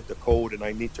league and get the code, and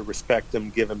I need to respect him,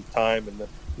 give him time,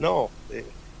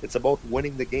 it's about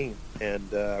winning the game.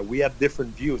 And we had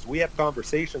different views. We had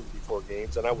conversations before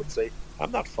games, and I would say,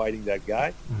 I'm not fighting that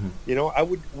guy.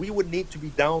 Mm-hmm. We would need to be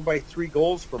down by 3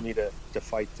 goals for me to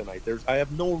fight tonight. I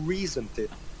have no reason to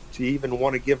even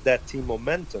want to give that team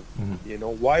momentum. Mm-hmm.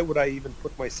 Why would I even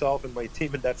put myself and my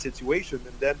team in that situation?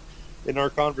 And then in our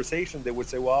conversation, they would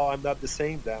say, well, I'm not the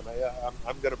same, Dan.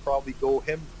 I'm going to probably go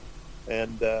him.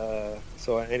 And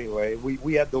so anyway,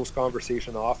 we had those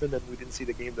conversations often, and we didn't see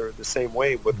the game the same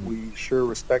way, but we sure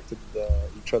respected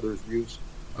each other's views.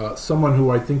 Someone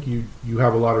who I think you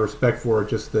have a lot of respect for,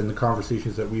 just in the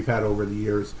conversations that we've had over the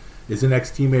years, is an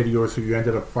ex-teammate of yours who you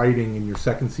ended up fighting in your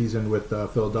second season with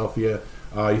Philadelphia.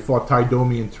 You fought Ty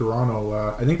Domi in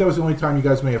Toronto. I think that was the only time you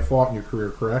guys may have fought in your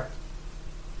career, correct?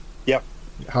 Yep.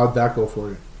 How'd that go for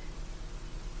you?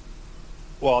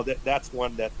 Well, that's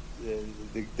one that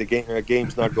the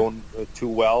game's not going too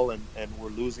well, and we're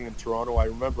losing in Toronto. I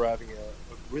remember having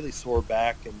a really sore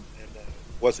back, and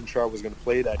wasn't sure I was going to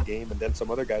play that game, and then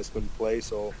some other guys couldn't play,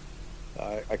 so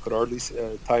I could hardly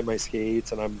tie my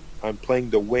skates, and I'm playing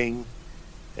the wing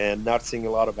and not seeing a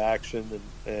lot of action,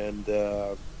 and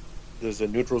there's a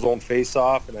neutral zone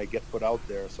face-off, and I get put out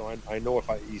there. So I know if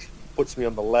he puts me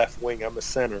on the left wing, I'm a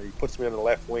center, he puts me on the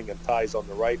left wing and Ty's on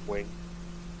the right wing,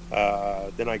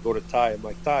 then I go to Ty. I'm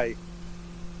like, Ty,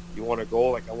 you want to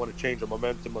go? Like, I want to change the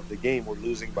momentum of the game. We're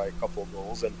losing by a couple of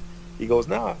goals. And he goes,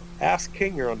 nah, ask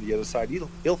Kinger on the other side.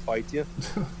 He'll fight you.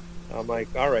 I'm like,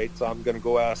 all right. So I'm going to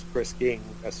go ask Chris King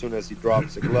as soon as he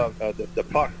drops the glove, the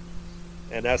puck.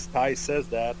 And as Ty says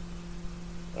that,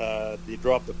 they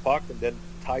drop the puck, and then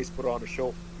Ty's put on a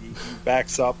show. He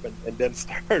backs up and then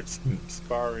starts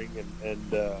sparring,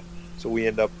 and so we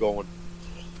end up going.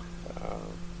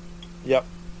 Yep.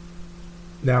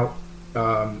 Now,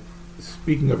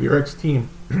 speaking of your ex-team,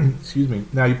 excuse me.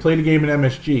 Now, you played a game in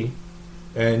MSG,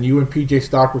 and you and PJ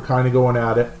Stock were kind of going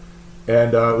at it,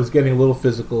 and it was getting a little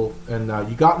physical, and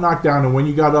you got knocked down, and when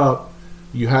you got up,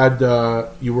 you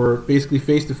were basically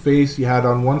face-to-face. You had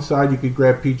on one side, you could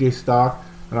grab PJ Stock,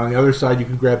 and on the other side, you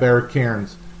could grab Eric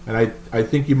Cairns, and I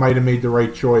think you might have made the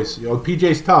right choice.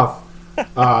 PJ's tough.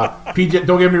 PJ,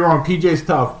 don't get me wrong, PJ's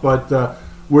tough, but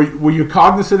were you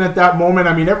cognizant at that moment?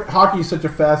 I mean, hockey is such a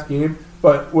fast game,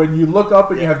 but when you look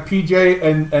up and you have PJ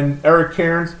and Eric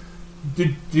Cairns,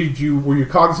 were you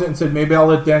cognizant and said, maybe I'll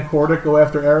let Dan Kordick go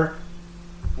after Eric?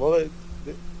 Well,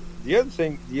 the other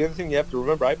thing you have to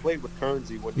remember, I played with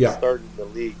Kearnsey when he started in the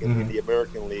league, in the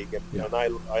American League, and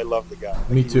I love the guy.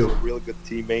 Me too. He was a really good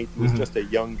teammate. He was just a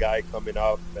young guy coming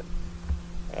up,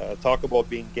 and talk about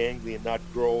being gangly and not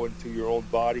grow into your own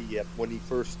body yet when he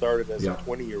first started as a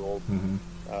 20-year-old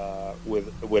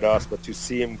with us, but to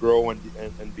see him grow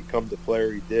and become the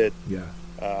player he did.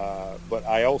 But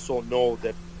I also know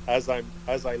that as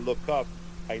I look up,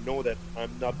 I know that I'm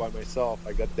not by myself.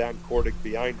 I got Dan Kordick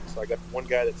behind me, so I got one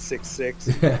guy that's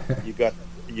 6'6". you got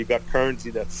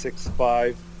Kearnsey that's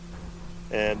 6'5",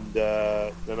 and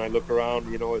then I look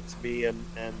around. It's me and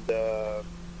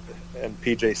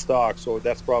PJ Stock. So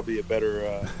that's probably a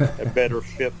better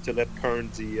fit to let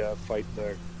Kearnsey fight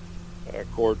the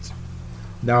courts.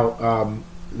 Now,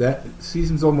 that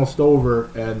season's almost over,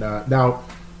 and now,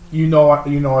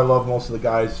 I love most of the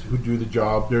guys who do the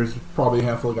job. There's probably a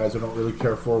handful of guys I don't really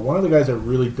care for. One of the guys I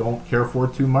really don't care for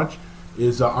too much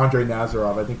is Andre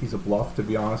Nazarov. I think he's a bluff, to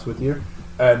be honest with you.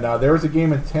 And there was a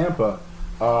game in Tampa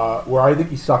where I think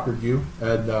he suckered you,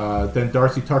 and then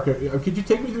Darcy Tucker. Could you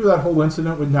take me through that whole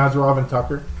incident with Nazarov and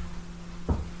Tucker?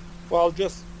 Well,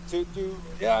 just to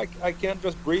I can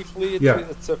just briefly.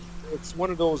 It's one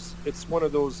of those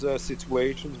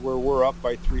situations where we're up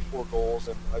by 3-4 goals,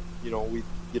 and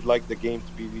you'd like the game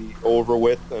to be over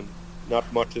with, and not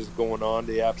much is going on.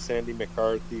 They have Sandy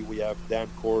McCarthy, we have Dan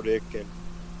Kordick,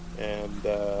 and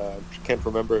can't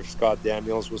remember if Scott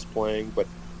Daniels was playing, but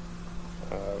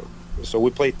so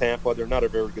we play Tampa. They're not a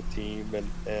very good team,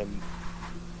 and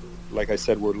like I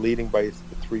said, we're leading by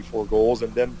 3-4 goals,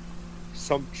 and then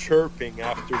some chirping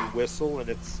after the whistle, and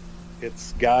it's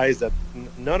guys that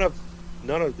none of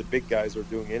the big guys are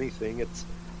doing anything. It's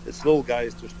little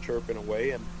guys just chirping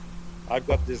away, and I've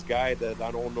got this guy that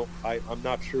I don't know. I'm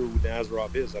not sure who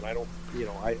Nazarov is, and I don't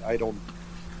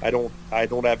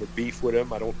have a beef with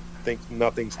him. I don't think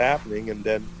nothing's happening, and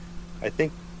then I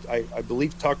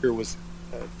believe Tucker was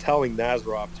telling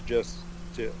Nazarov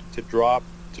to drop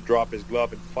his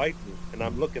glove and fight me, and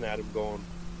I'm looking at him going,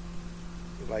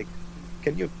 like,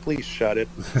 can you please shut it?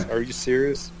 Are you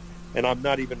serious? And I'm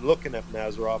not even looking at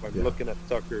Nazarov. I'm looking at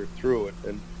Tucker through it,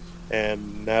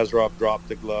 and Nazarov dropped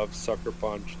the glove, sucker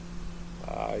punched.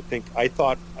 I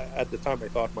thought at the time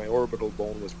my orbital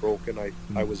bone was broken.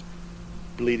 I was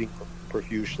bleeding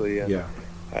profusely, and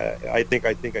I think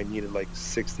I needed like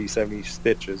 60, 70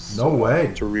 stitches. No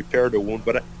way. To repair the wound.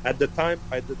 But at the time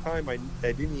I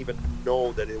didn't even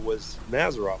know that it was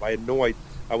Nazarov. I had no idea.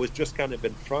 I was just kind of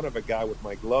in front of a guy with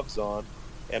my gloves on,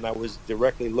 and I was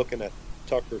directly looking at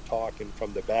Tucker talking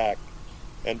from the back,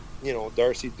 and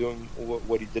Darcy doing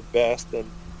what he did best, and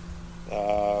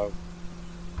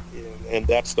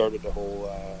that started the whole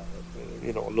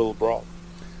little brawl.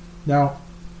 Now,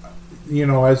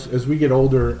 as we get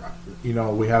older,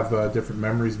 we have different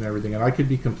memories and everything, and I could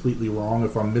be completely wrong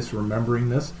if I'm misremembering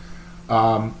this.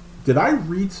 Did I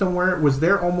read somewhere, was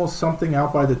there almost something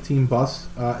out by the team bus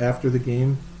after the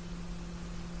game?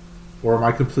 Or am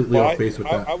I completely off base with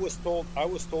that? I was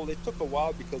told it took a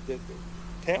while because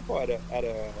Tampa had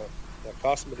a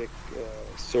cosmetic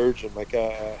surgeon, like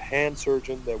a hand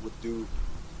surgeon that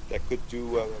could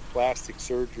do plastic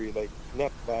surgery, like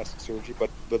not plastic surgery, but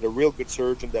a real good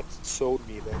surgeon that sewed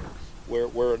me. Then,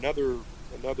 where another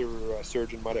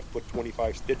surgeon might have put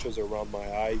 25 stitches around my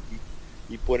eye,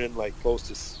 he put in like close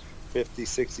to 50,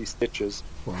 60 stitches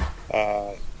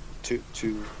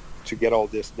to get all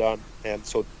this done. And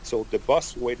so the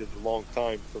bus waited a long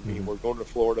time for me. We're going to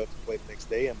Florida to play the next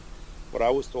day, and what I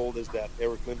was told is that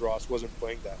Eric Lindros wasn't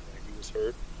playing that night. He was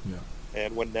hurt. Yeah.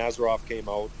 And when Nazarov came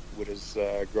out with his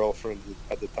girlfriend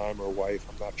at the time, or wife,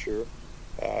 I'm not sure,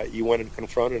 he went and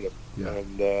confronted him. Yeah.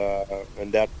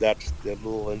 And that's the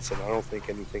little incident. I don't think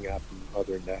anything happened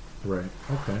other than that. Right.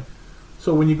 Okay.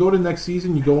 So when you go to next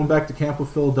season, you're going back to camp with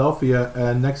Philadelphia,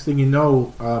 and next thing you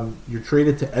know, you're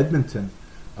traded to Edmonton.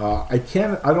 I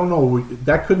don't know.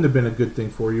 That couldn't have been a good thing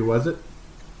for you, was it?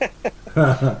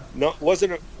 No,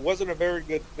 wasn't a very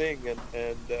good thing,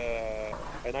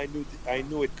 and I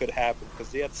knew it could happen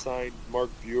because they had signed Mark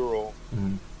Bureau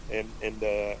in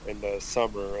the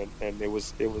summer, and it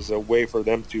was a way for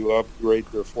them to upgrade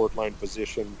their fourth line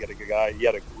position, get a guy. He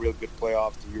had a real good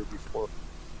playoff the year before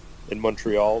in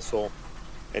Montreal,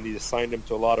 and he signed him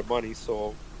to a lot of money.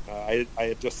 So I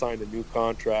had just signed a new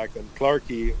contract, and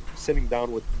Clarkey, sitting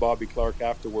down with Bobby Clark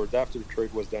afterwards, after the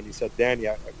trade was done, he said, "Danny,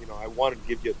 I wanted to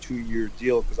give you a 2-year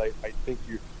deal because I think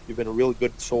you've been a real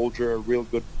good soldier, a real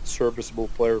good serviceable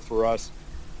player for us.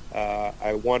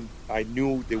 I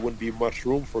knew there wouldn't be much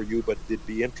room for you, but there'd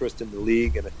be interest in the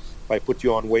league, and if I put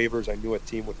you on waivers, I knew a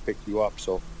team would pick you up."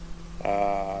 So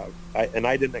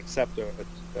I didn't accept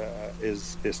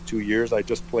his 2 years. I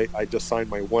just signed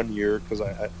my 1 year because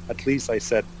at least I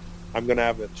said I'm going to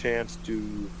have a chance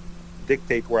to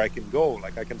dictate where I can go.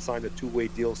 Like I can sign a 2-way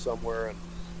deal somewhere,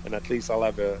 and at least I'll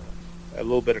have a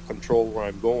little bit of control where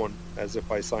I'm going. As if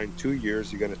I sign 2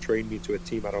 years, you're going to trade me to a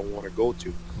team I don't want to go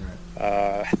to.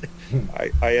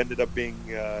 Right. I ended up being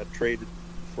traded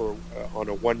for on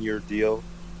a 1-year deal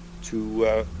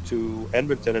to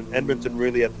Edmonton, and Edmonton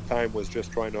really at the time was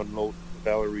just trying to unload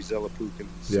Valerie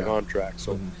Zelapukin's contract.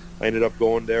 So I ended up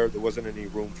going there. There wasn't any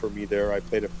room for me there. I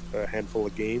played a handful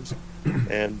of games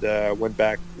and went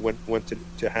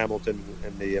to Hamilton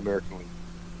and the American League.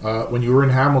 When you were in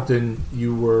Hamilton,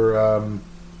 you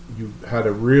had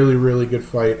a really, really good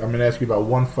fight. I'm going to ask you about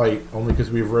one fight only because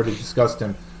we've already discussed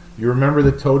him. You remember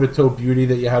the toe-to-toe beauty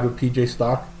that you had with PJ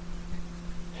Stock?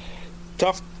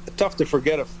 Tough to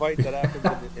forget a fight that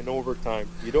happens in overtime.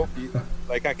 I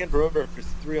can't remember if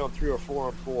it's 3-on-3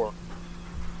 or 4-on-4.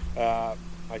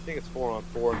 I think it's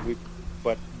 4-on-4,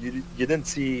 but you didn't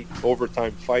see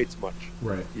overtime fights much.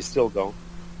 Right. You still don't.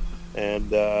 And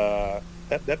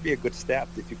that'd be a good stat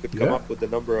if you could come up with the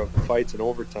number of fights in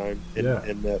overtime in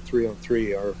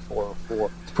 3-on-3 or 4-on-4.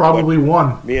 It's probably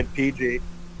one. Me and PJ,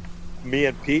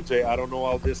 I don't know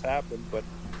how this happened, but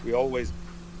we always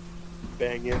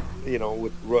bang in,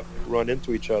 would run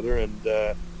into each other,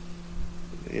 and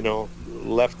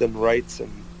left and rights,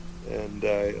 and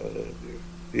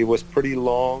it was pretty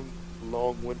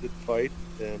long-winded fight,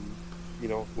 and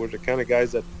we're the kind of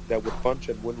guys that would punch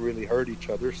and wouldn't really hurt each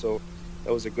other, so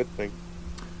that was a good thing.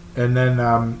 And then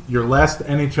your last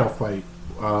NHL fight,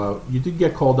 you did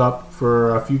get called up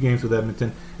for a few games with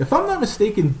Edmonton. If I'm not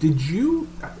mistaken, did you,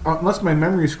 unless my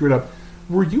memory is screwed up,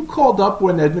 were you called up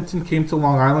when Edmonton came to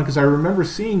Long Island? Because I remember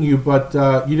seeing you, but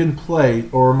you didn't play,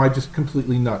 or am I just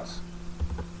completely nuts?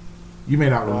 You may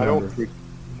not remember.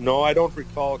 I don't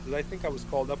recall, because I think I was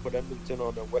called up with Edmonton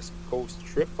on a West Coast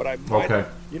trip, but I might. Okay.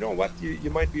 You know what? You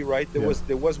might be right. There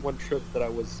was one trip that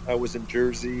I was in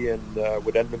Jersey and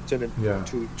with Edmonton and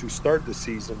to start the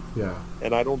season. Yeah.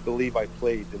 And I don't believe I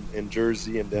played in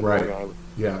Jersey and then Long Island.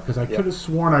 Yeah, because I could have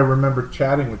sworn I remember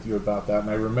chatting with you about that, and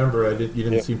I remember you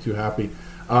didn't seem too happy.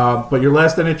 But your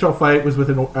last NHL fight was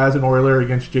as an Oiler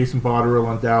against Jason Botterill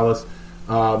on Dallas.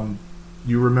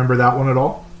 You remember that one at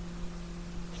all?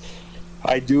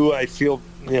 I do. I feel,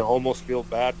 almost feel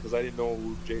bad because I didn't know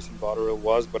who Jason Botterill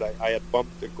was, but I had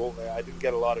bumped the goal. I didn't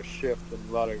get a lot of shift and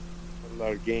a lot of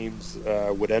games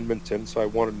with Edmonton, so I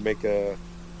wanted to make I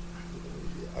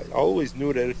always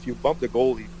knew that if you bump the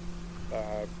goalie,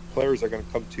 players are going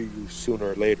to come to you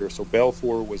sooner or later. So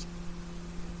Belfour was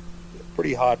a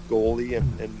pretty hot goalie,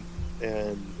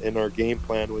 and our game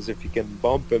plan was if you can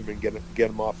bump him and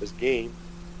get him off his game,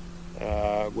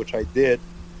 which I did,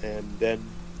 and then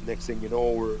next thing you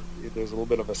know, there's a little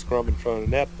bit of a scrum in front of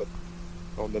the net, but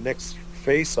on the next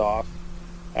face-off,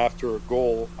 after a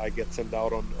goal, I get sent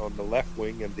out on the left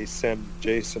wing, and they send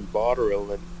Jason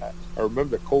Botterill, and I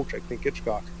remember the coach, I think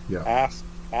Hitchcock, asked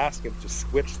him to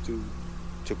switch to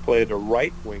play the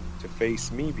right wing to face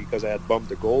me because I had bumped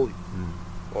the goalie.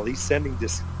 Well, he's sending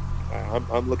this.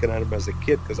 I'm looking at him as a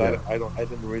kid because I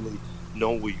didn't really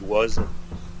know who he was,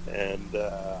 and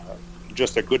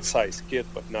just a good sized kid,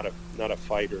 but not a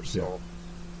fighter. So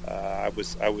I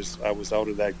was out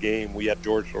of that game. We had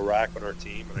George Lacroix on our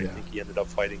team, and I think he ended up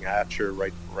fighting Hatcher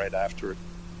right after it.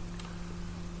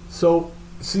 So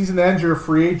season ends, you're a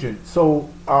free agent. So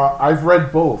I've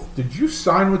read both. Did you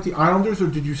sign with the Islanders or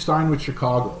did you sign with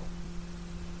Chicago?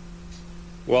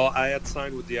 Well, I had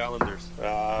signed with the Islanders.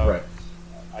 Right.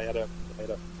 I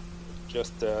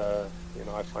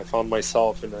found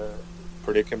myself in a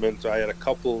predicament. I had a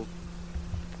couple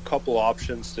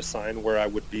options to sign where I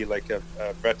would be like a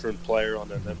veteran player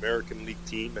on an American League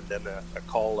team, and then a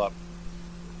call-up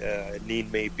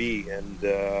need may be. And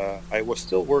I was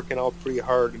still working out pretty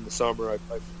hard in the summer.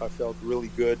 I felt really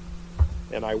good,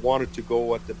 and I wanted to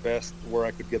go at the best where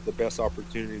I could get the best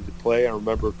opportunity to play. I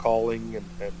remember calling and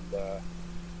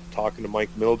talking to Mike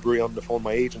Milbury on the phone.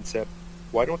 My agent said,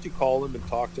 "Why don't you call him and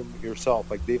talk to him yourself?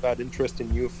 Like, they've had interest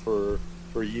in you for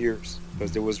years."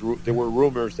 Because there were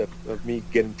rumors of me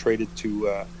getting traded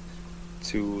to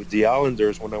the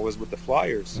Islanders when I was with the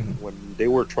Flyers, when they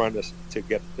were trying to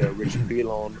get Rich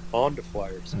Peel on the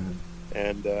Flyers,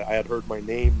 and I had heard my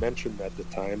name mentioned at the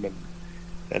time,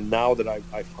 and now that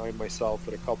I find myself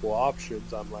with a couple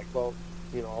options, I'm like, well,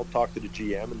 I'll talk to the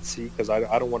GM and see, because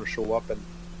I don't want to show up and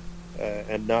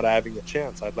not having a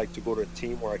chance. I'd like to go to a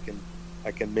team where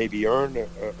I can maybe earn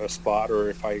a spot,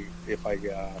 or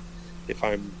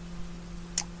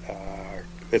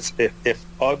if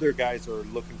other guys are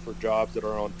looking for jobs that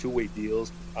are on two-way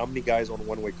deals, how many guys on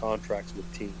one-way contracts with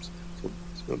teams?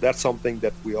 So that's something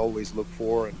that we always look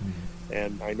for,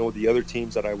 and I know the other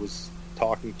teams that I was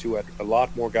talking to had a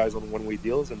lot more guys on one-way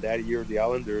deals, and that year the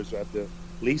Islanders had the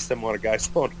least amount of guys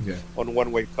on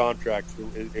one-way contracts.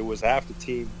 It was half the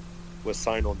team was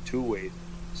signed on two-way.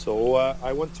 So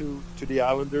I went to the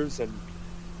Islanders and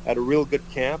had a real good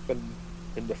camp, and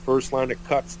in the first line of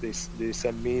cuts, they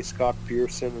sent me, Scott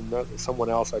Pearson, and someone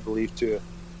else, I believe, to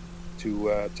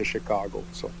Chicago.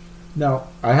 So now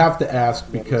I have to ask,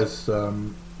 because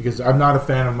I'm not a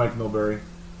fan of Mike Milbury.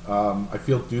 I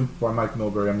feel duped by Mike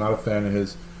Milbury. I'm not a fan of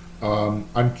his.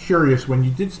 I'm curious, when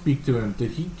you did speak to him,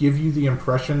 did he give you the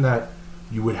impression that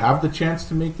you would have the chance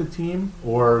to make the team,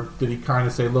 or did he kind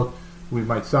of say, "Look, we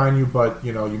might sign you, but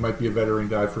you might be a veteran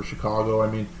guy for Chicago"? I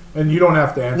mean, And you don't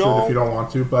have to answer it No. if you don't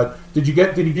want to. But did he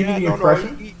give you the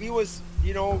impression? No. He was,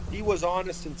 he was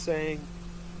honest in saying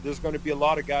there's going to be a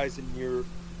lot of guys in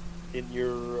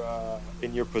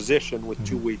your position with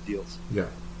two-way deals. Yeah.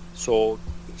 So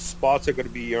spots are going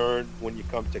to be earned when you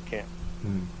come to camp,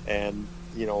 and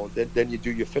then you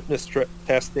do your fitness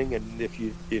testing, and if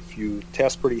you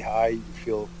test pretty high, you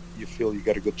feel you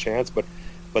got a good chance. But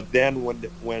then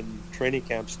when training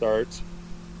camp starts,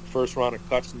 first round of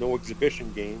cuts, no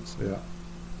exhibition games. Yeah.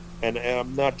 And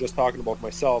I'm not just talking about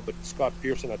myself, but Scott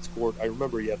Pearson had scored. I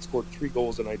remember he had scored 3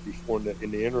 goals the night before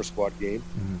in the inter squad game,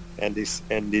 and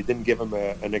they didn't give him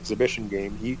an exhibition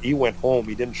game. He went home.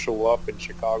 He didn't show up in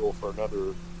Chicago for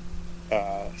another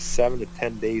 7 to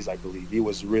 10 days, I believe. He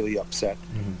was really upset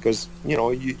because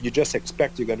you just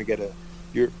expect you're going to get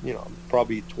you're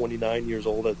probably 29 years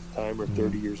old at the time or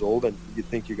 30 years old, and you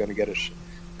think you're going to get a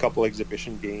couple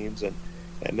exhibition games, and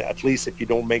at least if you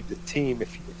don't make the team,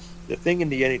 the thing in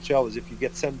the NHL is if you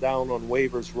get sent down on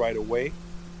waivers right away,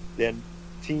 then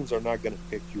teams are not going to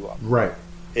pick you up. Right.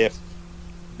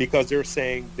 Because they're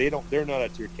saying they're not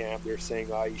at your camp. They're saying,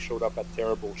 he showed up at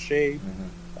terrible shape.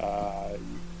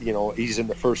 He's in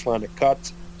the first line of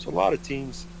cuts. So a lot of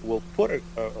teams will put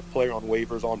a player on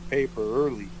waivers on paper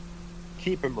early,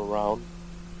 keep him around,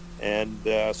 and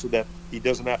so that he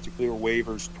doesn't have to clear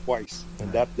waivers twice.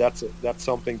 And that's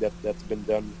something that's been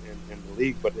done in the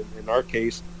league. But in our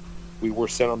case, we were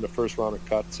sent on the first round of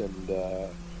cuts,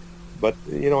 but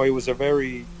it was a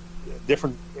very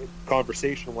different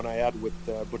conversation when I had with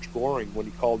Butch Goring when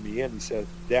he called me in. He said,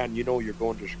 "Dan, you're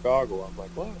going to Chicago." I'm like,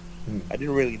 "What?" I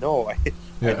didn't really know.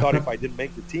 I thought if I didn't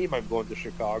make the team, I'm going to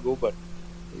Chicago, but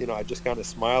I just kind of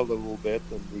smiled a little bit.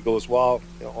 And he goes, "Well,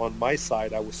 on my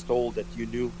side, I was told that you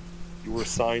knew you were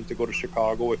signed to go to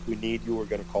Chicago. If we need you, we're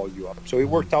going to call you up." So it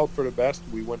worked out for the best.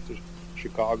 We went to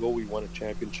Chicago. We won a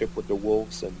championship with the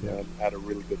Wolves, and had a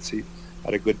really good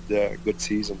good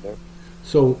season there.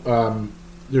 So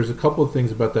there's a couple of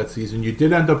things about that season. You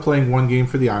did end up playing one game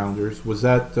for the Islanders. Was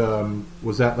that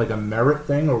like a merit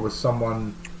thing, or was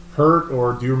someone hurt,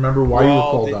 or do you remember why you were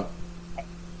called up?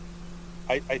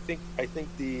 I think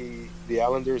the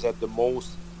Islanders at the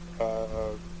most.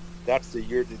 That's the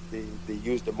year that they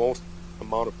used the most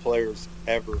amount of players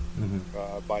ever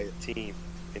by a team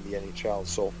in the NHL.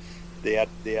 So they had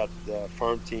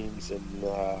farm teams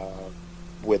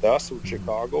with us with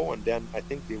Chicago, and then I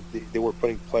think they were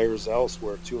putting players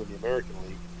elsewhere too in the American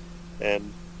League,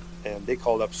 and they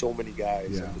called up so many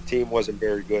guys, and the team wasn't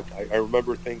very good. I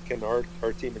remember thinking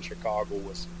our team in Chicago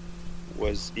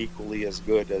was equally as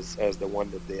good as the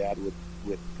one that they had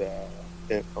with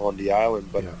on the island,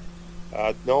 but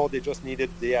no,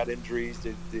 they had injuries.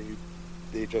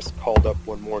 They just called up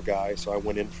one more guy, so I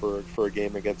went in for a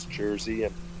game against Jersey,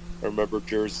 and I remember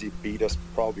Jersey beat us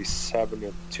probably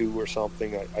 7-2 or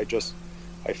something. I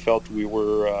felt we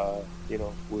were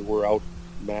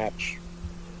outmatched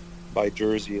by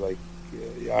Jersey. Like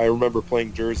I remember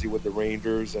playing Jersey with the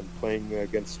Rangers and playing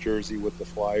against Jersey with the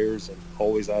Flyers, and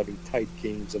always having tight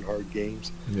games and hard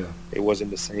games. Yeah, it wasn't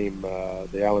the same.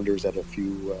 The Islanders had a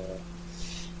few,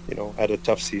 had a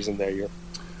tough season that year.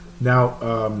 Now,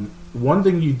 one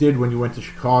thing you did when you went to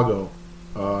Chicago,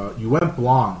 you went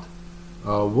blonde.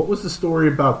 What was the story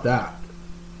about that?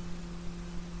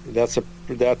 That's a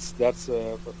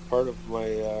part of my.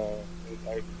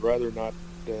 I'd rather not.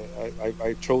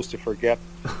 I chose to forget.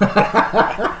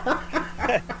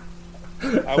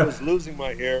 I was losing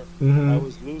my hair. I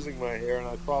was losing my hair, and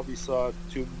I probably saw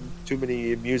too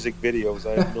many music videos.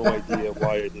 I have no idea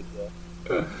why I did that.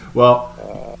 Well,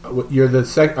 you're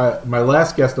the my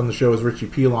last guest on the show is Richie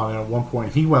Pilon, and at one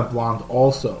point he went blonde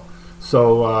also.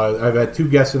 So I've had 2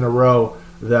 guests in a row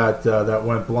that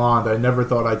went blonde. I never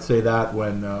thought I'd say that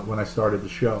when I started the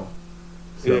show.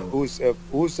 So. Yeah,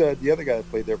 who's the other guy that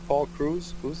played there? Paul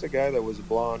Cruz? Who's the guy that was a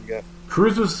blonde guy?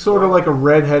 Cruz was sort of like a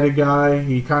red-headed guy.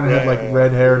 He kind of had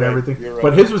red hair and everything, right.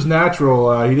 But his was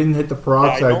natural. He didn't hit the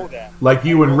peroxide like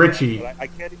you and Richie. But I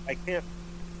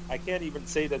can't even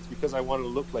say that's because I wanted to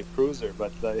look like Cruiser.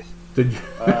 But did you?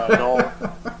 No.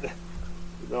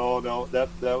 That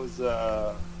was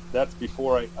that's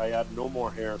before I had no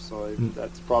more hair. So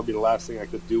that's probably the last thing I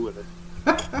could do with it.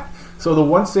 So the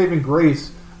one saving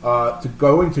grace to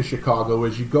going to Chicago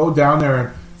is you go down there,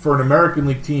 and for an American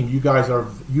League team, you have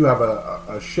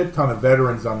a shit ton of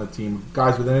veterans on the team,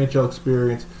 guys with NHL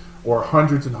experience or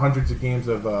hundreds and hundreds of games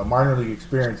of minor league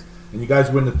experience, and you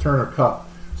guys win the Turner Cup.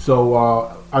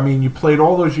 So you played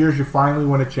all those years. You finally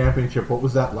won a championship. What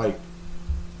was that like?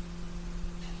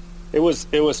 It was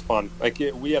fun. Like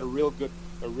we had a real good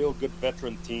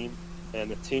veteran team,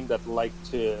 and a team that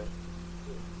liked to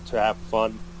have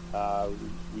fun.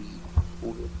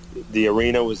 the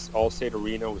arena was Allstate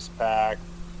Arena was packed.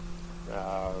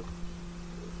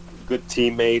 Good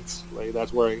teammates. Like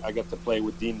that's where I got to play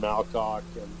with Dean Malcock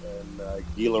and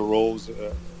Gila Rose.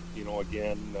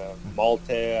 Again,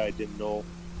 Malte. I didn't know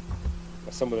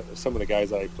some of the guys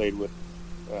that I played with.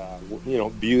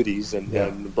 Beauties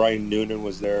and Brian Noonan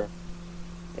was there,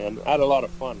 and I had a lot of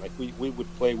fun. Like we would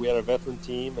play. We had a veteran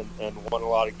team and won a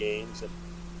lot of games,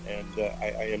 and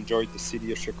I enjoyed the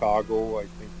city of Chicago. I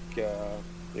think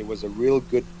it was a real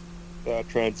good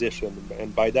transition,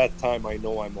 and by that time I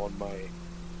know I'm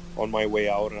on my way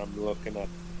out, and I'm looking at,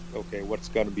 okay, what's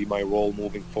going to be my role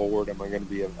moving forward? I'm going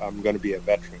to be a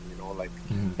veteran.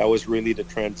 That was really the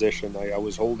transition. I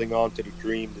was holding on to the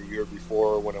dream the year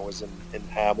before when I was in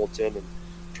Hamilton and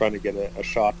trying to get a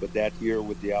shot, but that year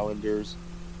with the Islanders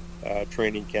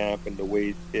training camp and the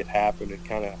way it happened, it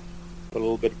kind of put a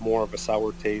little bit more of a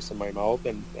sour taste in my mouth,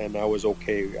 and I was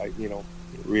okay.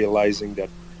 Realizing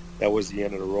that was the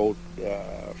end of the road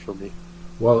for me.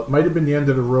 Well, it might have been the end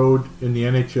of the road in the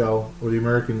NHL or the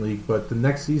American League, but the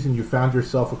next season you found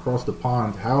yourself across the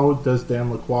pond. How does Dan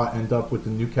Lacroix end up with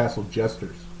the Newcastle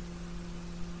Jesters?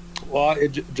 Well,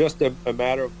 it's just a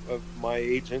matter of my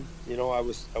agent. I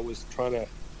was trying to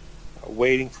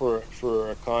waiting for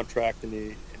a contract in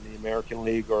the American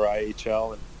League or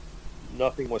IHL, and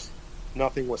nothing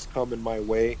was coming my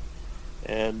way.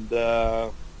 And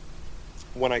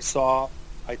when I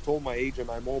told my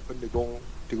agent I'm open to go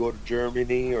to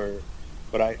Germany,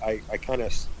 but I kind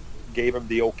of gave him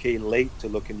the okay late to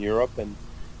look in Europe, and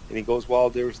he goes, well,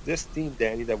 there's this team,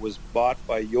 Danny, that was bought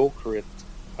by Jokerit,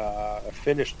 a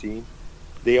Finnish team.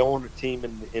 They own a team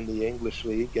in the English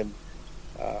league, and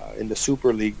in the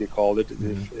Super League they called it.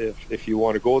 Mm-hmm. If you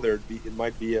want to go there, it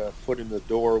might be a foot in the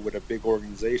door with a big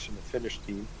organization, a Finnish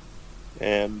team,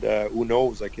 and who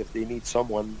knows, like if they need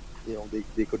someone,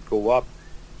 they could go up.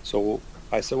 So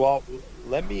I said, well,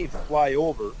 let me fly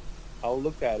over. I'll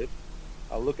look at it.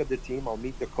 I'll look at the team. I'll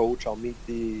meet the coach. I'll meet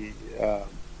the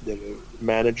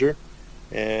manager.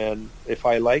 And if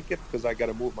I like it, because I got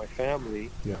to move my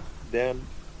family, then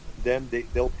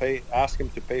they'll ask him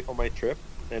to pay for my trip.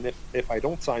 And if I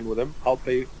don't sign with him, I'll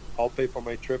pay for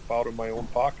my trip out of my own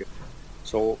pocket.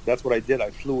 So that's what I did.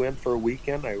 I flew in for a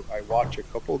weekend. I watched a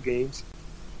couple of games.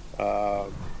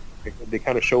 They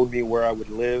kind of showed me where I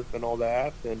would live and all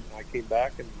that, and I came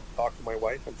back and talked to my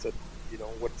wife and said,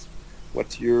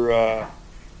 what's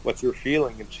your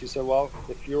feeling? And she said, well,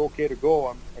 if you're okay to go,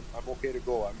 I'm okay to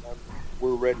go.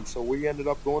 We're ready. So we ended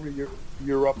up going to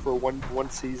Europe for one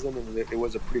season, and it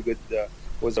was a pretty good,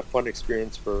 was a fun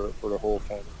experience for the whole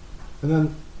family. And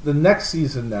then the next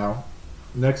season,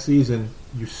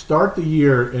 you start the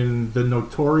year in the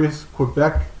notorious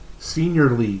Quebec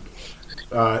Senior League.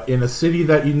 In a city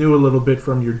that you knew a little bit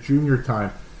from your junior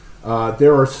time.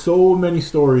 There are so many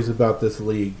stories about this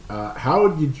league. How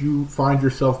did you find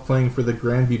yourself playing for the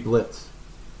Granby Blitz?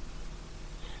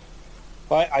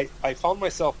 Well, I found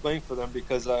myself playing for them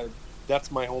because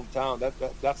that's my hometown.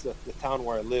 That's the town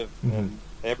where I live. Mm-hmm. And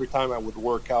every time I would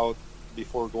work out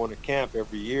before going to camp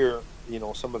every year,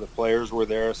 some of the players were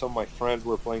there. Some of my friends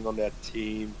were playing on that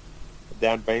team.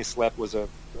 Dan Bainslep was a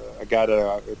guy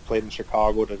that played in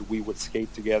Chicago that we would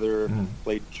skate together,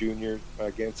 played junior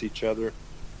against each other.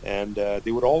 And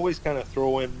they would always kind of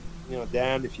throw in,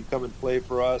 Dan, if you come and play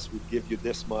for us, we'd give you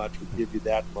this much, we'd give you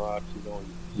that much,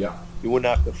 You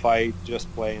wouldn't have to fight,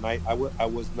 just play. And I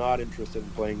was not interested in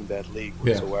playing in that league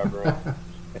whatsoever. Yeah.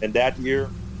 and that year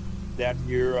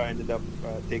I ended up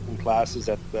taking classes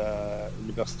at the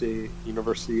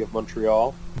University of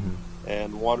Montreal,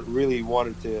 and really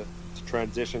wanted to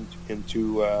transition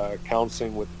into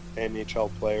counseling with NHL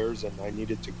players, and I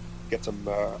needed to get some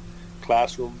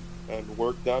classroom and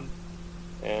work done.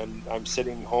 And I'm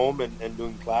sitting home and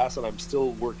doing class, and I'm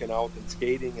still working out and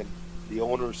skating, and the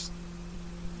owner's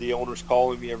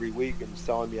calling me every week and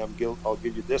telling me I'll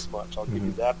give you this much, I'll give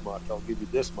you that much, I'll give you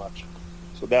this much.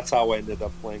 So that's how I ended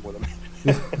up playing with him.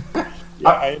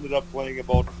 I ended up playing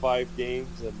about 5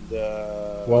 games, and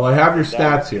well, I have your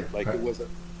stats here.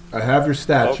 I have your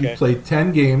stats. Okay. You played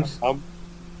 10 games.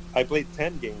 I played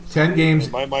 10 games. 10 games.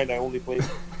 In my mind, I only played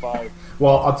 5.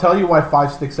 Well, I'll tell you why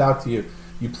 5 sticks out to you.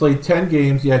 You played 10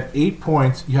 games. You had 8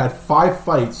 points. You had 5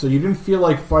 fights, so you didn't feel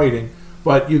like fighting,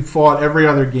 but you fought every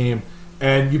other game.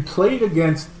 And you played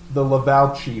against the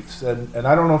Laval Chiefs. And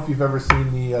I don't know if you've ever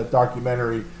seen the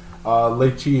documentary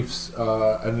Les Chiefs.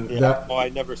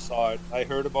 I never saw it. I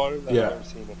heard about it. I've never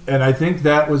seen it. And I think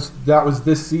that was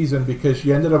this season, because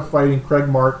you ended up fighting Craig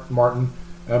Martin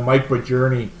and Mike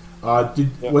Bajorny.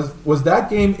 Was that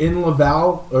game in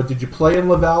Laval, or did you play in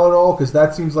Laval at all? Because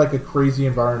that seems like a crazy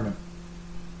environment.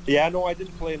 Yeah, no, I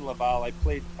didn't play in Laval. I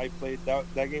played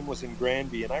that game was in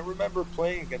Granby, and I remember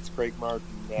playing against Craig Martin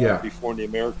before in the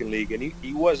American League, and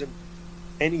he wasn't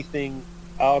anything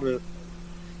out of,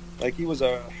 like, he was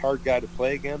a hard guy to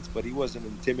play against, but he wasn't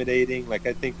intimidating. Like,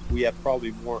 I think we had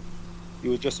probably more. He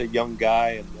was just a young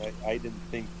guy, and I didn't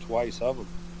think twice of him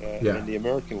in the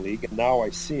American League. And now I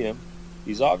see him;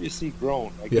 he's obviously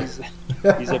grown. Like he's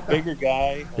a bigger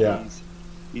guy, and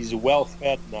he's well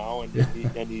fed now, and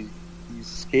he's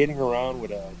skating around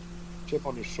with a chip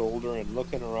on his shoulder and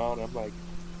looking around. I'm like,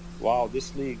 wow,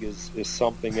 this league is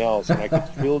something else, and I could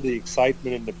feel the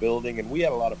excitement in the building. And we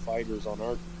had a lot of fighters on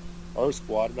our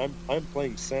squad, and I'm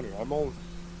playing center.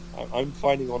 I'm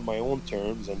fighting on my own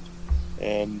terms,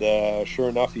 and sure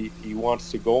enough, he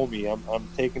wants to goal me. I'm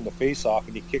taking the face off,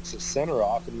 and he kicks his center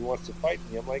off, and he wants to fight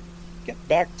me. I'm like, get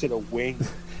back to the wing.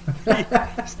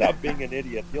 Stop being an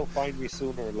idiot. He'll find me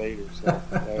sooner or later. So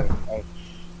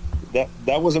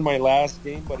that wasn't my last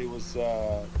game, but it was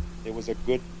a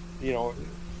good,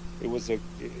 it was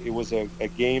a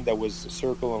game that was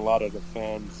circling a lot of the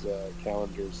fans'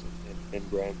 calendars in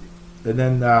Granby. And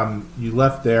then you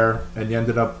left there, and you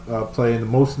ended up playing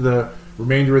most of the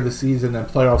remainder of the season and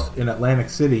playoffs in Atlantic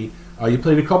City. You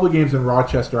played a couple of games in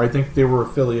Rochester. I think they were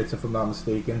affiliates, if I'm not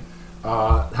mistaken.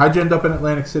 How'd you end up in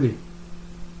Atlantic City?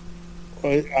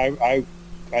 I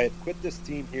had quit this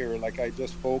team here. Like, I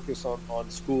just focused on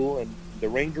school, and the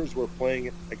Rangers were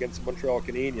playing against the Montreal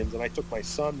Canadiens, and I took my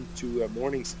son to a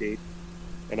morning skate,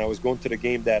 and I was going to the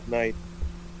game that night,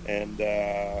 and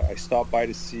I stopped by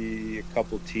to see a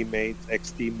couple teammates,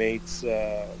 ex-teammates.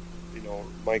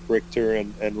 Mike Richter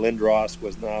and Lindros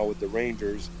was now with the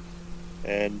Rangers,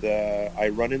 and I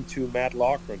run into Matt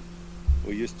Loughran,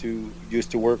 who used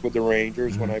to work with the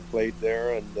Rangers when I played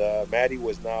there, and Matty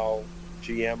was now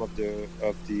GM of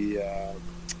the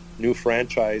new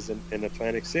franchise in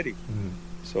Atlantic City.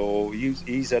 So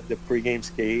he's at the pregame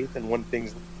skate, and one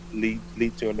thing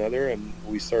lead to another, and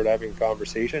we started having a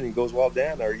conversation. He goes, "Well,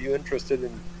 Dan, are you interested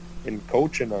in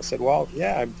coaching?" I said, "Well,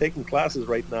 yeah, I'm taking classes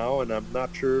right now, and I'm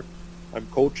not sure. I'm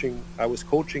coaching. I was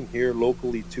coaching here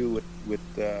locally too with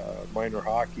minor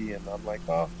hockey, and I'm like,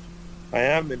 oh, I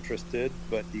am interested."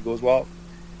 But he goes, "Well,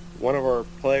 one of our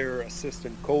player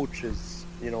assistant coaches,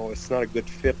 it's not a good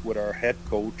fit with our head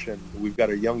coach, and we've got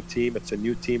a young team. It's a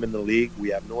new team in the league. We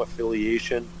have no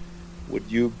affiliation. Would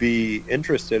you be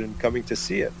interested in coming to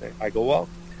see it?" I go, "Well,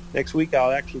 next week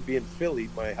I'll actually be in Philly.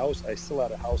 My house, I still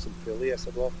had a house in Philly." I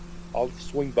said, "Well, I'll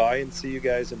swing by and see you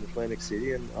guys in Atlantic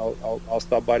City, and I'll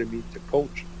stop by to meet the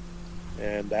coach."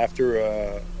 And after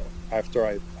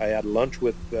I had lunch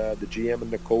with the GM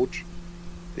and the coach,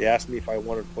 they asked me if I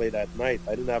wanted to play that night.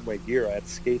 I didn't have my gear. I had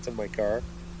skates in my car.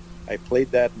 I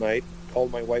played that night.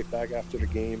 Called my wife back after the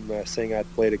game, saying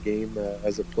I'd played a game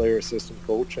as a player assistant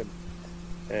coach,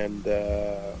 and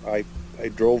I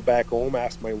drove back home.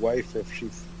 Asked my wife if she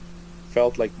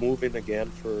felt like moving again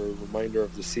for a reminder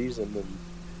of the season,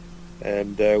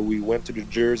 and we went to the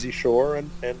Jersey Shore and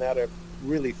had a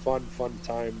really fun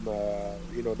time.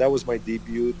 That was my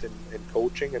debut in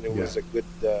coaching, and it was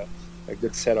a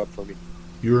good setup for me.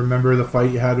 You remember the fight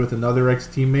you had with another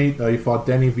ex-teammate? You fought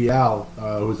Denny Vial,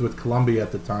 who was with Columbia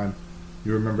at the time.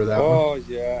 You remember that one? Oh,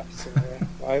 yeah. So,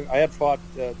 I had fought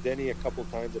Denny a couple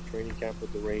times at training camp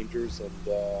with the Rangers, and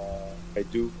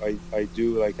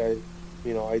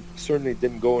I certainly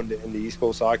didn't go in the East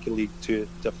Coast Hockey League to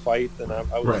fight, and I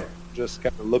was just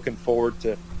kind of looking forward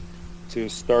to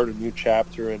start a new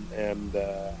chapter and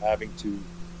having to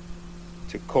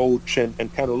coach and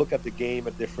kind of look at the game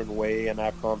a different way and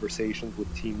have conversations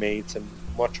with teammates and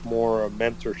much more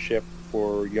mentorship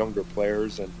for younger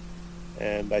players,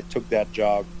 and I took that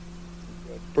job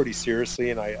pretty seriously,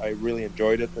 and I really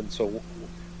enjoyed it. And so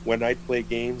when I'd play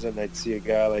games and I'd see a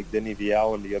guy like Denny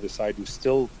Vial on the other side who's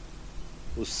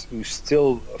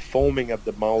still foaming at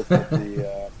the mouth at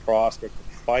the prospect of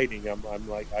fighting, I'm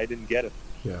like, I didn't get it.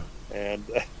 Yeah. And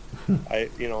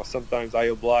sometimes I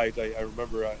oblige. I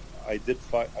remember I did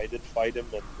fight him,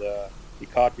 and he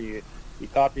caught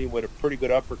me with a pretty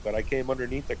good uppercut. I came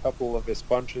underneath a couple of his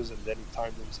punches, and then he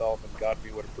timed himself and got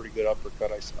me with a pretty good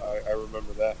uppercut. I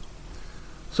remember that.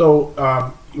 So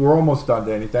we're almost done,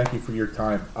 Danny. Thank you for your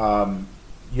time.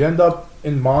 You end up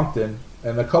in Moncton,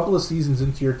 and a couple of seasons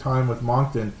into your time with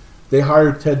Moncton, they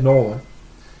hired Ted Nolan.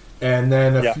 And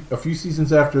then a few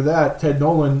seasons after that, Ted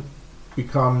Nolan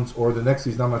becomes, or the next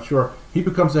season, I'm not sure, he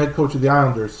becomes the head coach of the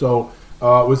Islanders. So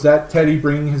was that Teddy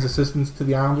bringing his assistants to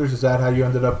the Islanders? Is that how you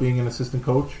ended up being an assistant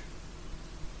coach?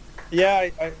 Yeah,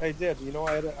 I did.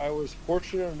 I was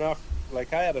fortunate enough,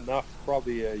 like I had enough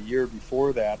probably a year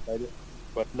before that.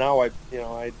 but now I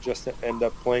just end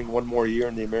up playing one more year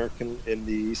in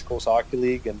the East Coast Hockey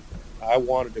League, and I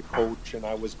wanted to coach, and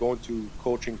I was going to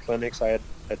coaching clinics. I had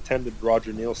attended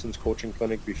Roger Nielsen's coaching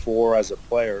clinic before as a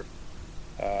player,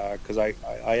 because I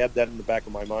had that in the back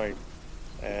of my mind.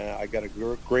 I got a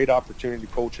great opportunity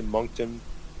to coach in Moncton.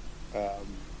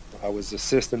 I was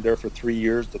assistant there for 3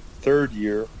 years. The third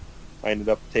year, I ended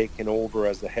up taking over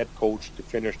as the head coach to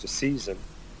finish the season.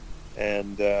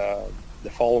 And the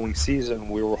following season,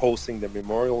 we were hosting the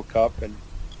Memorial Cup, and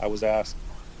I was asked,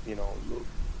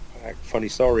 funny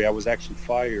story, I was actually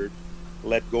fired,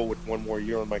 let go with one more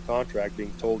year on my contract,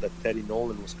 being told that Teddy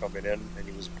Nolan was coming in, and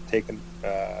he was taking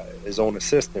his own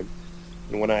assistant.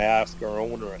 And when I asked our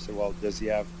owner, I said, well, does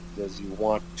he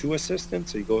want 2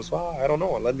 assistants? He goes, well, I don't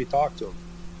know. Let me talk to him.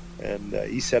 And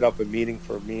he set up a meeting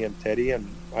for me and Teddy, and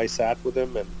I sat with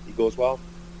him, and he goes, well,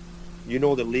 you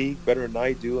know the league better than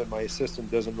I do, and my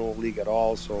assistant doesn't know the league at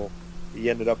all. So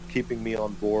he ended up keeping me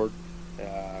on board.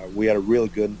 We had a really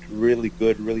good,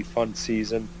 fun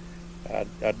season.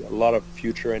 Had a lot of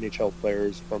future NHL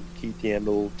players, from Keith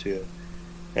Yandel to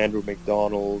Andrew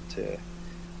McDonald to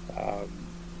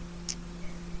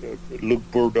Luc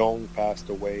Bourdon passed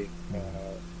away.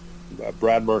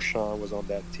 Brad Marchand was on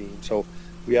that team. So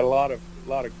we had a lot of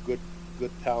good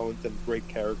talent and great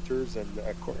characters. And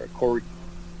Corey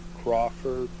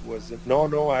Crawford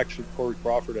actually Corey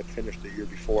Crawford had finished the year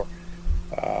before.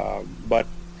 But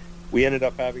we ended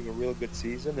up having a real good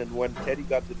season. And when Teddy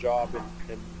got the job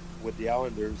with the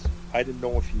Islanders, I didn't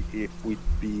know if we'd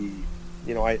be,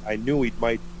 I knew he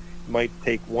might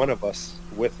take one of us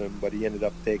with him, but he ended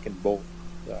up taking both.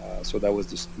 So that was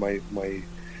just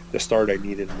the start I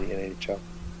needed in the NHL.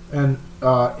 And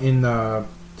in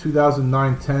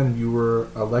 2009-10, you were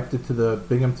elected to the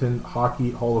Binghamton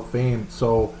Hockey Hall of Fame.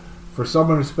 So for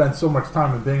someone who spent so much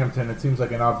time in Binghamton, it seems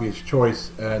like an obvious choice.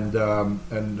 And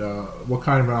what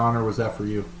kind of an honor was that for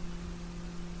you?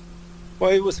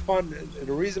 Well, it was fun.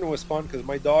 The reason it was fun, because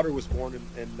my daughter was born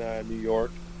in New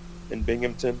York, in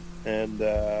Binghamton, and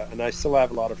I still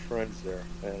have a lot of friends there.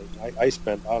 And I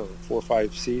spent, 4 or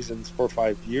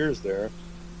 5 years there,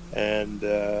 and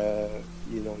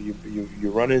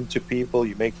you run into people,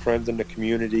 you make friends in the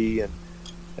community, and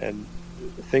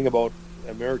the thing about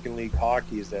American League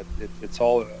hockey is that it's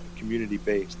all community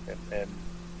based, and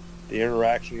the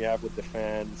interaction you have with the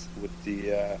fans, with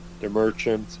the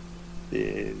merchants,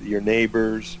 your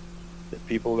neighbors, the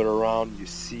people that are around, you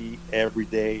see every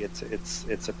day. It's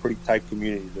a pretty tight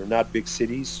community. They're not big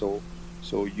cities, so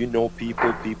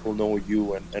people know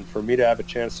you. And for me to have a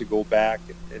chance to go back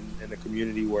in a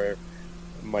community where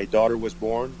my daughter was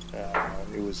born,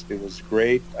 it was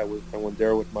great. I went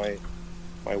there with my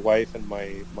wife and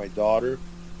my daughter,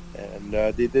 and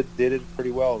they did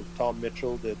pretty well. Tom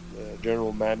Mitchell, the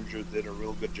general manager, did a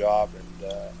real good job,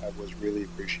 and I was really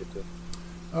appreciative.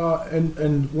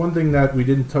 And one thing that we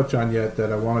didn't touch on yet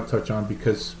that I want to touch on,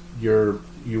 because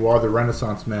you are the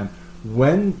Renaissance man.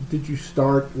 When did you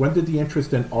start? When did the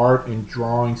interest in art, in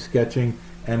drawing, sketching,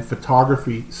 and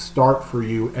photography start for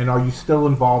you? And are you still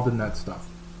involved in that stuff?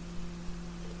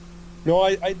 No,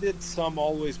 I did some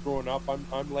always growing up.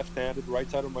 I'm left-handed. Right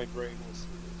side of my brain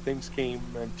things came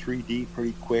in 3D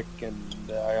pretty quick, and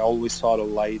I always saw the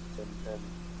light and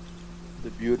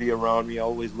the beauty around me. I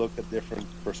always looked at different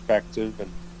perspective,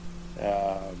 and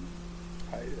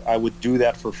I would do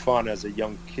that for fun as a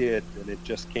young kid, and it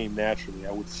just came naturally.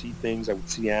 I would see things, I would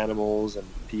see animals and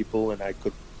people, and I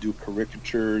could do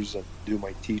caricatures and do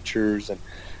my teachers, and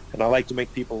I like to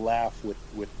make people laugh with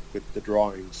the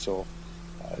drawings. So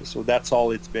that's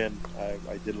all it's been.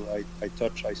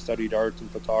 I studied art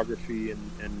and photography in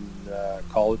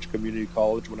college, community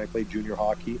college, when I played junior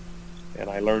hockey, and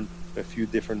I learned a few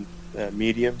different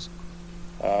mediums.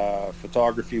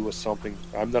 Photography was something.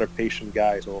 I'm not a patient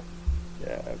guy, so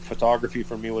photography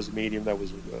for me was a medium that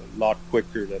was a lot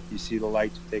quicker. That you see the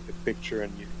light, you take a picture,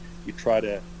 and you try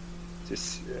to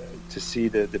see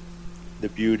the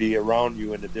beauty around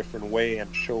you in a different way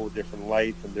and show a different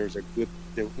light. And there's a good,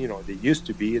 they used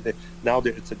to be that now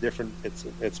that it's a different.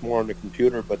 It's more on the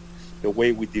computer, but the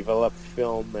way we develop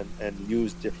film and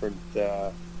use different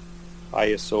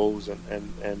ISOs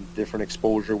and different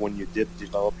exposure when you did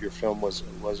develop your film was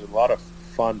a lot of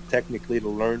fun technically to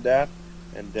learn that,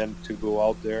 and then to go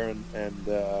out there and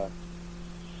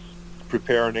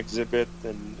prepare an exhibit,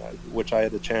 and which I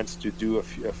had the chance to do a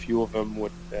few of them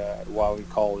while in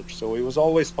college. So it was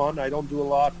always fun. I don't do a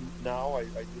lot now. I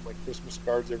do my Christmas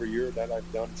cards every year. That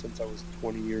I've done since I was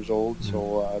 20 years old. Mm-hmm.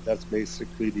 So that's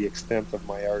basically the extent of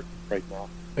my art right now.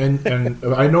 And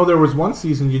I know there was one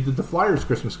season you did the Flyers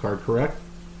Christmas card, correct?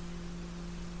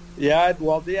 Yeah,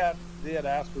 well, yeah, they had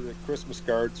asked for the Christmas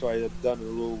card, so I had done a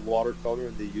little watercolor,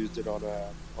 and they used it on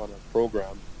a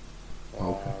program.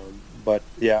 Okay. But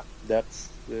yeah, that's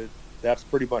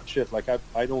pretty much it. Like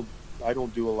I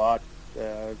don't do a lot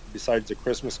besides the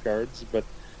Christmas cards, but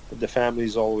the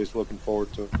family's always looking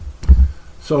forward to it.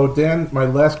 So, Dan, my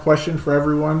last question for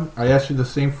everyone. I asked you the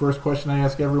same first question I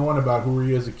ask everyone about who were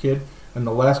you as a kid. And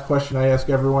the last question I ask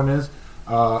everyone is,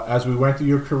 as we went through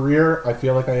your career, I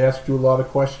feel like I asked you a lot of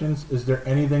questions. Is there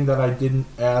anything that I didn't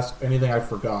ask, anything I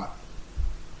forgot?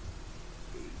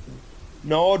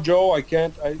 No, Joe, I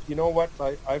can't. You know what?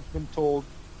 I've been told.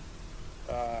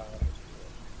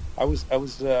 I was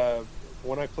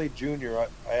when I played junior.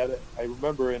 I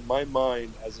remember in my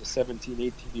mind as a 17,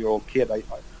 18-year-old kid, I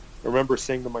remember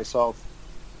saying to myself,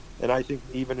 and I think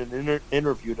even in an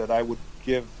interview, that I would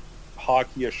give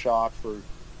hockey a shot for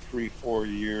 3-4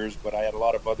 years, but I had a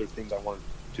lot of other things I wanted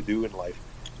to do in life,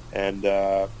 and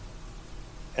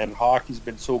hockey's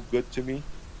been so good to me.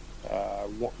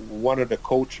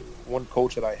 One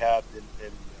coach that I had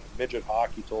in midget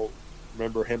hockey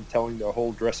remember him telling the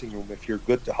whole dressing room, if you're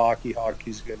good to hockey,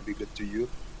 hockey's going to be good to you.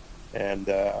 And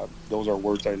those are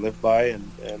words I live by,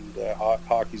 and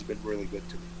hockey's been really good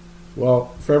to me. Well,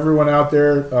 for everyone out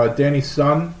there, Danny's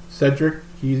son, Cedric,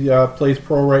 he plays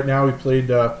pro right now. He played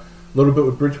a little bit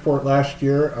with Bridgeport last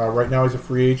year. Right now he's a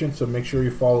free agent, so make sure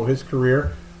you follow his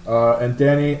career. And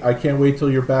Danny, I can't wait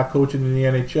till you're back coaching in the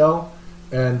NHL.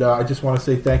 And I just want to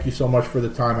say thank you so much for the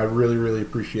time. I really, really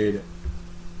appreciate it.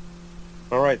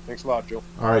 All right. Thanks a lot, Joe.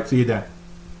 All right. See you, Dan.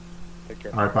 Take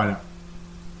care. All right. Bye now.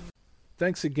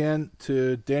 Thanks again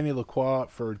to Danny Lacroix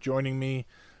for joining me.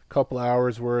 A couple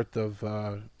hours worth of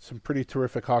some pretty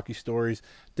terrific hockey stories.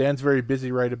 Dan's very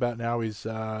busy right about now. He's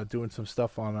doing some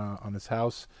stuff on his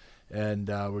house, and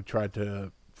we tried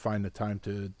to find the time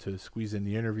to squeeze in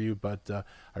the interview, but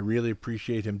I really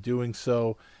appreciate him doing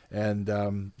so. And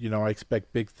I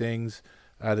expect big things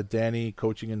out of Danny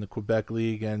coaching in the Quebec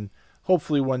League, and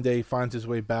hopefully one day he finds his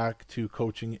way back to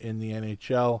coaching in the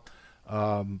NHL,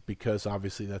 because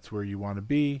obviously that's where you want to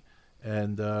be.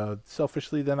 And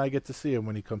selfishly, then I get to see him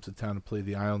when he comes to town to play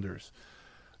the Islanders.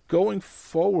 Going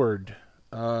forward,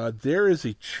 there is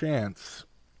a chance.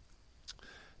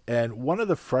 And one of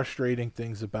the frustrating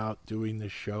things about doing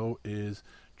this show is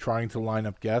trying to line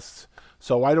up guests.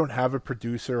 So I don't have a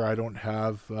producer. I don't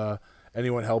have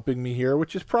anyone helping me here,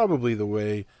 which is probably the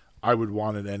way I would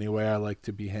want it anyway. I like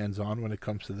to be hands-on when it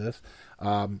comes to this.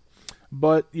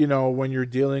 But, when you're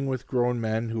dealing with grown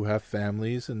men who have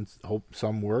families and hope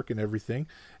some work and everything,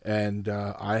 and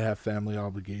I have family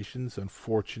obligations,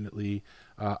 unfortunately,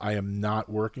 I am not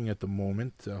working at the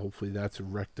moment. Hopefully that's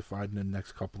rectified in the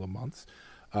next couple of months.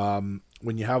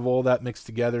 When you have all that mixed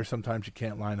together, sometimes you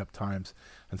can't line up times.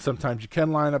 And sometimes you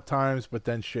can line up times, but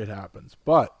then shit happens.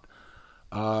 But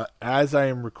as I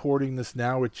am recording this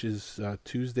now, which is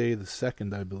Tuesday the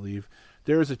 2nd, I believe,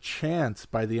 there is a chance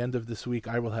by the end of this week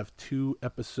I will have 2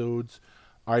 episodes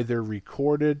either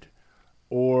recorded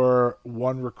or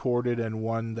one recorded and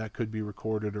one that could be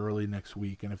recorded early next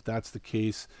week. And if that's the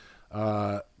case,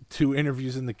 2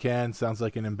 interviews in the can sounds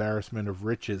like an embarrassment of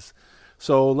riches.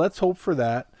 So let's hope for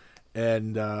that.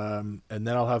 And then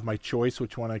I'll have my choice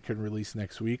which one I can release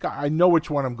next week. I know which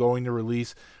one I'm going to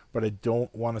release, but I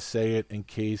don't want to say it in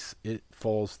case it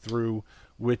falls through,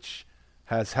 which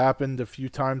has happened a few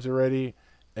times already,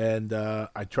 and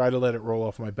I try to let it roll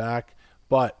off my back.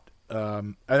 But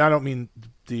and I don't mean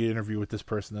the interview with this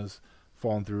person has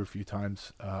fallen through a few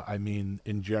times. I mean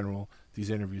in general, these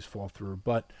interviews fall through.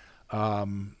 But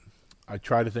I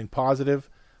try to think positive.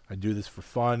 I do this for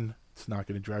fun. It's not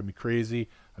going to drive me crazy.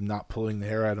 I'm not pulling the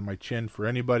hair out of my chin for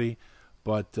anybody.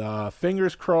 But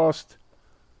fingers crossed,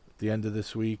 at the end of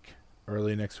this week,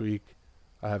 early next week,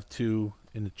 I have 2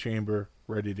 in the chamber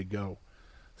ready to go.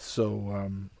 So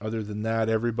other than that,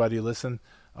 everybody listen,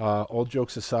 all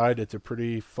jokes aside, it's a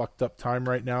pretty fucked up time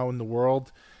right now in the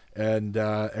world, and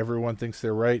everyone thinks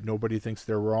they're right. Nobody thinks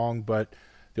they're wrong, but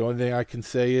the only thing I can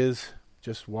say is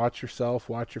just watch yourself,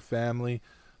 watch your family.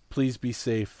 Please be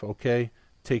safe, okay?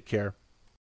 Take care.